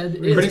critics said,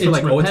 Critics it's are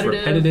like, oh, it's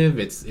repetitive. repetitive.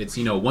 It's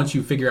once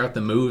you figure out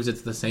the moves,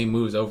 it's the same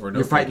moves over and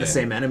You're over. fighting the again.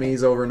 same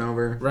enemies over and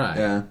over. Right.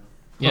 Yeah.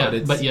 Yeah, but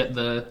it's- but yet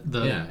the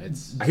Yeah,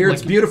 it's I hear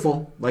it's Like-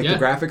 beautiful. Like Yeah.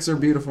 the graphics are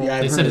beautiful. Yeah,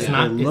 they I've said heard it's it.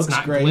 not It it's looks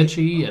not great.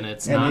 glitchy and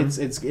it's not And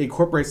it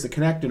incorporates the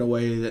Kinect in a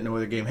way that no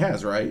other game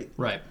has, right?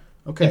 right.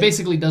 Okay. It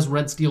basically does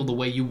Red Steel the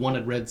way you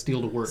wanted Red Steel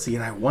to work. See,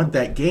 and I want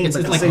that game, It's but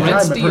at the like same Red time,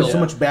 I've Steel. heard so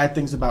much bad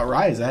things about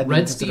Rise. I hadn't even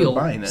Red considered Steel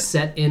buying it.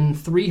 set in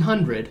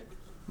 300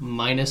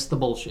 minus the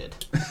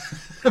bullshit.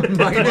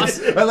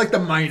 Minus. I like the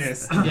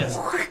minus. Yes.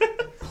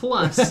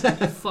 Plus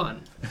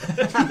fun.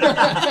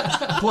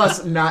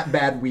 Plus, not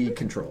bad Wii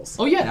controls.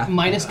 Oh yeah,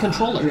 minus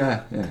controller.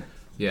 Yeah, yeah.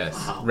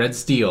 yes. Red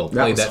Steel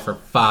played was- that for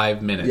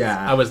 5 minutes.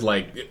 Yeah. I was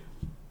like,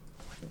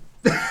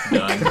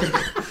 done.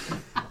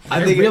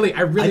 I think really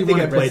I wanted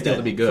Red played Steel that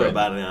to be for good.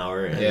 about an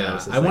hour. And Yeah,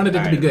 was just I wanted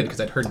like, it to be all good right. because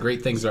I'd heard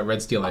great things about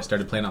Red Steel. And I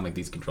started playing on like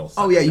these controls.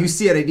 Oh yeah, you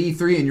see it at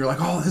E3 and you're like,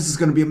 oh, this is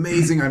going to be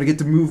amazing. I'm going to get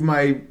to move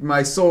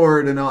my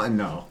sword and all. And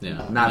no,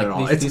 Yeah, not like, at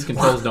all. These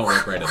controls don't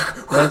work right at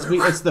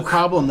all. It's the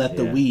problem that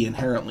the Yeah. Wii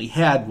inherently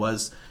had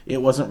was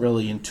it wasn't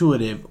really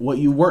intuitive. What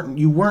you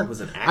weren't was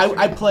an action.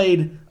 I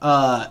played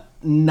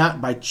not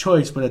by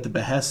choice, but at the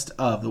behest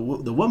of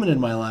the woman in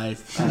my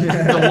life,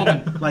 The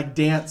woman. like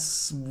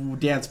dance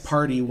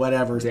party,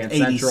 whatever, Dance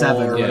 87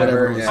 Central or or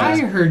whatever. It was. yeah. I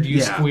heard you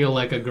Yeah. squeal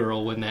like a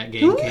girl when that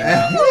game came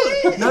out.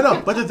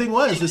 No, but the thing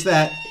is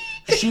that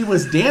she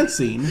was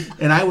dancing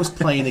and I was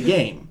playing a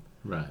game.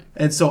 Right.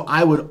 And so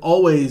I would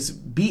always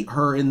beat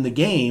her in the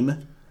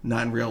game,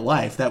 not in real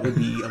life. That would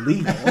be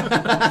illegal.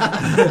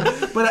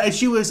 But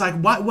she was like,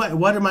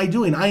 what am I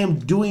doing? I am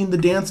doing the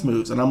dance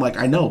moves. And I'm like,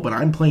 I know, but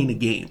I'm playing a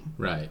game.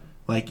 Right.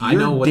 Like, I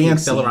you're know what the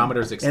dancing,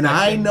 accelerometer's and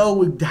I expecting.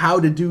 know how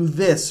to do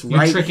this You're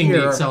right tricking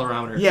here. the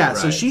accelerometer. Yeah,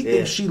 so Right. she Yeah.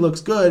 thinks she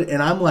looks good,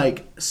 and I'm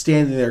like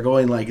standing there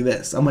going like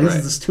this. I'm like, this Right.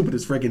 is the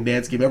stupidest freaking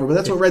dance game ever. But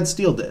that's what Red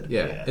Steel did.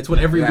 Yeah. Yeah. It's what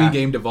every Yeah. Wii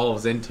game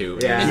devolves into.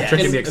 Yeah. It's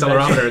tricking the It's-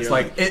 accelerometer. It's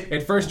like, It-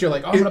 at first you're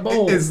like, oh, I'm going to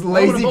bowl. Is I'm gonna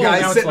lazy bowl. guy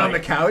Now it's sitting on the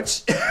like-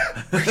 couch?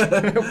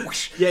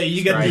 Yeah,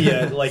 you get Strike.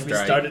 the like we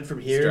Strike. started from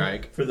here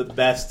Strike. for the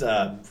best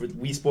for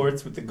Wii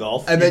Sports with the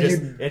golf, And then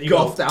just- you and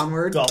golf go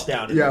downward? golf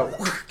down, and Yeah.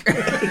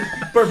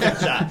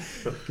 perfect shot.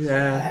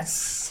 Yeah.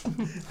 Yes.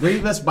 Maybe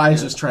Best Buy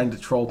is just trying to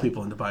troll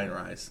people into buying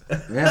Rise.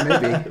 Yeah,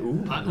 maybe.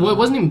 Well, it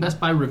wasn't even Best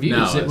Buy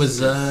reviews. No,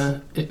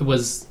 it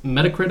was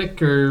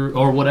Metacritic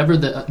or whatever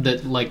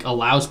that like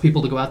allows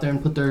people to go out there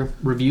and put their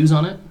reviews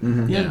on it. You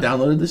haven't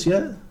downloaded this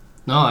yet?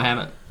 No, I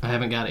haven't. I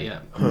haven't got it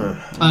yet.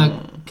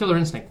 Killer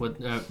Instinct.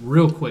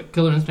 Real quick,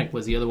 Killer Instinct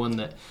was the other one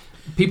that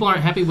people aren't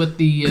happy with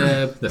the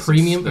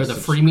premium or the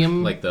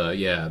freemium. Like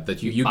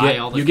that you buy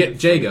all the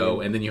get Jago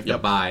freemium. and then you have to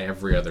buy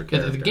every other Yeah,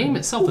 character. the game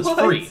itself is What?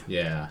 free.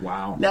 Yeah.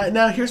 Wow.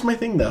 Now here's my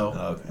thing though.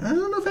 Okay. I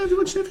don't know if I have too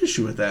much of an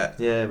issue with that.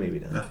 Yeah, maybe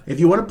not. If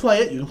you want to play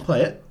it, you can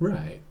play it.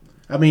 Right.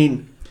 I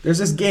mean, there's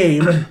this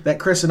game that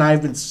Chris and I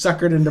have been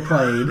suckered into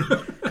playing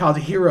called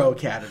Hero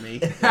Academy.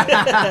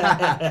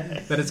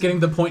 That it's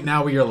getting to the point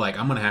now where you're like,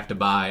 I'm gonna have to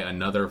buy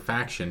another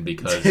faction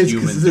because It's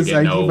humans because get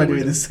I keep on doing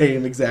no. the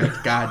same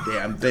exact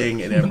goddamn thing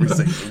in every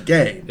single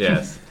game.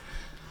 Yes.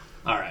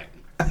 All right.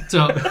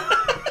 So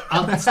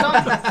I'll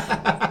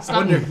stop.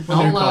 Wonder who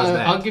caused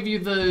that. I'll give you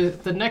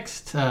the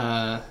next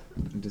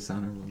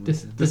Dishonorable.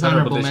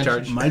 dishonorable mention.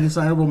 discharge. My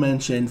dishonorable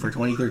mention for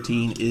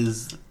 2013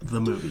 is the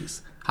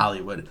movies.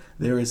 Hollywood.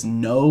 There is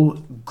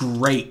no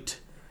great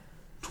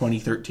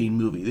 2013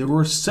 movie. There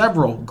were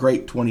several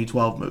great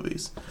 2012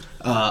 movies.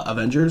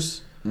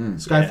 Avengers,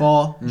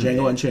 Skyfall,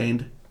 Django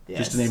Unchained,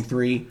 just to Yes. name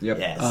three. Yep.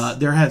 Yes.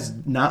 There has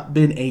not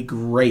been a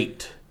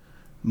great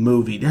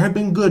movie. There have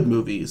been good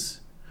movies.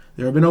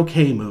 There have been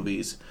okay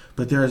movies.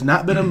 But there has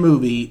not been a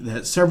movie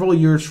that several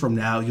years from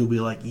now you'll be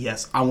like,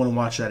 yes, I want to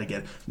watch that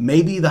again.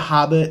 Maybe The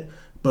Hobbit,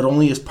 but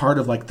only as part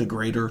of like the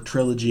greater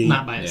trilogy.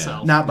 Not by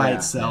itself. Not by Yeah,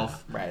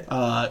 itself. Right.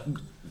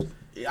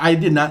 I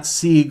did not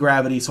see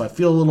Gravity, so I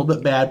feel a little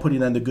bit bad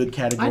putting it in the good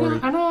category.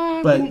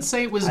 I But- wouldn't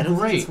say it was I don't think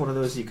great. it's one of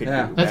those you could.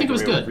 Yeah. go I think it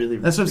was back and good. Really,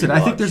 That's what I'm saying.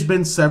 I think rewatch. there's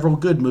been several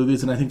good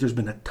movies, and I think there's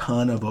been a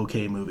ton of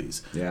okay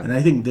movies. Yeah. And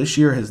I think this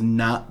year has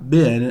not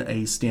been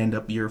a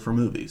stand-up year for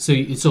movies.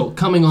 So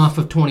coming off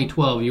of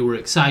 2012, you were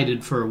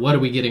excited for what are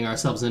we getting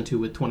ourselves into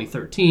with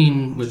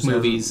 2013 with Just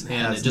movies, has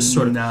and it just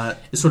sort of not-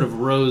 it sort of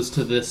rose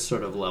to this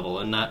sort of level,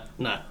 and not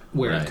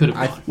where it Right. could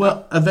have gone.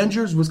 Well,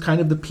 Avengers was kind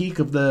of the peak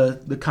of the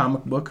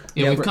comic book.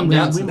 Yeah, we've come we-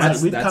 down we- since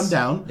that's- We've come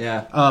down.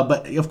 Yeah.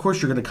 But of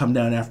course, you're going to come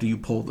down after you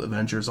pull the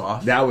Avengers off.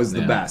 That was the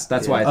Yeah. best.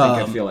 That's why I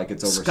think I feel like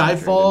it's over.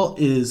 Skyfall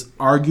is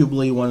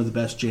arguably one of the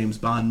best James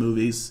Bond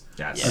movies.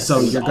 Yes. So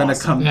It was you're gonna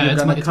awesome. come. Yeah, You're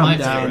it's gonna my- it's come my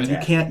down. favorite.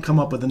 You can't come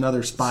up with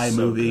another spy So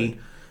movie.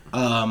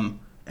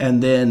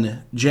 And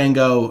then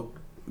Django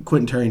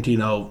Quentin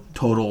Tarantino,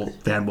 total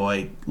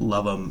fanboy,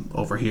 love him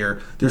over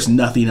here. There's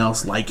nothing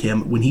else like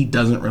him. When he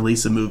doesn't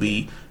release a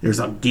movie, there's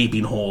a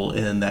gaping hole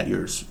in that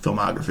year's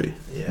filmography.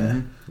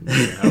 Yeah.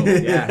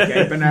 Yeah,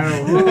 gaping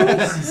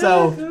out.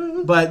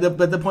 So, but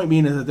the point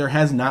being is that there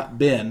has not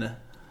been.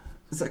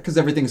 Because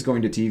everything's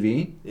going to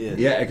TV.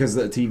 Yeah. Because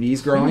the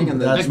TV's growing and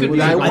the That's could what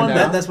be. I Like wonder.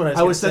 that's what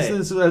I was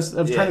gonna say. I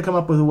was trying to come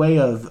up with a way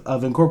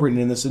of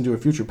incorporating this into a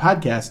future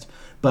podcast.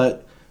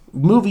 But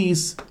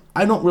movies,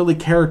 I don't really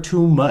care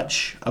too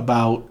much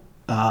about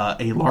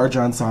a large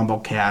ensemble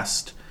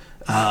cast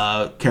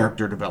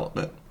character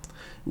development.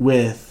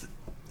 With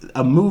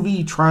a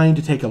movie trying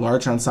to take a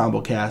large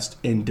ensemble cast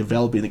and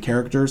developing the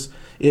characters,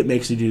 it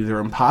makes it either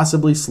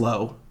impossibly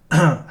slow,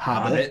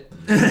 Hobbit.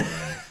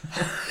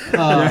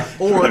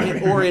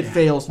 Or it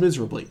fails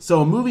miserably.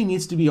 So a movie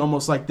needs to be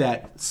almost like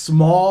that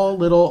small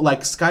little,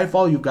 like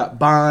Skyfall. You've got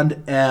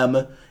Bond,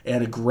 M,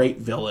 and a great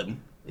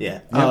villain.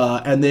 Yeah.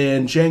 And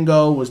then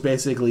Django was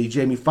basically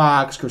Jamie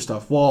Foxx,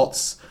 Christoph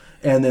Waltz,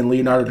 and then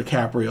Leonardo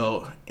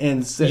DiCaprio. And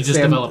You just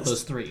develop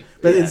those three.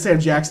 But then Sam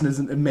Jackson is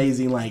an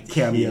amazing like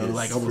cameo, is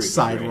like almost freaking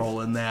side great.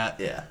 role in that.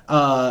 Yeah.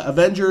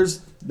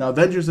 Avengers. Now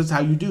Avengers is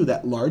how you do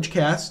that large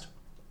cast.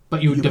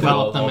 But you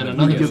develop them in You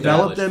another You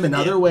develop them in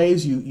other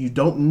ways. You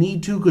don't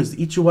need to because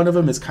each one of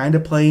them is kind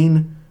of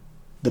playing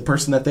the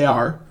person that they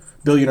are.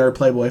 Billionaire,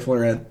 playboy,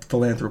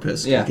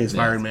 philanthropist, Yeah. in case of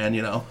Iron Man,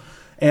 you know.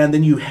 And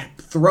then you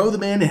throw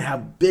them in and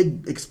have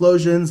big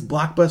explosions,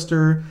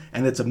 blockbuster,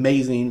 and it's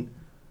amazing.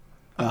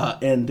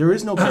 And there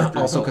is no character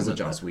Also because of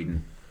development. Joss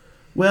Whedon.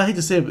 Well, I hate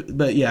to say it,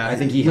 but yeah. I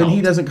think he when he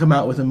helped. doesn't come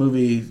out with a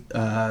movie,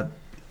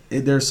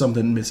 there's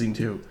something missing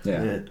too.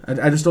 Yeah.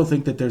 I just don't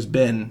think that there's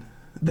been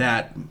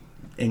that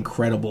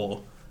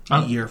incredible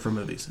year for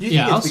movies. Do you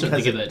Yeah, think I'll it's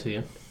certainly because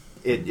give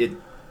that to you.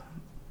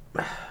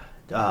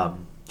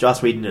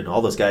 Joss Whedon and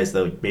all those guys,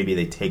 though, maybe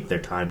they take their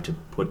time to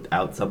put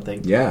out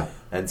something. Yeah.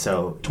 And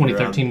so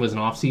 2013 was an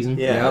off season.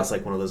 Yeah, Yep. it's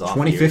like one of those off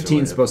 2015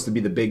 years is supposed to be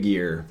the big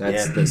year.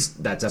 That's Yeah.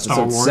 that's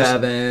Star episode Wars.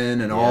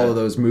 7 and all Yeah. of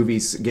those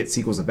movies get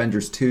sequels,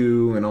 Avengers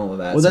 2 and all of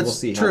that. Well, so that's we'll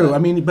see how true. that- I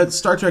mean, but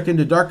Star Trek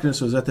Into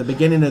Darkness was at the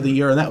beginning of the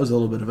year, and that was a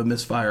little bit of a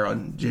misfire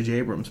on J.J.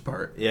 Abrams'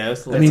 part. Yeah,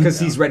 it's that's because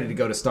he's ready to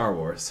go to Star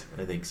Wars.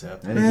 I think so.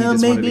 I think he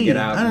just wanted to get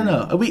out. I don't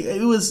and- know.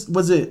 It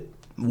was it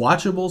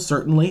watchable?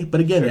 Certainly, but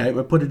again, I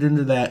would put it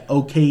into that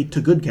okay to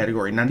good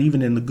category, not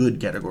even in the good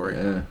category.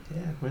 Yeah.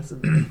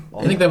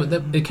 I think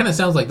that it kind of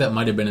sounds like that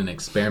might have been an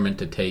experiment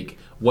to take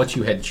what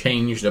you had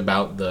changed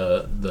about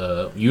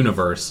the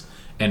universe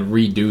and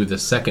redo the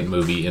second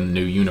movie in the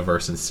new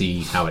universe and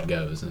see how it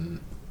goes. And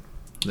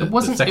It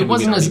wasn't as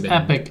already been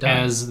epic done.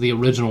 as the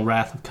original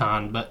Wrath of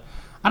Khan, but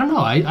I don't know.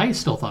 I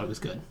still thought it was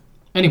good.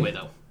 Anyway,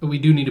 though, we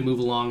do need to move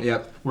along.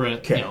 Yep. We're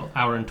at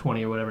hour and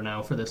 20 or whatever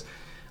now for this.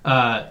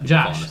 falling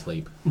Josh,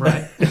 asleep.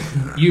 right?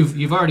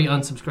 you've already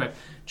unsubscribed.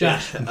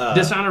 Josh,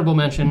 dishonorable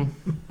mention.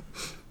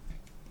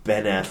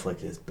 Ben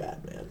Affleck is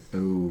Batman.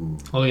 Ooh.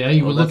 Oh yeah,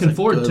 you were that's looking a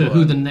forward good to who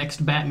one. the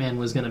next Batman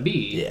was going to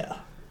be. Yeah.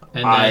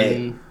 And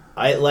then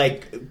I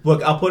like.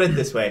 Look, I'll put it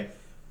this way: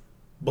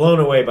 blown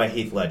away by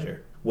Heath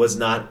Ledger. Was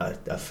not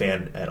a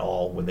fan at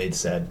all when they'd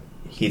said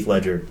Heath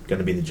Ledger going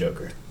to be the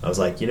Joker. I was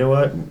like, you know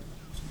what?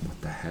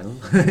 What the hell?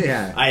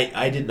 Yeah.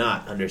 I did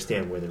not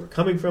understand where they were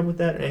coming from with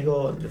that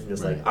angle, and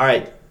just like, all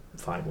right,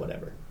 fine,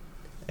 whatever.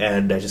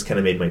 And I just kind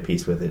of made my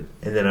peace with it,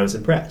 and then I was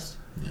impressed.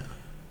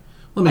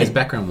 Well, his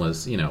background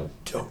was,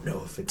 Don't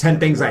know if it's 10 gonna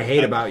things I work.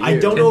 hate about you. I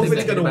don't 10 know if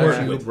Things it's I Hate going to About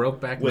work You, with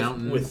Brokeback with-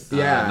 Mountain, with-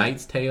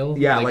 Knight's Tale.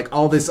 Yeah, like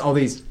all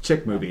these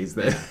chick movies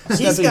that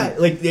He's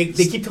got like they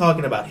keep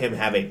talking about him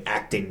having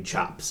acting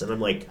chops, and I'm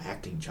like,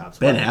 acting chops.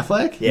 Ben what?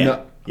 Affleck? Yeah,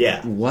 No.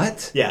 yeah,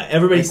 What? yeah.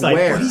 Everybody's Like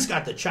like, where? well, he's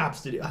got the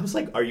chops to do. I was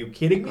like, are you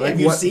kidding me? Like Have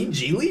you what? seen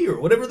Geely or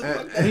whatever the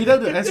fuck? And he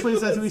does. That's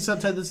what we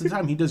said this at the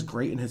time. He does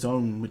great in his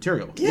own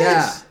material.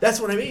 Yes, Yeah. that's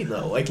what I mean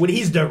though. Like when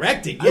he's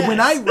directing. Yes. When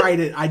I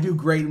write it, I do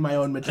great in my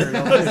own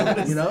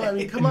material. You know, I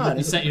mean, come on.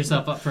 you set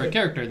yourself up for a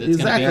character that's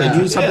Exactly. going to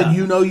be Do something Yeah.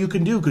 you know you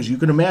can do because you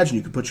can imagine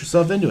you can put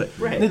yourself into it.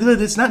 Right.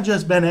 And it's not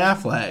just Ben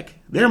Affleck.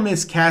 They're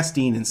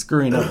miscasting and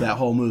screwing up that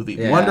whole movie.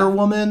 Yeah. Wonder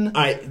Woman.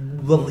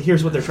 Well,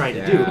 here's what they're trying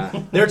to Yeah.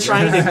 do. They're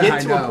trying to I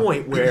get to a know.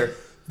 point where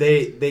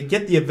they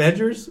get the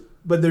Avengers,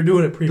 but they're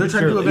doing it They're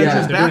trying to do prematurely. Avengers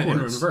Yeah. They're doing it in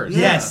backwards. reverse. Yeah.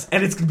 Yes,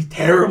 and it's gonna be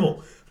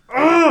terrible.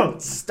 Oh,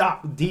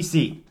 stop,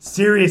 DC.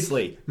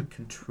 Seriously,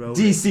 control it.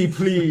 DC,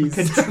 please.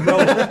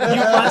 Control.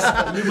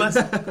 You must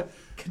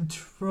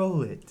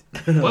control it.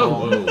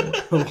 Whoa.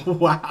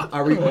 Wow.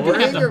 Are we We're going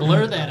to have to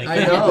blur that I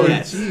again. know.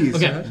 Yes. Jeez.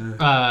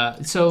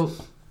 Okay, so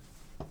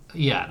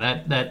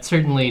yeah, that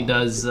certainly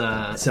does.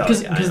 Because So,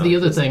 yeah, I know. the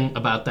other thing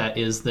about that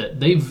is that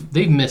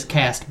they've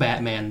miscast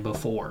Batman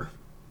before.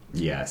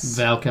 Yes.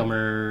 Val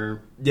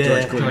Kilmer,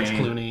 Yeah. George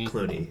Clooney.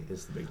 Clooney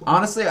is the big one.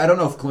 Honestly, I don't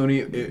know if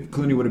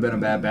Clooney would have been a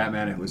bad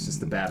Batman. It was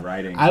just the bad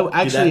writing. I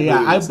actually, that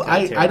movie yeah, was kinda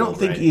I terrible, don't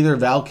think right? either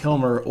Val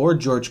Kilmer or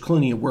George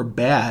Clooney were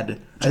bad.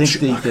 I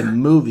think the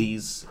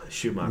movies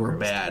Schumacher were was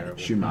bad.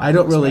 terrible. Schumacher I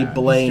don't was really bad.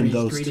 blame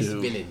History's those greatest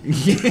two. villain.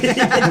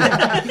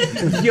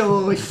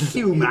 Yo,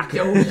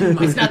 Schumacher.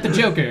 It's not the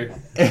Joker.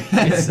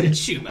 It's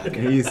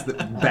Schumacher. He's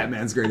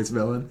Batman's greatest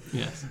villain.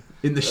 Yes.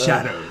 In the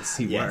shadows,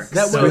 he yes. works.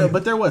 That So- was,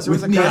 but there was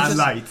with a neon conscious,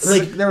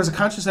 lights. there was a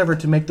conscious effort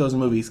to make those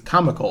movies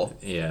comical,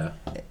 Yeah.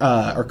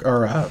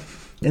 or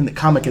in the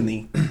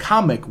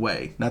comic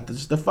way, not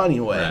just the funny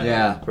way. Right.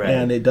 Yeah. Right.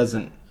 And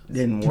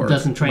didn't work.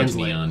 Doesn't Much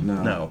translate. neon.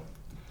 No.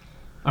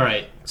 All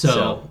right,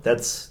 So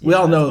that's We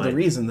all that's know my- the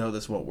reason though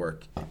this won't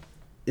work.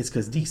 It's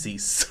because DC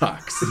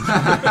sucks.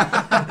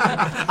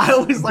 I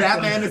always like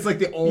Batman is like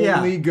the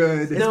only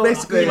good. It's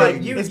basically I-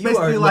 like- you, it's you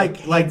basically are like-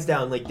 hands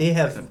down. Like they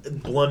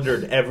have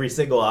blundered every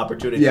single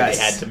opportunity Yes.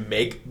 they had to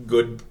make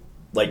good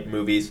like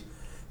movies,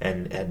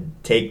 and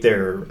take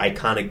their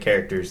iconic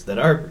characters that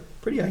are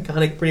pretty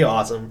iconic, pretty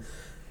awesome,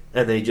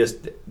 and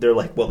they're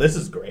like, well, this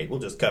is great. We'll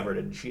just cover it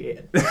in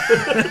shit.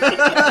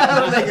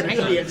 Hang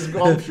on.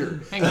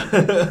 Sculpture. Hang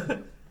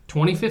on.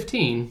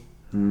 2015.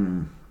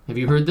 Have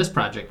you heard this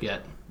project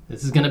yet?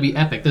 This is going to be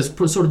epic. This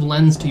sort of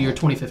lends to your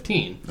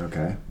 2015.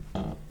 Okay.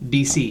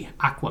 DC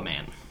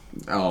Aquaman.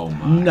 Oh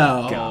my.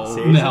 No.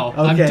 Seriously? No,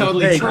 I'm Okay,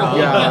 totally thank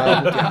trolling.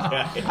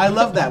 God. I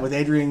love that with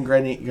Adrian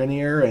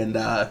Grenier and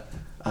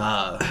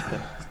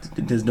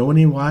does no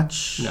one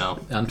watch No.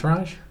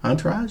 Entourage?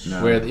 Entourage?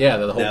 No. Where the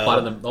whole No. plot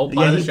of the whole Yeah,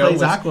 plot of he the show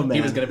plays was Aquaman.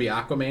 he was going to be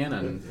Aquaman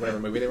on whatever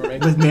movie they were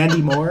making. With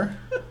Mandy Moore?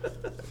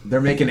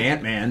 They're making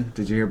Ant-Man.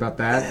 Did you hear about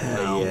that?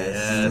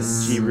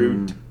 Yes,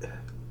 G-Root.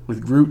 With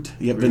Groot.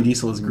 Yep, Vin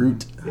Diesel is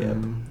Groot. Yep.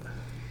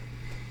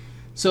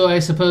 So I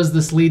suppose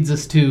this leads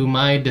us to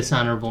my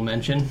dishonorable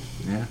mention.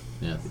 Yeah.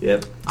 Yeah.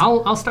 Yep.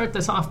 I'll start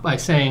this off by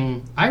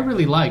saying I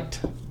really liked.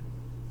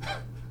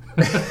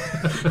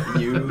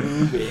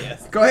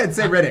 Yes. Go ahead,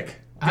 say Riddick.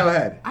 Go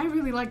ahead. I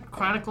really liked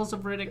Chronicles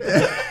of Riddick.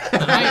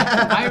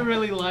 I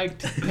really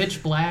liked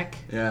Pitch Black.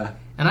 Yeah.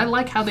 And I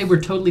like how they were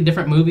totally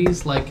different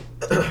movies. Like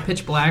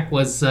Pitch Black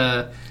was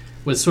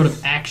sort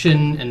of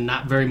action and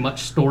not very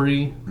much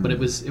story, but it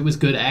was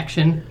good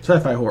action.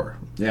 Sci-fi horror.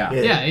 Yeah.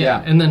 Yeah.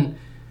 Yeah. And then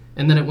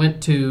it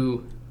went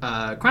to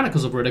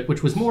Chronicles of Riddick,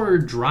 which was more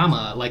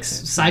drama, like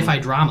sci-fi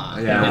drama.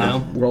 Yeah. You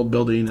know. World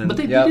building. And But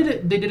they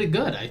Yep. did it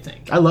good, I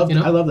think. I love you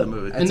know? that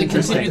movie. And they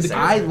continued the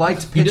I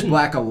liked Pitch didn't-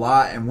 Black a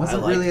lot and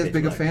wasn't I liked really as Pitch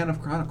big a Black. fan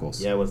of Chronicles.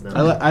 Yeah, it was not.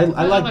 I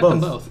like like both. them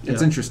both.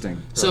 It's Yeah.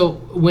 interesting. So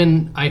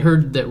when I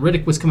heard that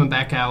Riddick was coming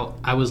back out,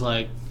 I was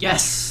like,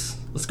 yes,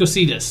 let's go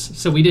see this.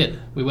 So we did.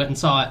 We went and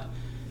saw it.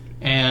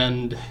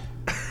 And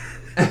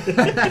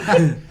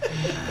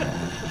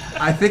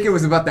I think it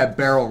was about that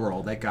barrel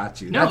roll that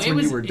got you. no, That's it when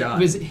was you were done.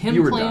 it was him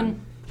you were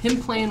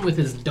playing with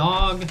his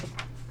dog.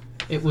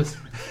 It was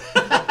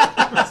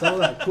So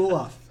that cool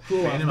off.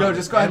 done. No,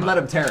 just go ahead and let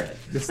him tear it.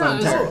 Just let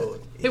him tear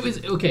it. it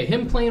was okay.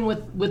 Him playing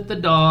with the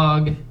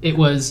dog. It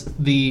was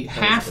the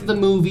half the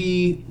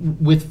movie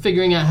with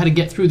figuring out how to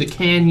get through the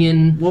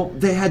canyon. Well,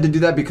 they had to do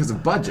that because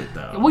of budget,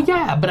 though. Well,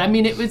 yeah, but I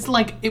mean, it was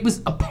like it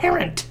was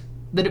apparent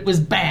that it was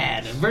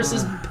bad.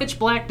 Versus Pitch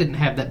Black didn't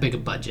have that big a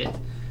budget,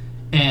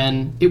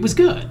 and it was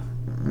good.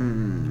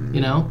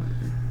 You know,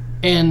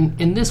 and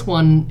in this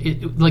one,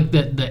 like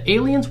the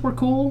aliens were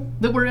cool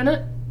that were in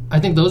it. I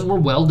think those were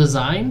well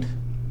designed.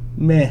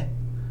 Meh.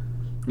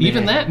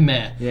 Even that,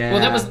 meh. Yeah. Well,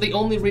 that was the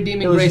only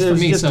redeeming It was, grace it for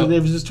was me. just, So they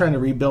was just trying to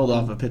rebuild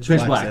off of Pitch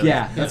Pitch Black, so-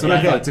 yeah. That's what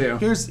I thought, too.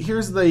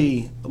 Here's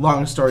the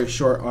long story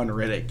short on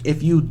Riddick.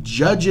 If you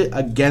judge it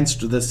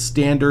against the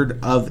standard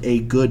of a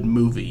good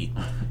movie,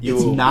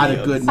 it's not a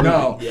good movie.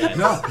 No. Yes.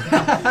 No.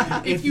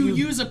 if you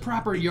use a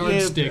proper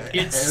yardstick,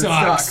 it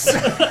sucks.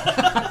 Sucks.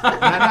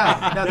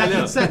 Now, that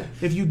being said,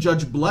 if you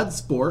judge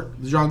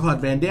Bloodsport, the Jean-Claude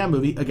Van Damme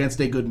movie, against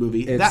a good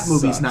movie, It that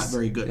movie's sucks. not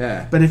very good.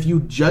 Yeah. But if you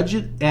judge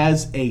it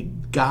as a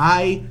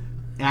guy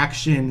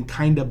action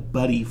kind of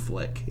buddy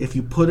flick, if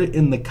you put it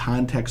in the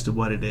context of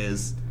what it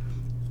is,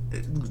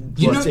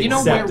 You Plus know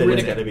where accept that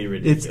it's Riddick. going to be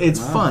ridiculous. it's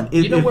fun.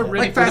 You know where Riddick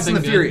Like Fast and the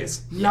would've been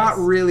Furious. Not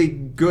really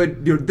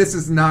good. This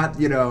is not,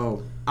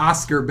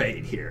 Oscar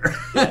bait here.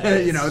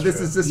 This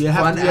is just You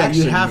fun have,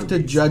 action you have to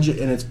movies. judge it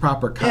in its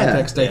proper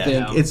context. I Yeah.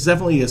 think it's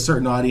definitely a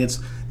certain audience.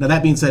 Now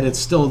that being said, it's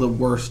still the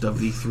worst of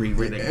the three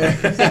Riddick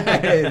movies.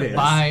 It is.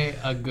 By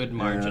a good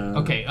margin.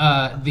 Okay,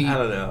 I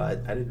don't know. I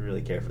didn't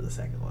really care for the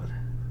second one.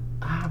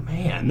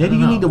 man. Maybe I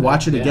you don't need to know.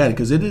 watch it Yeah. again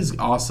because it is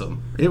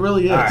awesome. It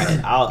really is. All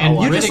right, I'll And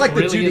watch You it. just Riddick like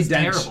the really Judi is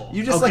Dench. terrible.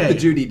 You just like the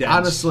Judi Dench.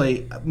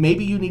 Honestly,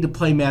 maybe you need to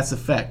play Mass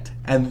Effect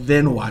and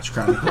then watch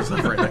Chronicles of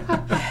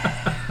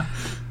Riddick.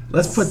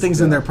 Let's put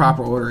things in their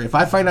proper order. If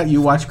I find out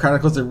you watch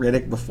Chronicles of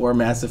Riddick before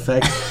Mass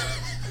Effect,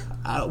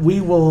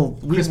 we will.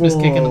 Christmas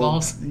kick in the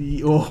balls?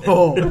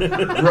 Oh.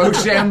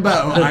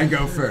 Rochambeau, I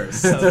go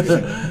first.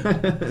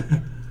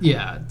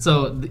 Yeah.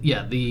 So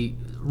the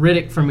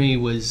Riddick for me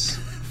was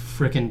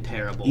freaking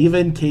terrible.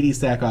 Even Katie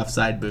Sackhoff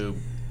side boob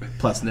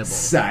plus nibble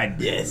Side.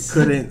 Yes.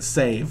 couldn't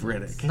save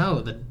Riddick.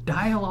 No, the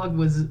dialogue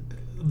was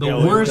the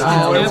Yeah, worst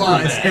Oh,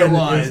 it's it ever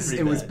was. been. It was. pretty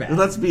It was bad. bad.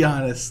 Let's be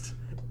honest.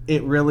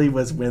 It really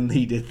was when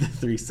he did the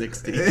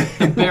 360.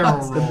 The barrel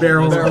roll.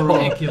 barrel was roll.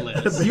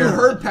 ridiculous. You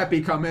heard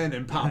Peppy come in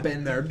and pop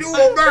in there, do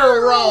a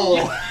barrel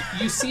roll,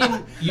 You see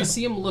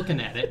him looking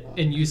at it,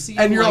 and you see.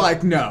 and him you're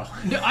like, no.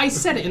 No, I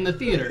said it in the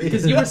theater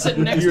because you were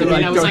sitting next You're to me,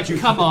 and like, I was "Don't like, you-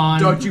 "Come on,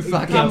 don't you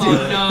fucking come do on,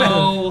 it."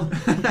 no!"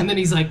 And then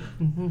he's like,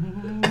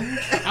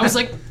 I was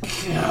like,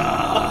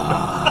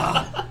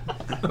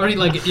 Or he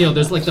like, you know,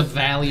 there's like the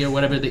valley or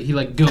whatever that he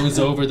like goes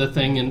over the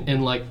thing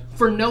and like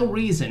for no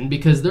reason,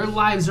 because their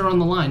lives are on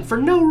the line, for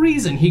no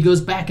reason he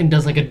goes back and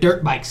does like a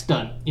dirt bike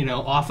stunt, you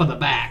know, off of the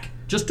back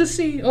just to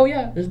see. Oh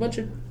yeah, there's a bunch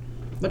of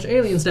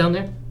aliens down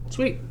there.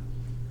 Sweet.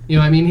 You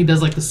know what I mean? He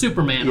does like the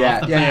Superman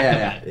off the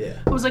back of it. Yeah.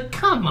 I was like,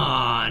 come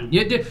on.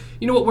 You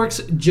know what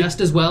works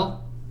just as well?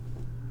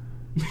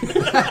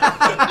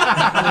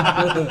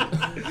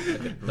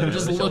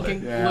 Just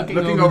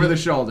looking over the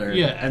shoulder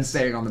Yes. and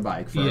staying on the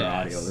bike for Yes.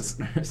 our audio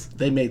listeners.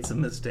 They made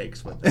some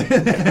mistakes with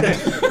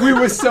it. We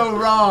were so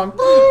wrong.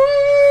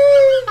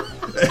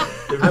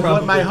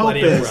 What my hope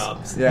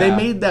is, Yeah. they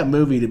made that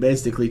movie to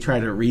basically try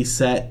to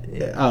reset.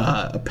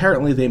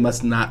 Apparently, they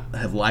must not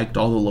have liked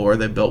all the lore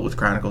they built with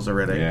Chronicles of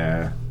Riddick.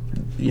 Yeah.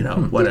 You know,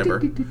 whatever.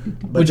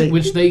 But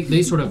Which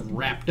they sort of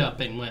wrapped up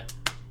and went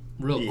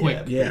real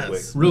quick.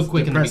 yes, Real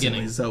quick in the depressingly.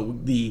 beginning. So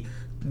the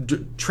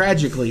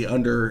tragically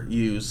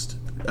underused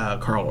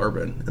Carl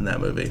Urban in that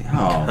movie.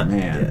 Oh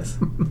man. Yes.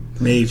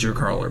 Major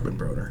Carl Urban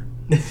boner.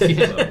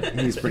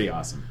 He's pretty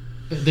awesome.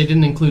 They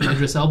didn't include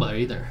Idris Elba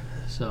either.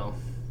 So.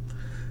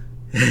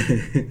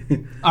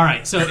 All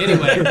right. So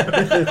anyway,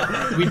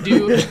 we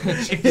do.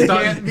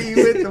 Can't be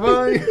with the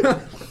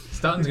one.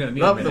 Staunton's gonna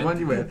need a Love minute. the one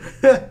you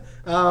with.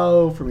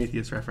 Oh,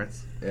 Prometheus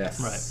reference.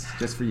 Yes. Right.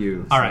 Just for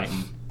you. All right.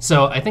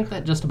 So I think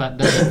that just about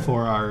does it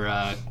for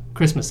our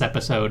Christmas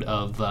episode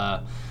of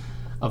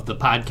the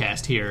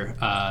podcast here.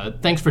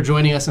 Thanks for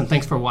joining us and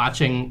thanks for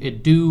watching.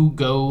 Do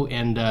go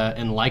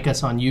and like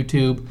us on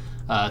YouTube.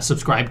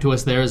 Subscribe to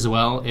us there as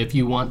well. If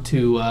you want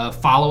to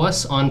follow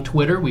us on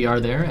Twitter, we are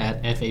there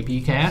at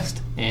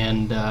FAPcast,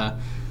 and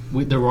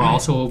we're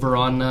also over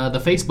on the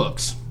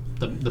Facebooks,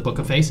 the Book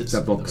of Faces.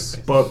 The books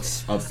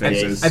Books of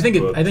faces. I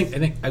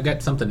think I've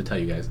got something to tell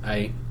you guys.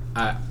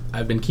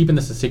 I've been keeping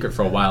this a secret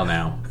for a while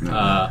now.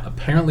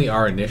 Apparently,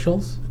 our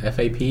initials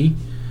FAP,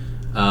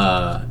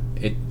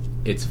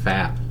 it's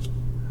FAP.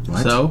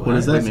 What? So, what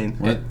does that mean?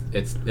 What?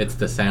 It's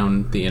the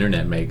sound the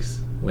internet makes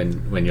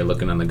when you're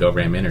looking on the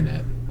GoRam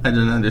internet. I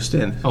didn't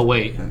understand. Oh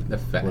wait, The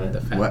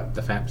What?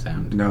 FAP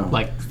sound. No.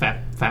 like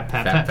fap.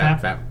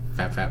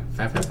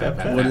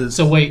 What is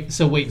So wait,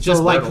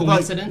 just by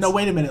coincidence? no,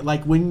 wait a minute.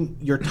 Like when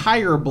your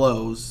tire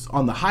blows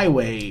on the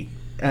highway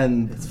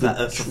and It's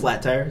a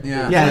flat tire.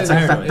 Yeah. yeah, it's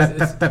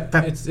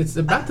like It's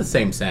about the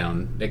same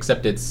sound,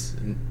 except it's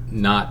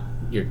not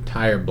your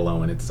tire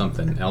blowing. It's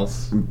something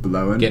else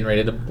Blowing. getting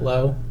ready to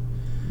blow.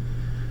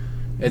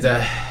 It's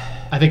a.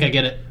 I think I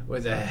get it.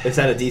 What's a? Is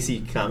that a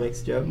DC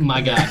Comics joke?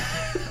 My God.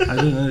 I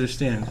didn't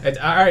understand. It's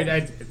all right.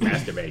 It's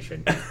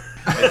masturbation.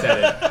 I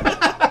said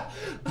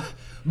it.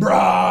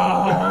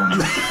 Brom.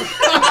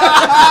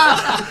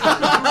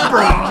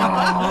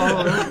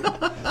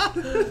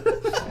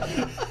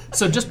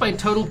 So just by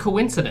total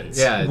coincidence,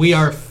 Yeah, we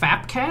are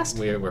Fapcast?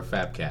 We're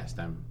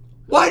Fapcast.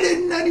 Why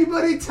didn't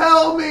anybody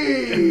tell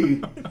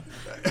me?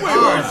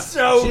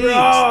 So Jeez.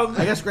 wrong.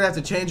 I guess we're gonna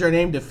have to change our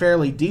name to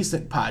Fairly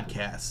Decent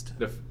Podcast.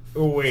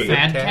 Wait.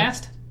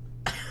 Fadcast?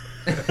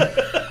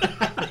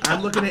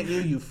 I'm looking at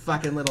you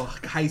fucking little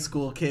high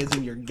school kids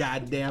and your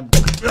goddamn.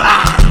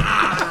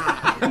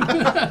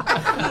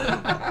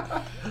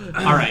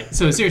 All right.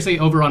 So seriously,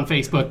 over on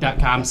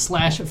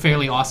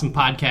Facebook.com/Fairly Awesome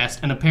Podcast,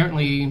 and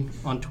apparently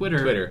on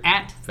Twitter.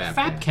 at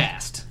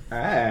Fapcast.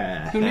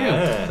 Fapcast. Who knew?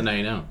 So now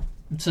you know.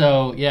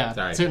 So yeah,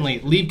 Sorry. certainly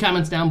leave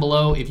comments down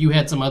below if you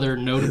had some other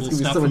notable It's gonna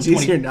be stuff so from, much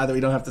easier now that we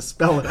don't have to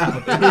spell it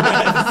out.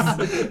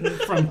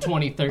 from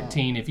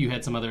 2013. If you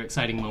had some other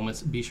exciting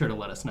moments, be sure to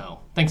let us know.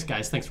 Thanks,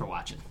 guys. Thanks for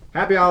watching.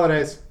 Happy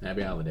holidays.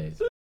 Happy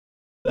holidays.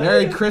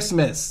 Merry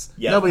Christmas.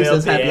 Yeah, Nobody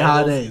says filthy Happy animals.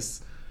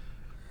 holidays.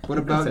 What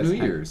about says New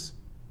happy. Year's?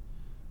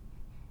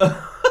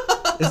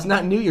 It's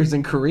not New Year's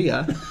in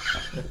Korea.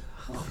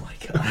 Oh my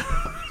god.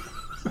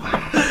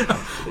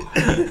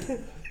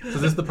 So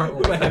this is the part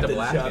where we cut to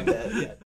black. Shot that, yeah.